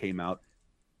Legacy came out,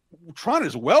 Tron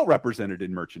is well represented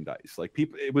in merchandise. Like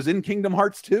people, it was in Kingdom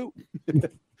Hearts 2,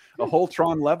 a whole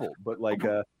Tron level. But like,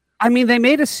 I mean, they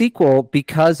made a sequel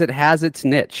because it has its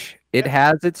niche. It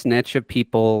has its niche of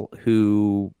people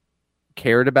who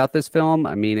cared about this film.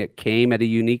 I mean, it came at a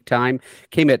unique time,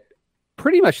 came at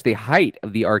pretty much the height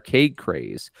of the arcade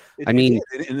craze.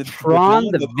 Tron,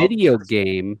 the video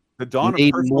game, the dawn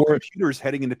of personal computers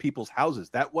heading into people's houses,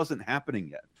 that wasn't happening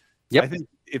yet. Yep. I think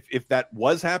if that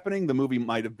was happening, the movie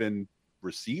might have been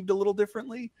received a little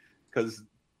differently, because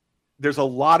there's a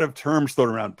lot of terms thrown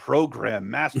around, program,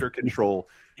 master control,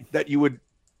 that you would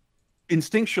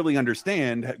instinctually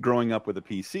understand growing up with a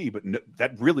PC, but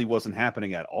that really wasn't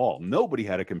happening at all. Nobody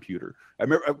had a computer. I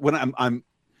remember when I'm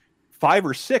 5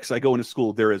 or 6, I go into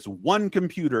school, there is one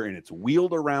computer and it's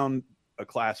wheeled around a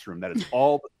classroom. That is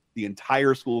all the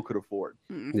entire school could afford.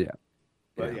 Yeah.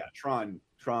 But yeah, Tron.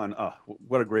 Oh,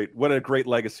 what a great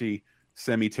legacy,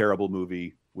 semi-terrible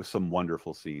movie with some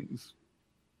wonderful scenes.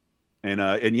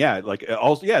 And yeah, like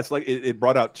also, yeah, it's like it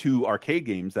brought out 2 arcade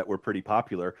games that were pretty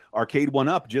popular. Arcade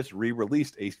 1-Up just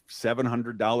re-released a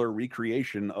 $700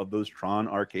 recreation of those Tron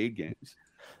arcade games.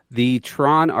 The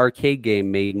Tron arcade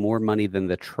game made more money than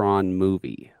the Tron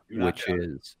movie, which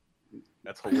is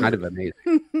kind of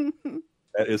amazing.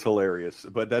 That is hilarious.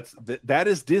 But that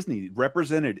is Disney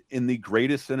represented in the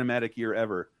greatest cinematic year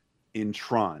ever in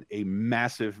Tron, a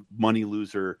massive money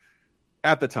loser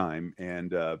at the time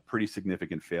and pretty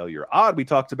significant failure. We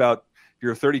talked about, if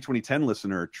you're a 30-20-10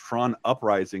 listener, Tron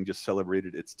Uprising just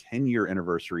celebrated its 10-year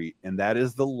anniversary, and that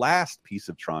is the last piece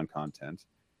of Tron content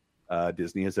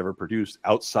Disney has ever produced,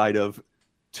 outside of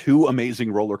 2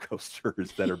 amazing roller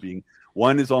coasters that are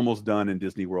one is almost done in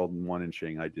Disney World and one in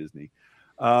Shanghai Disney.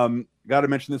 Got to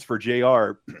mention this for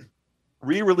JR.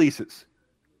 Re-releases.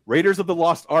 Raiders of the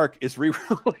Lost Ark is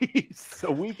re-released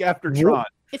a week after Tron.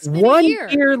 It's been 1 a year.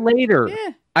 year later.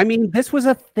 Yeah. I mean, this was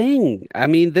a thing. I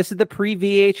mean, this is the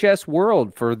pre-VHS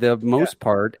world for the most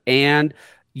part. And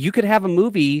you could have a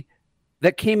movie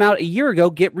that came out a year ago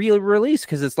get re-released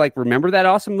because it's like, remember that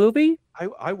awesome movie?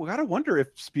 I gotta wonder if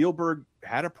Spielberg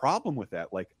had a problem with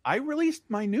that. Like, I released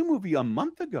my new movie a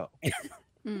month ago.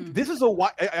 This is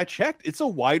I checked. It's a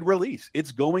wide release.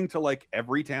 It's going to like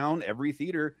every town, every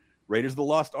theater. Raiders of the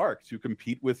Lost Ark to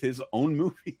compete with his own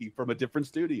movie from a different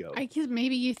studio. I guess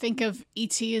maybe you think of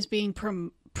E.T. as being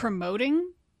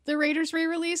promoting the Raiders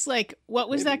re-release. Like, what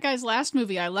was that guy's last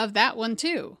movie? I love that one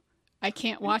too. I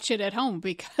can't watch it at home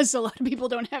because a lot of people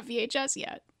don't have VHS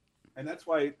yet. And that's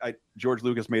why George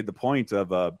Lucas made the point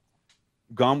of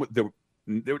gone with there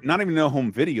not even no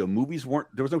home video. Movies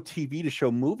there was no TV to show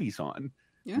movies on,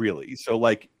 really. So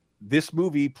like, this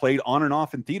movie played on and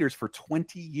off in theaters for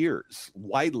 20 years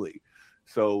widely.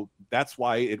 So that's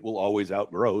why it will always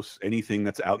outgross anything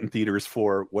that's out in theaters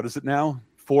for, what is it now?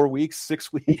 4 weeks,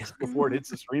 6 weeks before it hits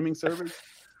the streaming service.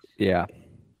 Yeah.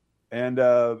 And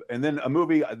then a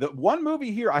movie, the one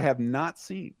movie here I have not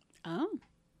seen.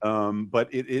 But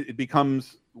it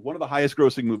becomes one of the highest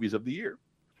grossing movies of the year.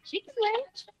 Chicken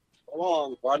wings. Come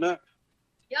on, partner.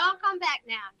 Y'all come back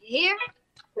now. You hear?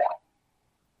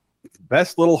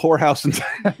 Best Little Whorehouse in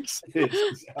Texas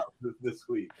is out this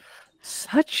week.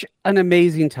 Such an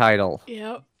amazing title.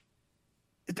 Yep.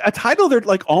 A title they're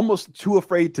like almost too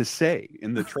afraid to say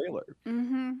in the trailer.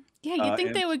 Mm-hmm. Yeah, you'd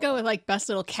think they would go with like Best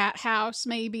Little Cat House,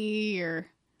 maybe, or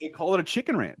they call it a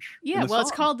chicken ranch. Yeah, well,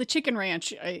 it's called the Chicken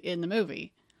Ranch in the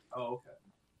movie. Oh, okay.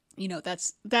 You know,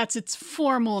 that's its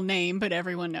formal name, but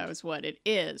everyone knows what it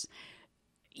is.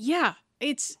 Yeah,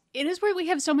 it is where we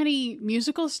have so many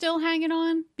musicals still hanging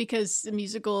on because the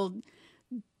musical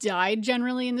died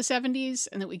generally in the 70s,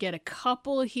 and that we get a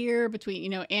couple here between, you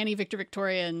know, Annie, Victor,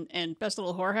 Victoria, and Best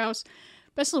Little Whorehouse.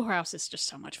 Best Little Whorehouse is just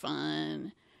so much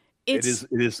fun. It is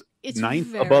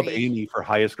ninth above Amy for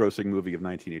highest grossing movie of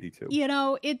 1982. You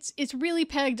know, it's really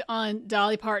pegged on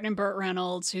Dolly Parton and Burt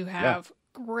Reynolds, who have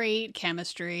great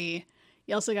chemistry.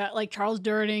 You also got like Charles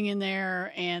Durning in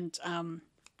there and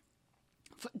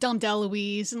Dom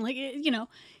DeLuise, and like, you know,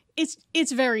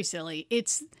 it's very silly.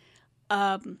 It's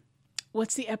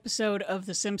what's the episode of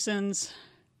The Simpsons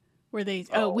where they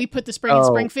we put the spring in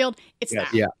Springfield? It's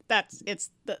that. Yeah. That's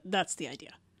the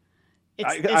idea.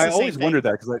 I always wondered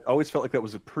that because I always felt like that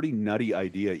was a pretty nutty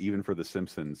idea, even for The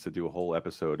Simpsons, to do a whole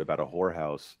episode about a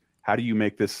whorehouse. How do you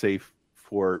make this safe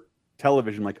for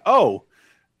television? Like, oh,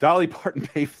 Dolly Parton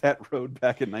paved that road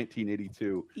back in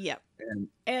 1982. Yep.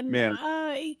 And man,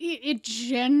 it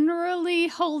generally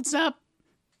holds up.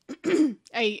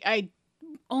 I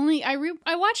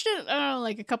watched it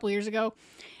like a couple years ago,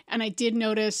 and I did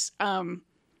notice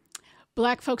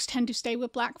black folks tend to stay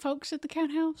with black folks at the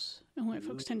count house, and white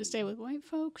folks tend to stay with white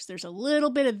folks. There's a little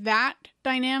bit of that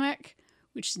dynamic,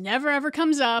 which never ever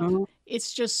comes up.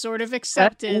 It's just sort of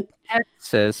accepted.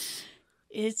 Texas.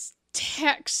 It's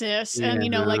Texas, and you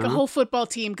know, like a whole football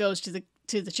team goes to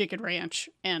the Chicken Ranch,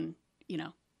 and you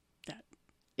know, that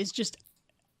is just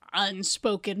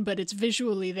unspoken, but it's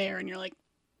visually there, and you're like,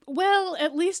 well,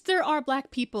 at least there are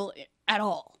black people at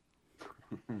all.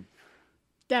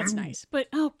 That's nice.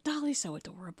 But Dolly's so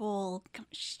adorable.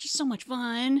 She's just so much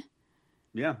fun.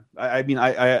 Yeah, I mean,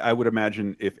 I would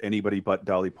imagine if anybody but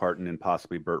Dolly Parton and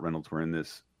possibly Burt Reynolds were in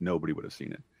this, nobody would have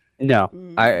seen it. No,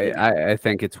 I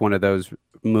think it's one of those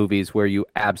movies where you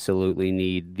absolutely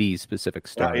need these specific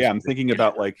stars. Yeah, I'm thinking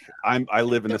about like I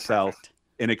live in the South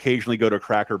and occasionally go to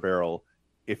Cracker Barrel.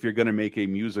 If you're going to make a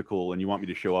musical and you want me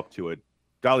to show up to it,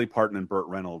 Dolly Parton and Burt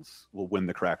Reynolds will win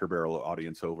the Cracker Barrel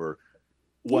audience over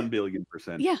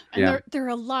 1,000,000,000%. Yeah, and they're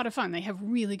a lot of fun. They have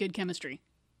really good chemistry.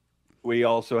 We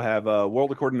also have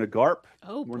World According to Garp.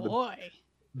 Oh one of the boy.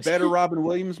 better Robin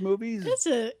Williams movies. It's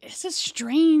a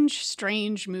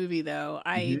strange movie though.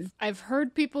 I've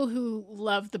heard people who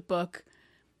love the book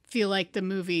feel like the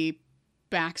movie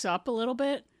backs up a little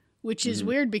bit, which is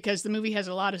weird because the movie has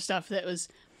a lot of stuff that was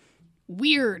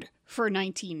weird for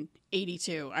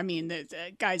 1982. I mean,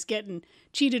 the guy's getting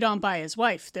cheated on by his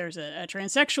wife. There's a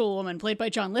transsexual woman played by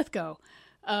John Lithgow.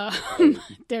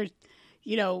 There's,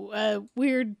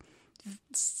 weird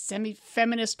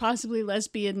semi-feminist, possibly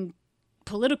lesbian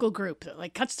political group that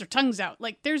like cuts their tongues out.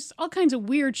 Like there's all kinds of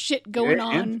weird shit going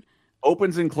on. And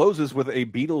opens and closes with a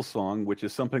Beatles song, which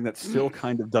is something that still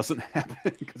kind of doesn't happen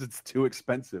because it's too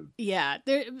expensive. Yeah.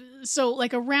 So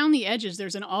like around the edges,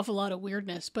 there's an awful lot of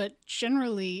weirdness, but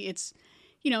generally it's,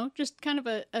 just kind of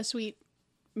a sweet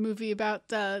movie about,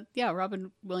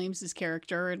 Robin Williams'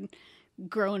 character and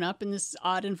growing up in this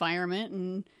odd environment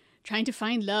and trying to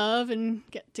find love and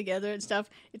get together and stuff.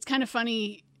 It's kind of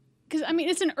funny because,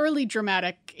 it's an early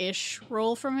dramatic-ish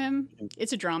role from him.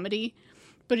 It's a dramedy,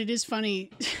 but it is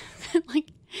funny that,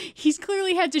 he's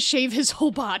clearly had to shave his whole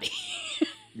body.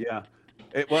 Yeah.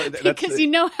 Because you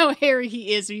know how hairy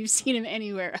he is, or you've seen him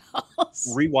anywhere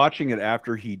else. Rewatching it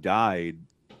after he died,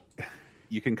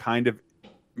 you can kind of,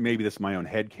 maybe this is my own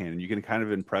headcanon, you can kind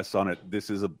of impress on it,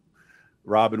 this is a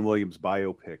Robin Williams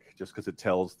biopic, just because it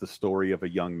tells the story of a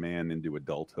young man into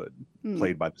adulthood,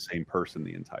 played by the same person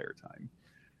the entire time,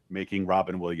 making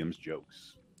Robin Williams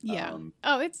jokes. Yeah.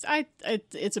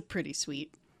 It's a pretty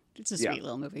sweet, it's a sweet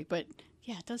little movie, but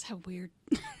yeah, it does have weird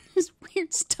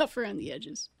stuff around the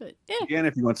edges. But again,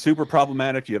 if you want super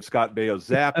problematic, you have Scott Baio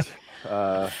Zapped.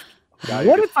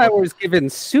 What if I was given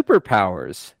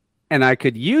superpowers and I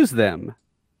could use them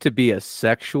to be a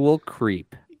sexual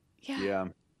creep? Yeah.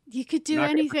 You could do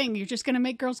anything. You're just going to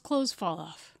make girls' clothes fall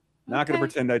off. Not going to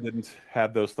pretend I didn't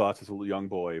have those thoughts as a young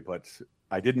boy, but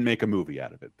I didn't make a movie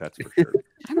out of it. That's for sure.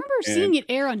 I remember seeing it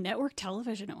air on network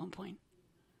television at one point.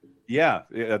 Yeah,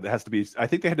 it has to be. I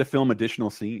think they had to film additional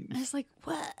scenes. I was like,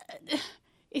 what?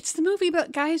 It's the movie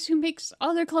about guys who makes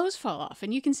all their clothes fall off,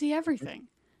 and you can see everything.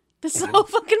 That's the whole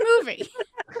fucking movie.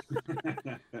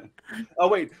 Oh,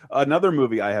 wait. Another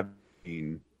movie I have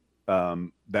seen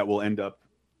that will end up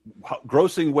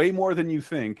grossing way more than you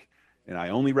think, and I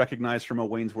only recognize from a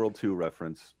Wayne's World 2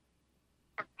 reference.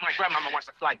 My grandmama wants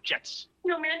to fly jets.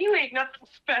 No, man, you ain't nothing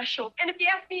special. And if you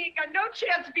ask me, you ain't got no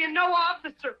chance of being no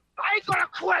officer. I ain't gonna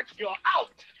quit. You're out.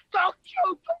 Don't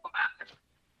you do it.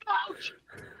 Don't.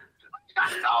 You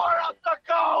got nowhere else to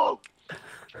go.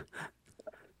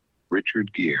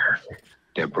 Richard Gere,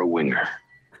 Deborah Winger.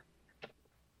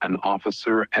 An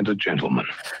officer and a gentleman.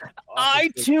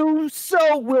 I too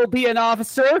so will be an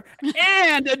officer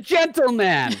and a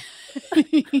gentleman.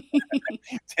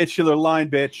 Titular line,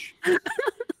 bitch.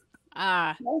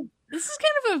 This is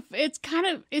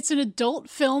it's an adult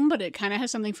film, but it kind of has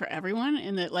something for everyone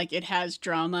in that, like, it has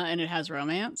drama and it has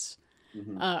romance.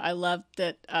 I love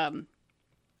that.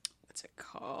 What's it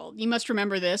called? You Must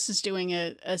Remember This is doing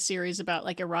a series about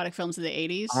like erotic films of the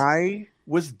 80s. I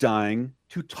was dying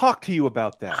to talk to you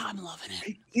about that. I'm loving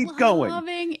it. Keep going.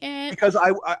 Loving it. Because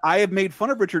I have made fun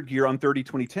of Richard Gere on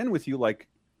 30-20-10 with you. Like,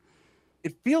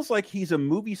 it feels like he's a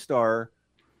movie star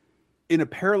in a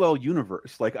parallel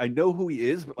universe. Like, I know who he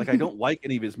is, but like I don't like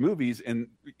any of his movies. And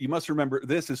You Must Remember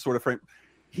This is sort of frame.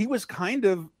 He was kind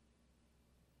of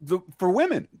for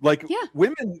women, like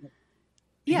women.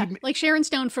 Yeah, like Sharon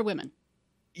Stone for women.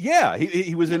 Yeah,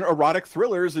 he was in erotic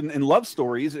thrillers and love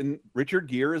stories, and Richard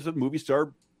Gere is a movie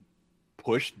star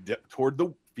pushed toward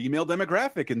the female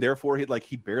demographic, and therefore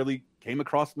he barely came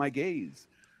across my gaze.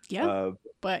 Yeah,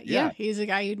 but he's a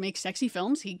guy who'd make sexy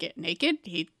films. He'd get naked.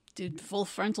 He did full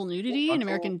frontal nudity in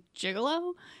American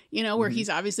Gigolo. Where he's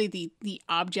obviously the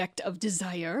object of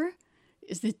desire,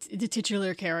 is the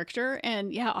titular character,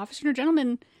 and Officer and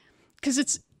Gentleman, because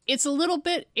it's a little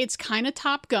bit, it's kind of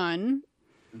Top Gun.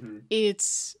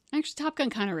 It's actually Top Gun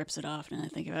kind of rips it off now that I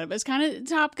think about it, but it's kind of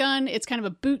Top Gun. It's kind of a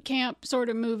boot camp sort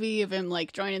of movie of him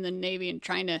like joining the Navy and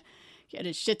trying to get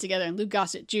his shit together. And Lou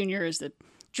Gossett Jr. is the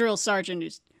drill sergeant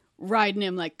who's riding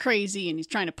him like crazy, and he's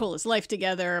trying to pull his life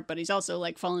together, but he's also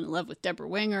like falling in love with Deborah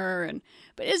Winger.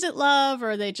 But is it love,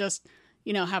 or are they just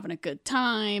having a good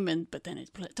time? But then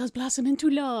it does blossom into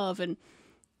love, and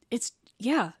it's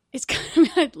kind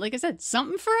of like I said,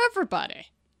 something for everybody,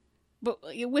 but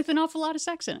with an awful lot of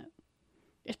sex in it.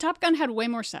 If Top Gun had way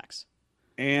more sex.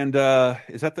 And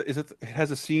it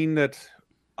has a scene that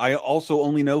I also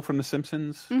only know from The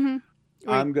Simpsons.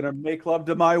 I'm gonna make love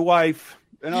to my wife,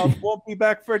 and I won't be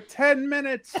back for 10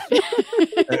 minutes.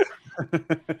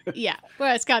 Yeah,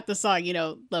 well, it's got the song,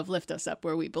 "Love Lift Us Up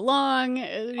Where We Belong."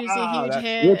 It's a huge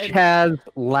hit. Which has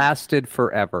lasted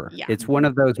forever. Yeah. It's one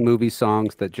of those movie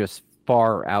songs that just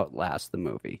far outlast the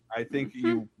movie. I think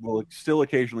you will still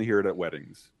occasionally hear it at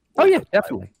weddings. Oh yeah,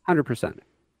 definitely, 100%.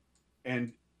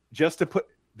 And just to put,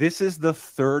 this is the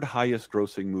third highest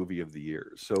grossing movie of the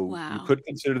year. So you could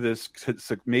consider this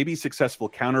maybe successful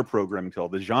counter programming to all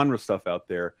the genre stuff out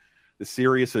there. The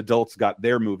serious adults got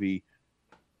their movie.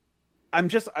 I'm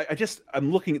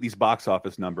looking at these box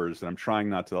office numbers and I'm trying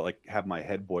not to have my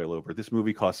head boil over. This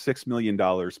movie cost $6 million,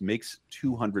 makes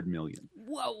 $200 million.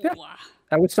 Whoa. Yeah.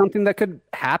 That was something that could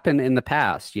happen in the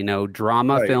past.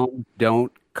 Drama films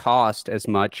don't cost as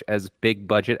much as big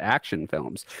budget action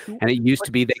films. And it used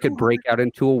to be they could break out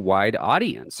into a wide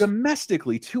audience.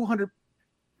 Domestically, 200,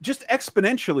 just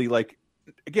exponentially,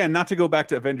 again, not to go back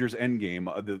to Avengers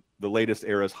Endgame, the latest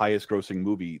era's highest grossing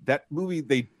movie. That movie,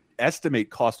 they estimate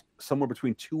cost somewhere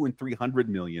between $200 and $300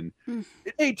 million.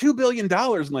 It made $2 billion.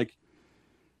 And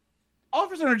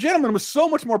Officer and a Gentleman was so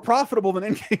much more profitable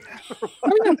than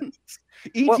Endgame.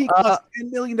 E.T. cost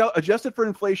 $10 million. Adjusted for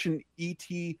inflation,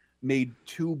 E.T. made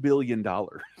 $2 billion.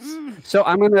 So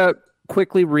I'm going to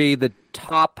quickly read the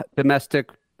top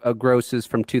domestic grosses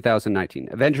from 2019.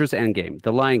 Avengers Endgame,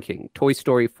 The Lion King, Toy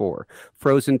Story 4,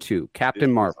 Frozen 2,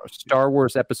 Captain Marvel, Star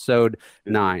Wars Episode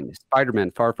 9,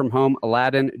 Spider-Man Far From Home,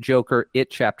 Aladdin, Joker, It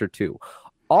Chapter 2.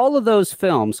 All of those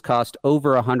films cost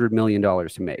over $100 million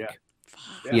to make.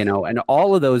 And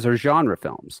all of those are genre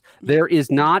films. There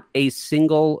is not a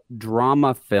single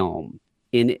drama film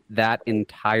in that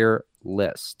entire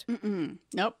list.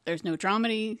 Nope, there's no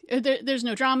dramedy. There's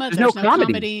no drama. There's There's no no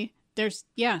comedy. comedy. There's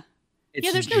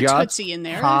It's there's no just Tootsie in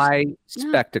there. High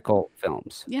spectacle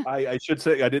films. Yeah. I should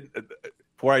say, I didn't,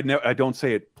 before I don't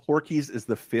say it, Porky's is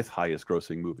the 5th highest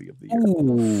grossing movie of the year.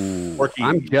 Ooh, Porky.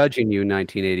 I'm judging you,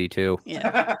 1982.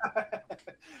 Yeah.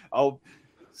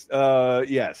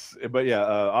 Yes. But yeah,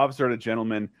 Officer and a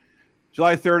Gentleman,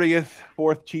 July 30th,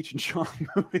 4th Cheech and Chong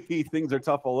movie, Things Are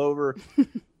Tough All Over.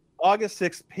 August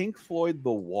 6th, Pink Floyd,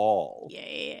 The Wall.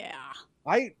 Yeah.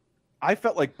 I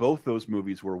felt like both those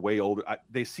movies were way older.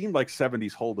 They seemed like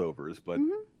 70s holdovers, but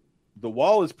The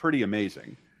Wall is pretty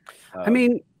amazing. I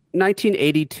mean,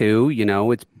 1982,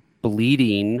 it's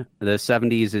bleeding. The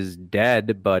 70s is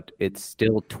dead, but it's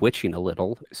still twitching a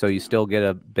little. So you still get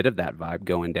a bit of that vibe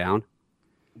going down.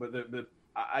 But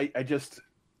I just,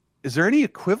 is there any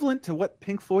equivalent to what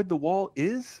Pink Floyd The Wall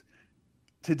is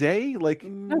today?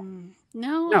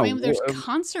 No, I mean, there's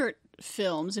concert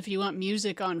films. If you want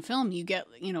music on film, you get,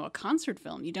 a concert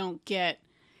film. You don't get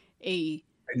a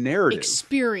narrative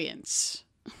experience.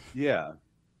 Yeah.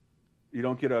 You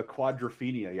don't get a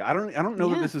quadrophenia. I don't know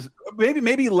that this is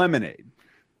maybe Lemonade.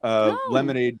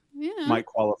 Lemonade might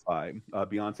qualify.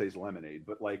 Beyonce's Lemonade,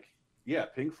 but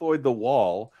Pink Floyd The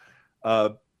Wall,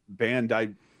 band,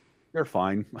 they're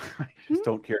fine. I just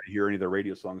don't care to hear any of their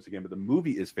radio songs again, but the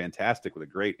movie is fantastic with a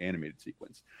great animated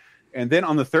sequence. And then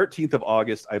on the 13th of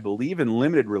August, I believe in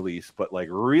limited release, but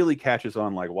really catches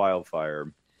on like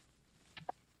wildfire.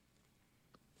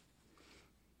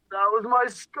 That was my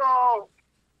skull.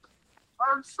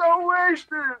 I'm so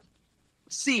wasted.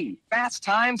 See Fast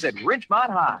Times at Ridgemont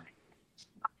High.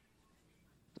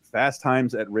 Fast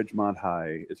Times at Ridgemont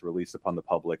High is released upon the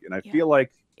public, and I feel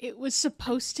like it was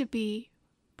supposed to be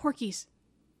Porky's.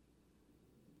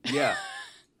 Yeah.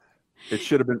 It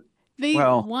should have been. They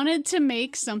wanted to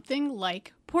make something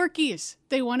like Porky's.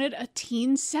 They wanted a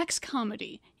teen sex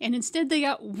comedy. And instead they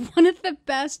got one of the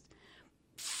best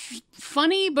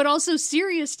funny but also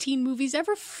serious teen movies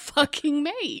ever fucking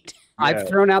made. I've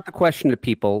thrown out the question to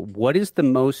people, what is the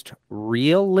most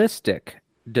realistic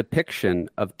depiction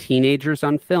of teenagers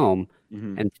on film?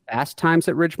 And Fast Times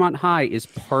at Ridgemont High is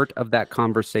part of that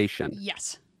conversation.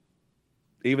 Yes.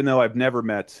 Even though I've never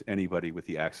met anybody with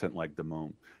the accent like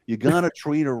Damone. You gotta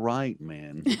treat her right,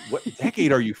 man. What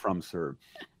decade are you from, sir?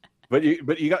 But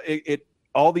you got it.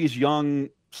 All these young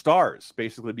stars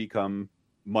basically become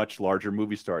much larger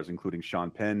movie stars, including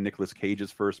Sean Penn, Nicolas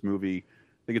Cage's first movie.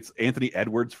 I think it's Anthony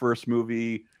Edwards' first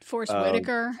movie. Forrest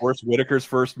Whitaker. Forrest Whitaker's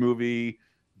first movie.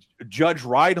 Judge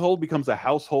Reinhold becomes a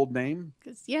household name.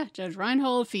 Judge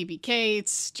Reinhold, Phoebe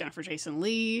Cates, Jennifer Jason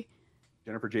Leigh.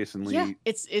 Yeah,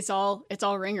 it's all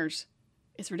ringers.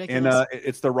 It's ridiculous. And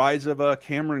it's the rise of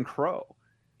Cameron Crowe.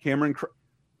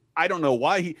 I don't know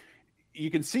why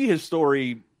you can see his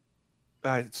story,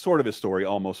 sort of his story,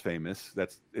 Almost Famous.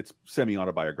 It's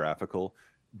semi-autobiographical.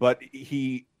 But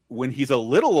when he's a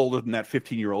little older than that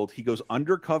 15-year-old, he goes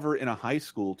undercover in a high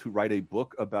school to write a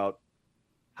book about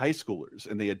high schoolers.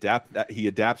 And he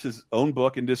adapts his own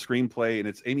book into a screenplay, and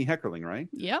it's Amy Heckerling, right?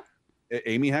 Yep.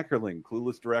 Amy Heckerling,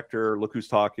 Clueless director. Look Who's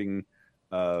Talking.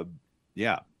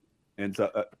 Yeah, and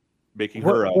making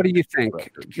her. What do you think?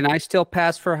 Director. Can I still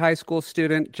pass for a high school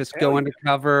student? Just go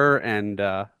undercover and.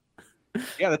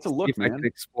 Yeah, that's a look, man. I can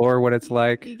explore what it's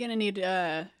like. You're gonna need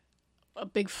a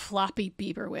big floppy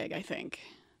Bieber wig, I think.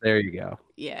 There you go.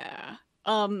 Yeah.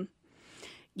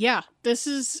 Yeah, this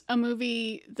is a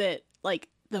movie that, like,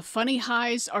 the funny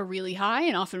highs are really high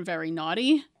and often very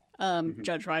naughty.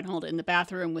 Judge Reinhold in the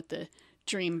bathroom with the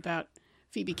dream about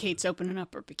Phoebe Cates opening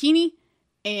up her bikini,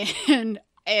 and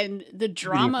the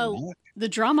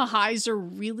drama highs are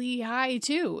really high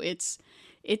too.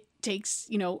 It takes,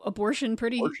 abortion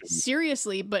pretty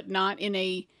seriously, but not in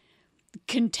a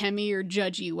contemny or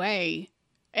judgy way.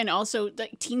 And also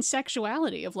like teen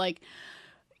sexuality of like,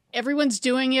 everyone's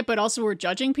doing it, but also we're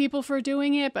judging people for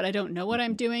doing it, but I don't know what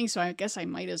I'm doing, so I guess I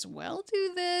might as well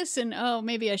do this. And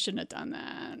maybe I shouldn't have done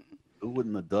that. Who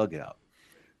in the dugout?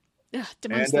 Ugh,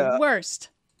 Damon's the worst.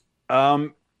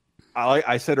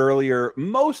 I said earlier,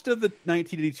 most of the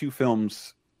 1982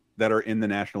 films that are in the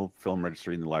National Film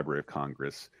Registry in the Library of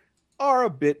Congress are a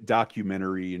bit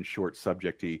documentary and short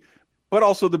subjecty, but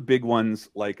also the big ones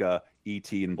like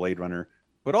E.T. and Blade Runner,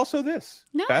 but also this.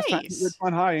 Nice. Fast Times at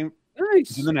Ridgemont High.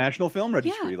 Nice. In the National Film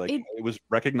Registry. Yeah, it was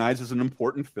recognized as an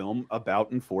important film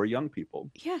about and for young people.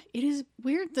 Yeah, it is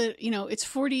weird that, it's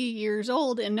 40 years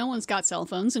old and no one's got cell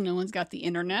phones and no one's got the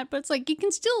internet, but it's like you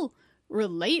can still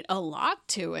relate a lot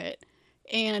to it.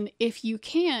 And if you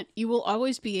can't, you will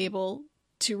always be able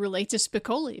to relate to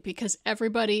Spicoli because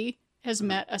everybody has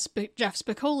met a Jeff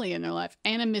Spicoli in their life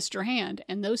and a Mr. Hand.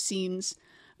 And those scenes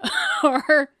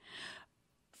are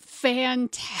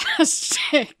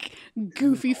fantastic,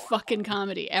 goofy fucking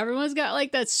comedy. Everyone's got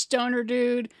like that stoner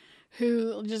dude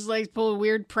who just likes pull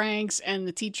weird pranks and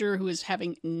the teacher who is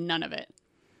having none of it.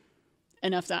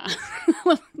 Enough that,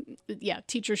 yeah,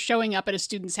 teacher showing up at a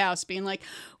student's house being like,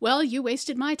 well, you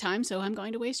wasted my time, so I'm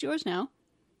going to waste yours now.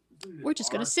 We're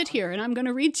just going to sit here and I'm going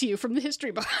to read to you from the history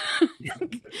book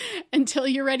until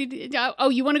you're ready to. Oh,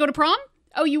 you want to go to prom?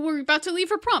 Oh, you were about to leave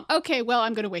for prom. Okay, well,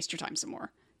 I'm going to waste your time some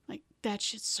more. Like, that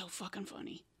shit's so fucking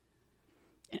funny.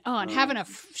 And having a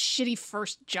shitty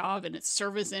first job in a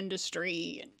service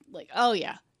industry. And like, oh,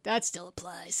 yeah, that still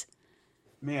applies.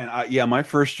 Man, my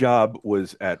first job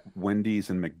was at Wendy's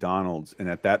and McDonald's. And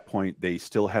at that point, they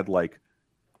still had like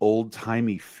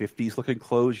old-timey 50s looking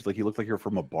clothes. Like you looked like you're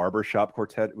from a barbershop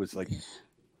quartet. It was like,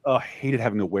 I hated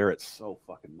having to wear it so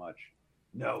fucking much.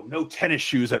 No tennis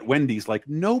shoes at Wendy's. Like,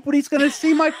 nobody's going to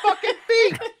see my fucking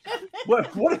feet.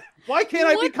 What? Why can't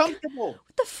I be comfortable?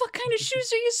 What the fuck kind of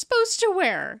shoes are you supposed to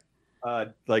wear?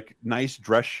 Like nice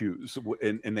dress shoes,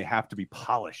 and they have to be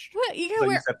polished. What, you gotta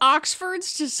wear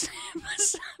Oxfords just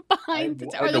behind?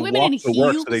 Are the women in heels?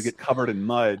 Work so they get covered in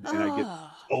mud, and I get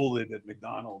scolded at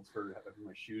McDonald's for having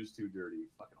my shoes too dirty.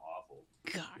 Fucking awful.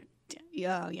 God,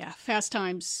 yeah. Fast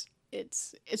Times.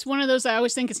 It's one of those I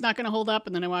always think it's not going to hold up,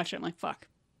 and then I watch it, I'm like, fuck.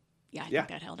 Yeah, I think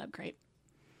that held up great.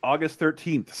 August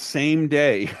 13th, same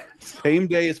day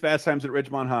as Fast Times at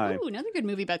Ridgemont High. Ooh, another good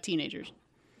movie about teenagers.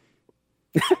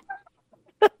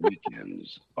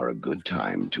 Weekends are a good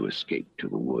time to escape to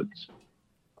the woods.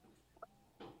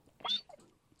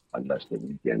 Unless the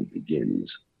weekend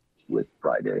begins with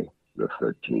Friday the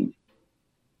 13th.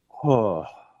 Oh,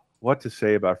 what to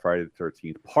say about Friday the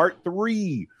 13th? Part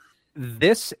 3.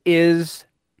 This is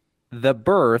the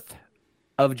birth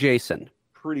of Jason.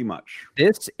 Pretty much.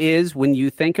 This is, when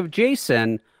you think of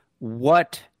Jason,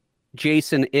 what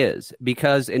Jason is.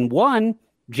 Because in 1,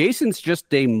 Jason's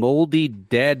just a moldy,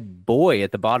 dead boy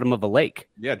at the bottom of a lake.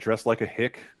 Yeah, dressed like a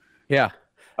hick. Yeah.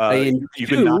 You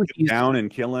can knock him down and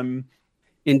kill him.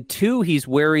 In 2, he's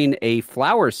wearing a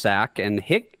flour sack and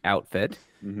hick outfit.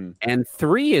 Mm-hmm. And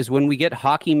 3 is when we get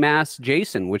Hockey Mask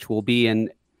Jason, which will be in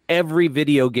every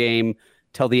video game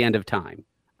till the end of time.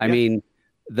 I mean,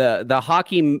 the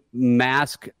Hockey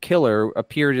Mask killer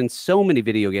appeared in so many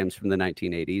video games from the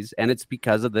 1980s, and it's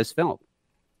because of this film.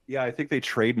 Yeah, I think they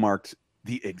trademarked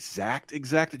the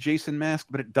exact Jason mask,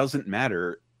 but it doesn't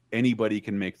matter. Anybody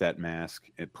can make that mask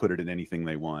and put it in anything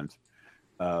they want.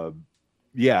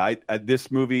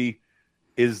 This movie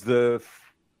is the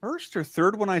first or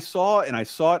third one I saw, and I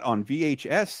saw it on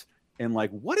VHS. And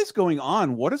like, what is going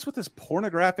on? What is with this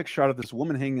pornographic shot of this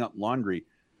woman hanging up laundry?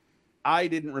 I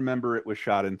didn't remember it was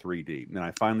shot in 3D, and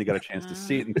I finally got a chance to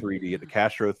see it in 3D at the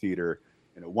Castro Theater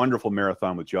in a wonderful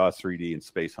marathon with Jaws 3D and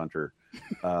Space Hunter.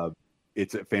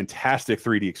 It's a fantastic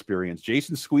 3D experience.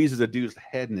 Jason squeezes a dude's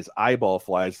head and his eyeball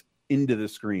flies into the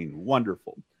screen.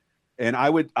 Wonderful. And I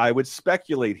would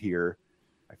speculate here.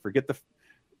 I forget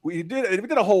We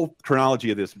did a whole chronology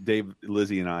of this, Dave,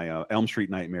 Lizzie, and I, Elm Street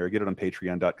Nightmare. Get it on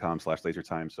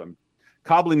patreon.com/lasertime. So I'm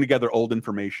cobbling together old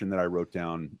information that I wrote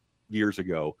down years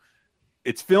ago.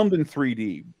 It's filmed in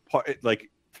 3D,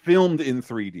 filmed in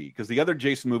 3D, because the other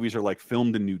Jason movies are like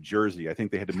filmed in New Jersey. I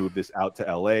think they had to move this out to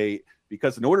LA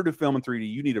because in order to film in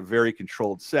 3D, you need a very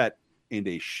controlled set and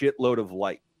a shitload of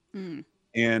light.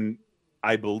 And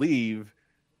I believe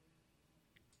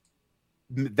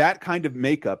that kind of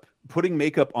makeup, putting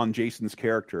makeup on Jason's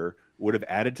character, would have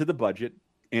added to the budget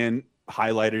and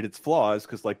highlighted its flaws,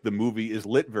 because like the movie is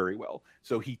lit very well.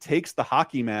 So he takes the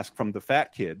hockey mask from the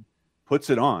fat kid, puts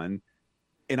it on,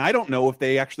 and I don't know if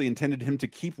they actually intended him to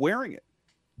keep wearing it,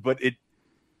 but it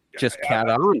just cat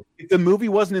on. If the movie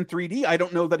wasn't in 3D, I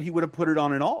don't know that he would have put it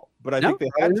on at all. But I think they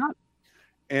had to.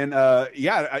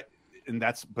 And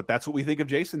that's what we think of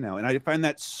Jason now, and I find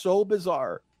that so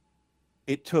bizarre.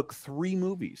 It took 3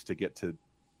 movies to get to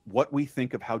what we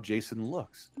think of how Jason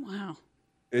looks. Wow.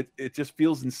 It just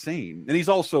feels insane. And he's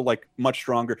also like much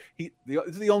stronger.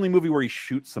 It's the only movie where he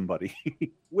shoots somebody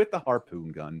with the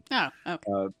harpoon gun. Oh,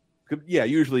 okay.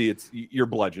 Usually you're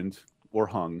bludgeoned or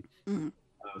hung.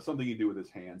 Something you do with his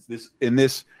hands.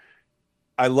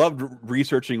 I loved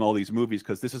researching all these movies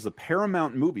because this is a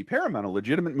Paramount movie. Paramount, a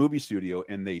legitimate movie studio,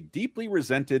 and they deeply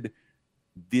resented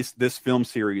this film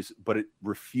series, but it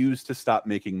refused to stop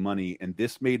making money, and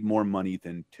this made more money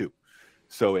than 2.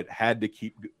 So it had to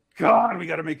keep. God, we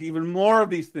got to make even more of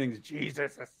these things.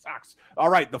 Jesus, it sucks. All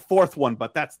right, the 4th one,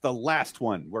 but that's the last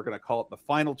one. We're going to call it the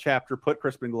final chapter, put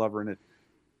Crispin Glover in it,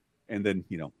 and then,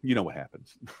 you know what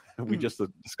happens. We just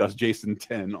discussed Jason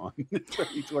 10 on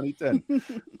 2010.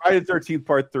 Friday the 13th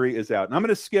Part 3 is out. And I'm going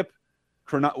to skip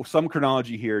some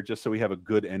chronology here just so we have a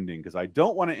good ending, because I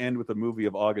don't want to end with a movie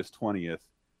of August 20th,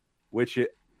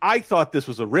 I thought this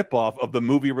was a ripoff of the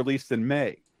movie released in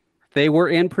May. They were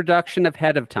in production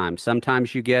ahead of time.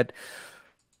 Sometimes you get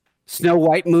Snow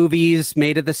White movies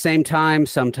made at the same time.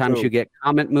 Sometimes you get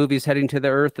Comet movies heading to the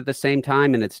Earth at the same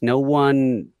time, and it's no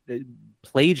one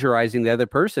plagiarizing the other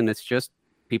person. It's just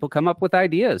people come up with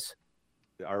ideas.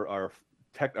 Our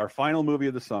final movie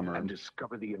of the summer. And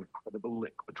discover the incredible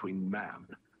link between man,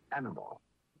 animal,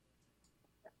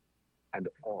 and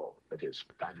all that is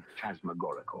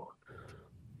phantasmagorical.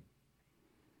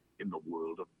 In the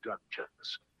world of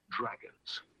dungeons,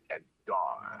 dragons, and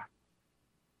Dar,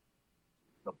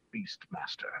 the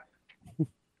Beastmaster,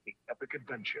 the epic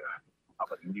adventure of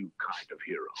a new kind of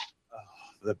hero.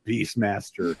 The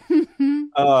Beastmaster.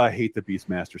 I hate the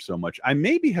Beastmaster so much. I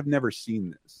maybe have never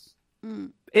seen this.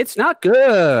 It's not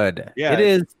good. Yeah,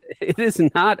 it is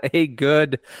not a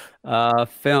good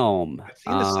film. I've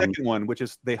seen the second one, which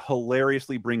is they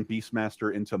hilariously bring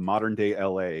Beastmaster into modern day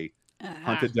LA,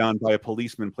 hunted down by a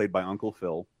policeman played by Uncle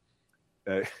Phil.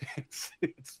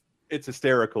 It's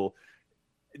hysterical.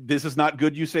 This is not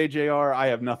good, you say, JR? I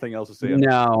have nothing else to say.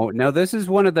 No, this is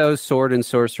one of those sword and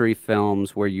sorcery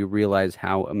films where you realize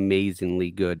how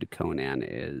amazingly good Conan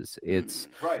is. It's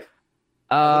right.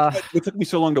 It took me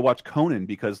so long to watch Conan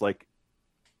because like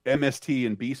MST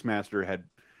and Beastmaster had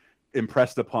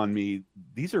impressed upon me,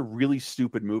 these are really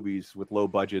stupid movies with low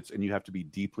budgets, and you have to be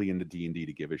deeply into D&D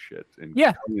to give a shit. And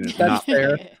yeah, that's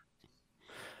fair.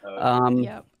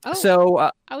 Yeah. Oh, so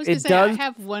I was going to say I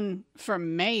have one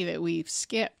from May that we've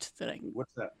skipped.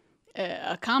 What's that?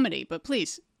 A comedy, but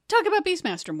please talk about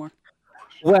Beastmaster more.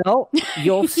 Well,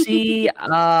 you'll see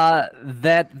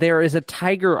that there is a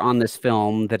tiger on this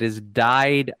film that is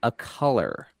dyed a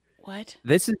color. What?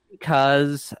 This is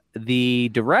because the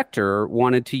director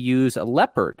wanted to use a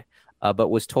leopard, but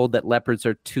was told that leopards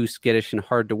are too skittish and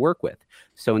hard to work with.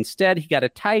 So instead, he got a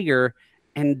tiger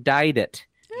and dyed it.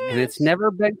 And it's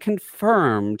never been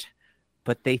confirmed,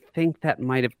 but they think that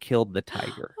might have killed the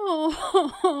tiger.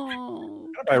 Oh.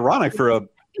 Kind of ironic for a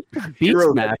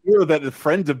hero that is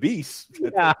friend to beasts.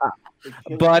 Yeah.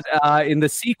 But in the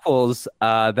sequels,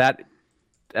 that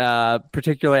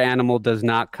particular animal does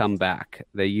not come back.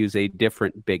 They use a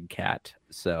different big cat.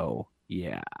 So,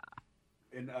 yeah.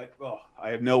 And I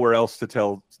have nowhere else to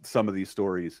tell some of these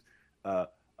stories.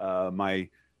 My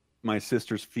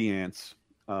sister's fiance,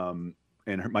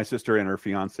 and my sister and her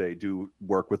fiance do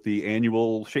work with the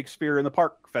annual Shakespeare in the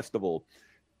Park Festival,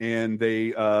 and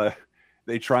they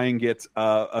try and get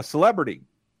a celebrity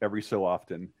every so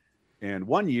often. And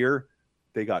one year,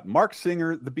 they got Mark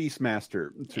Singer, the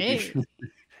Beastmaster,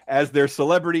 as their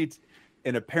celebrity,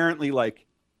 and apparently, like,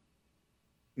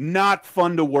 not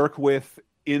fun to work with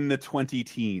in the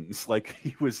 20-teens. Like,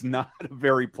 he was not a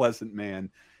very pleasant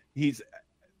man.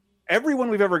 Everyone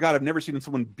we've ever got, I've never seen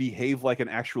someone behave like an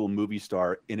actual movie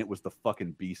star, and it was the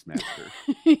fucking Beastmaster.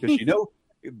 Because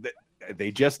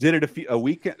They just did it a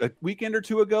weekend or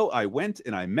two ago. I went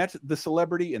and I met the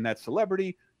celebrity, and that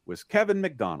celebrity was Kevin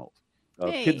McDonald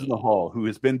of Kids in the Hall, who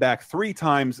has been back 3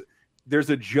 times.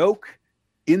 There's a joke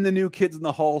in the new Kids in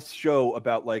the Hall show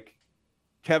about like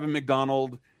Kevin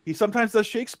McDonald. He sometimes does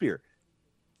Shakespeare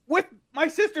with my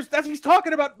sister's. That's what he's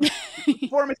talking about.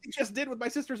 Performance he just did with my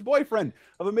sister's boyfriend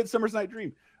of A Midsummer's Night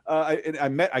Dream.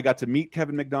 I got to meet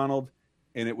Kevin McDonald,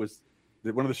 and it was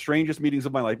one of the strangest meetings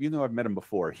of my life. Even though I've met him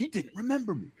before, he didn't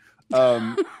remember me.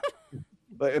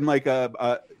 And like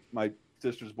my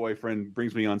sister's boyfriend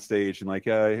brings me on stage, and like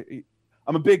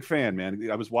I'm a big fan, man.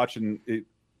 I was watching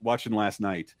last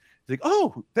night. He's like,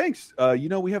 "Oh, thanks.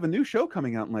 We have a new show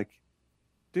coming out." I'm like,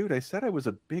 dude, I said I was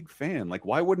a big fan. Like,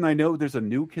 why wouldn't I know there's a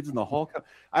new Kids in the Hall?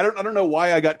 I don't know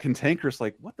why I got cantankerous.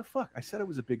 Like, what the fuck? I said I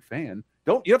was a big fan.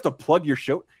 You have to plug your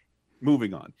show.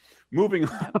 Moving on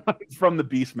from the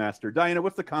Beastmaster. Diana,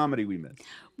 what's the comedy we missed?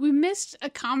 We missed a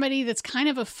comedy that's kind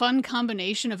of a fun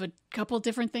combination of a couple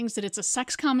different things. That it's a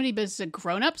sex comedy, but it's a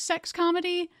grown-up sex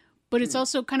comedy. But it's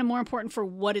also kind of more important for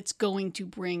what it's going to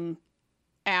bring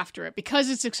after it.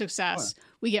 Because it's a success,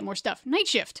 we get more stuff. Night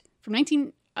Shift from May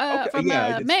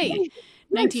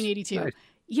 1982. Nice.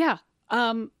 Yeah.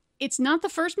 It's not the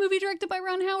first movie directed by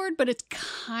Ron Howard, but it's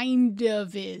kind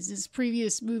of is. His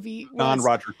previous movie was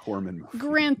non-Roger Corman movie.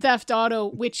 Grand Theft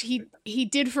Auto, which he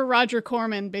did for Roger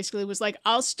Corman. Basically was like,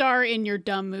 I'll star in your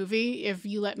dumb movie if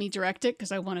you let me direct it,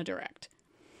 because I want to direct.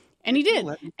 And he did.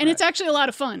 And it's actually a lot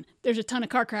of fun. There's a ton of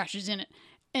car crashes in it.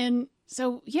 And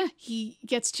so, yeah, he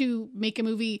gets to make a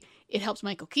movie. It helps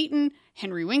Michael Keaton,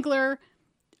 Henry Winkler,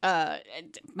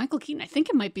 Michael Keaton. I think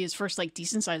it might be his first like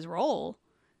decent sized role.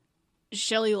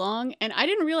 Shelley Long, and I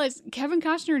didn't realize Kevin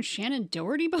Costner and Shannon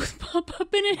Doherty both pop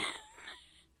up in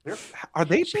it. Are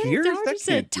they peers?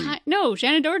 No,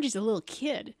 Shannon Doherty's a little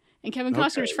kid, and Kevin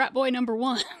Costner's frat boy number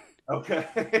 1.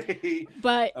 Okay.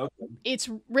 But it's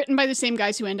written by the same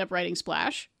guys who end up writing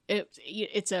Splash.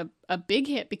 It's a big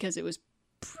hit because it was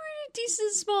pretty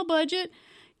decent small budget.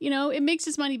 It makes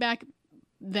its money back,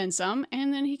 then some,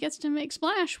 and then he gets to make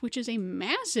Splash, which is a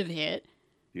massive hit.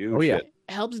 Shit.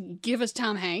 Helps give us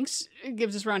Tom Hanks. It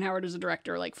gives us Ron Howard as a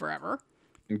director like forever.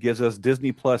 And gives us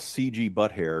Disney Plus CG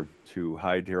butt hair to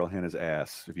hide Daryl Hannah's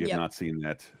ass. If you have not seen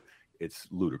that, it's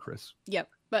ludicrous. Yep.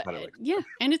 But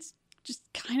and it's just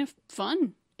kind of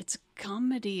fun. It's a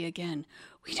comedy again.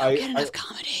 We don't get enough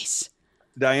comedies.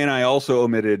 Diana, I also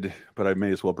omitted, but I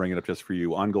may as well bring it up just for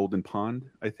you. On Golden Pond,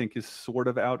 I think, is sort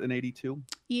of out in 82.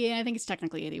 Yeah, I think it's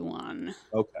technically 81.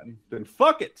 Okay, then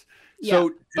fuck it. Yeah,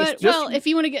 so if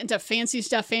you want to get into fancy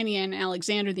stuff, Fanny Ann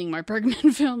Alexander, the Ingmar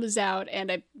Bergman film, is out, and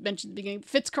I mentioned at the beginning,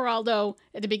 Fitzcarraldo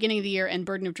at the beginning of the year, and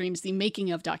Burden of Dreams, the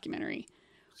making of documentary,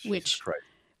 which,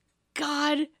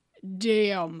 god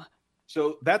damn.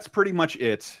 So that's pretty much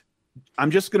it.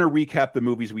 I'm just going to recap the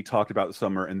movies we talked about this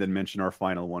summer and then mention our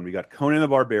final one. We got Conan the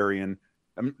Barbarian.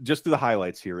 Just do the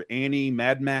highlights here. Annie,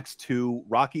 Mad Max 2,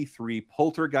 Rocky 3,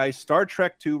 Poltergeist, Star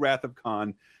Trek 2, Wrath of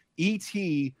Khan,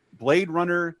 E.T., Blade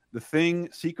Runner, The Thing,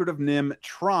 Secret of Nim,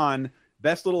 Tron,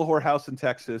 Best Little Whorehouse in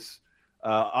Texas,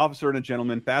 Officer and a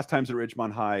Gentleman, Fast Times at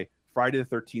Ridgemont High, Friday the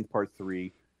 13th Part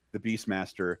 3, The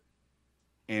Beastmaster,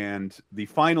 and the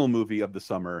final movie of the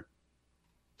summer,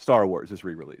 Star Wars, is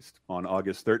re-released on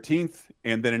August 13th.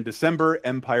 And then in December,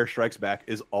 Empire Strikes Back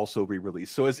is also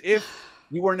re-released. So as if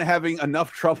you weren't having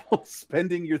enough trouble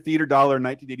spending your theater dollar in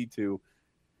 1982,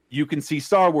 you can see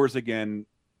Star Wars again.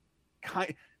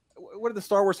 What did the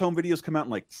Star Wars home videos come out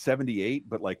in like 78?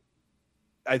 But like,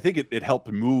 I think it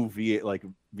helped move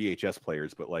VHS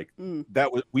players. But like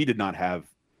we did not have.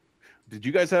 Did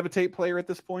you guys have a tape player at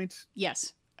this point?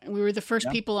 Yes. We were the first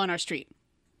people on our street.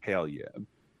 Hell yeah.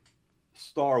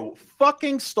 Star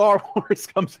Wars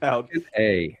comes out.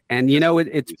 And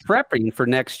it's prepping for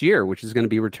next year, which is going to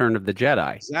be Return of the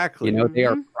Jedi. Exactly. They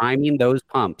are priming those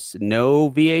pumps. No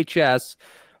VHS.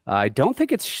 I don't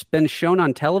think it's been shown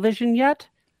on television yet.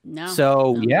 No.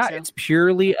 So it's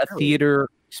purely a theater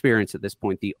experience at this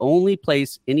point. The only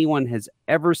place anyone has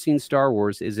ever seen Star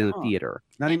Wars is in a theater.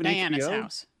 Not even Diana's HBO?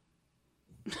 house.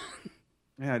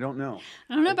 Yeah, I don't know.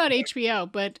 I don't know about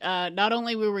HBO, but not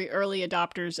only were we early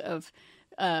adopters of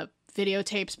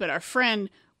videotapes, but our friend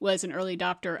was an early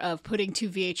adopter of putting 2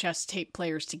 VHS tape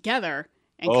players together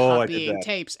and copying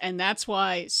tapes. And that's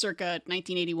why circa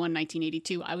 1981,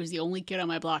 1982, I was the only kid on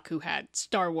my block who had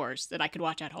Star Wars that I could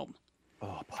watch at home.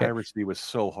 Oh, piracy was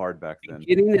so hard back then.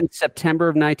 Beginning in September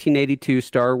of 1982,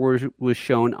 Star Wars was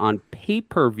shown on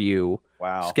pay-per-view.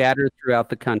 Wow. Scattered throughout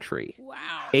the country. Wow.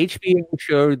 HBO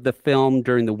showed the film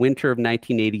during the winter of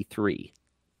 1983.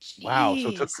 Wow. So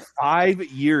it took 5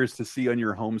 years to see on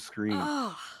your home screen.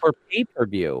 For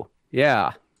pay-per-view.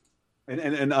 Yeah.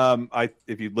 And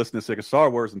if you listen to Sick of Star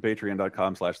Wars and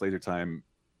patreon.com/lasertime,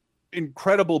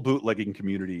 incredible bootlegging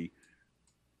community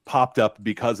popped up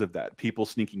because of that. People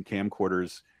sneaking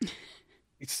camcorders.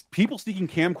 People sneaking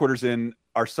camcorders in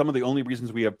are some of the only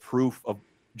reasons we have proof of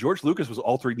George Lucas was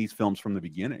altering these films from the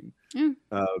beginning,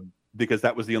 because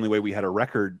that was the only way we had a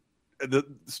record.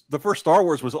 The first Star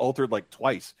Wars was altered like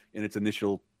twice in its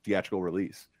initial theatrical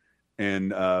release,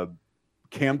 and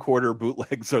camcorder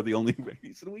bootlegs are the only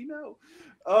reason we know.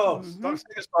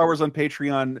 Star Wars on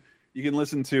Patreon. You can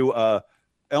listen to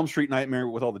Elm Street Nightmare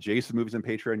with all the Jason movies on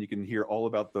Patreon. You can hear all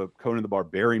about the Conan the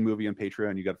Barbarian movie on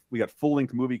Patreon. We got full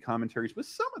length movie commentaries with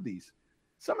some of these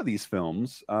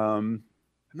films.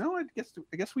 No, I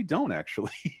guess we don't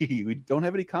actually. We don't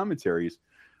have any commentaries.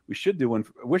 We should do one.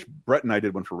 I wish Brett and I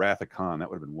did one for Wrath of Khan. That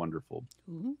would have been wonderful.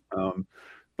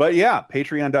 But yeah,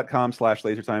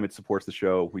 patreon.com/lasertime. It supports the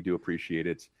show. We do appreciate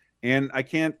it. And I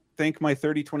can't thank my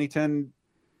 30-20-10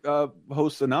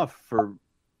 hosts enough for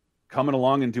coming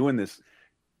along and doing this.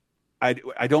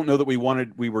 I don't know that we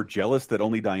were jealous that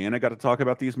only Diana got to talk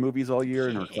about these movies all year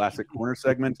in her Classic Corner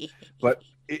segment, but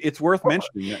it's worth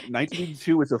mentioning that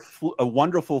 1982 is a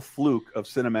wonderful fluke of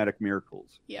cinematic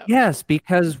miracles. Yes,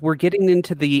 because we're getting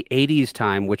into the 80s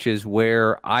time, which is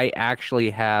where I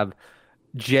actually have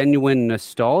genuine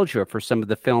nostalgia for some of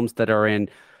the films that are in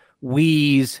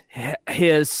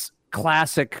his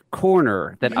Classic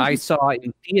Corner that I saw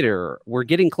in theater. We're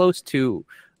getting close to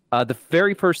the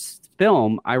very first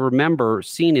film I remember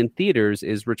seeing in theaters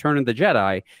is Return of the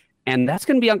Jedi, and that's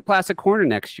going to be on Classic Corner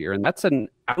next year, and that's an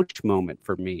ouch moment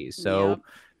for me. So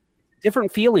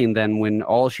different feeling than when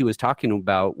all she was talking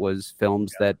about was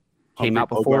films that came out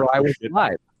before I was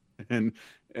alive. And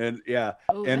yeah.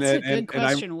 That's a good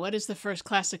question. What is the first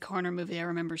Classic Corner movie I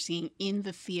remember seeing in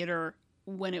the theater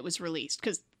when it was released?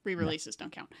 Because re-releases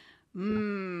don't count.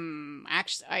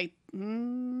 Actually, I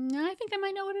think I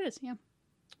might know what it is. Yeah.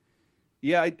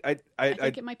 Yeah, I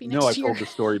think it might be next I've year. told the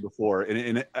story before,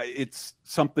 and it's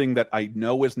something that I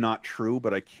know is not true,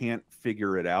 but I can't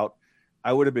figure it out.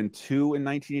 I would have been 2 in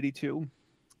 1982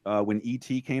 when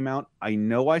E.T. came out. I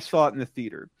know I saw it in the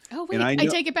theater. Oh, wait, I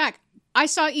take it back. I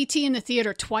saw E.T. in the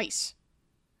theater twice.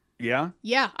 Yeah?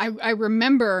 Yeah, I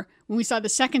remember when we saw it the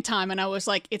second time, and I was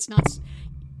like, it's not...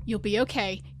 You'll be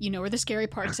okay. You know where the scary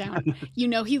part's at. You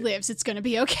know he lives. It's going to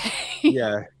be okay.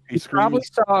 Yeah. You probably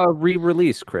saw a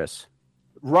re-release, Chris.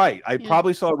 Right. I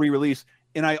probably saw a re-release.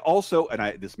 And I also,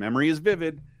 this memory is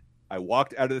vivid, I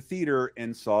walked out of the theater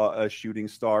and saw a shooting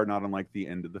star, not unlike the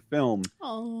end of the film.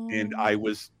 Oh. And I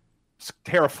was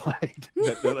terrified.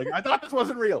 I thought this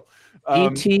wasn't real.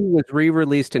 E.T. was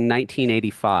re-released in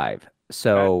 1985.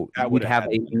 So that would have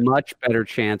a much better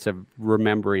chance of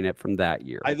remembering it from that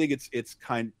year. I think it's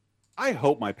I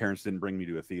hope my parents didn't bring me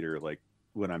to a theater like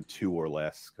when I'm 2 or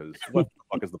less, because what the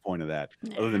fuck is the point of that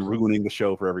other than ruining the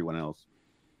show for everyone else?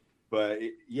 But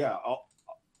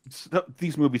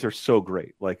these movies are so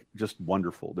great, like just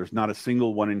wonderful. There's not a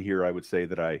single one in here I would say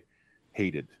that I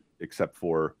hated, except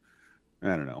for, I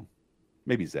don't know,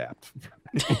 maybe Zapped,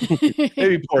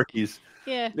 maybe Porky's,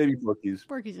 maybe Porky's.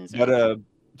 Porky's and but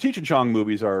Cheech and Chong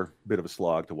movies are a bit of a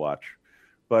slog to watch.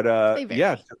 But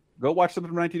go watch something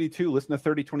from 1982. Listen to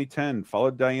 30-20-10.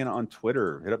 Follow Diana on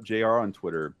Twitter. Hit up JR on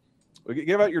Twitter.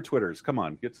 Give out your Twitters. Come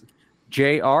on,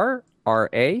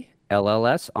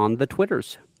 JRRALLS on the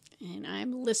Twitters. And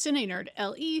I'm Listening Nerd,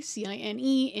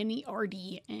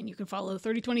 LECINENERD. And you can follow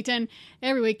 30-20-10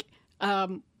 every week.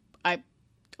 I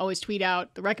always tweet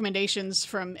out the recommendations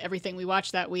from everything we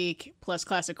watched that week, plus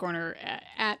Classic Corner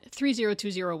at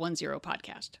 302010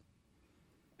 podcast.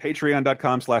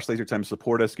 Patreon.com/lasertime.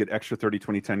 Support us. Get extra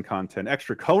 30-20-10 content,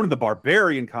 extra Conan the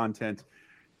Barbarian content.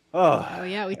 Oh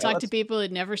yeah, we talked to people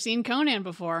who'd never seen Conan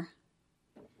before.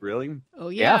 Really? Oh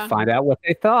yeah. Find out what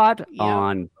they thought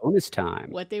on Bonus Time.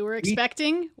 What they were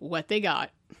expecting, what they got.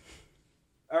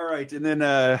 All right, and then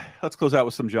let's close out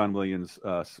with some John Williams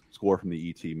score from the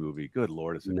E.T. movie. Good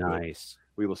Lord, is it nice?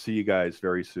 Good. We will see you guys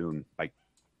very soon. Bye.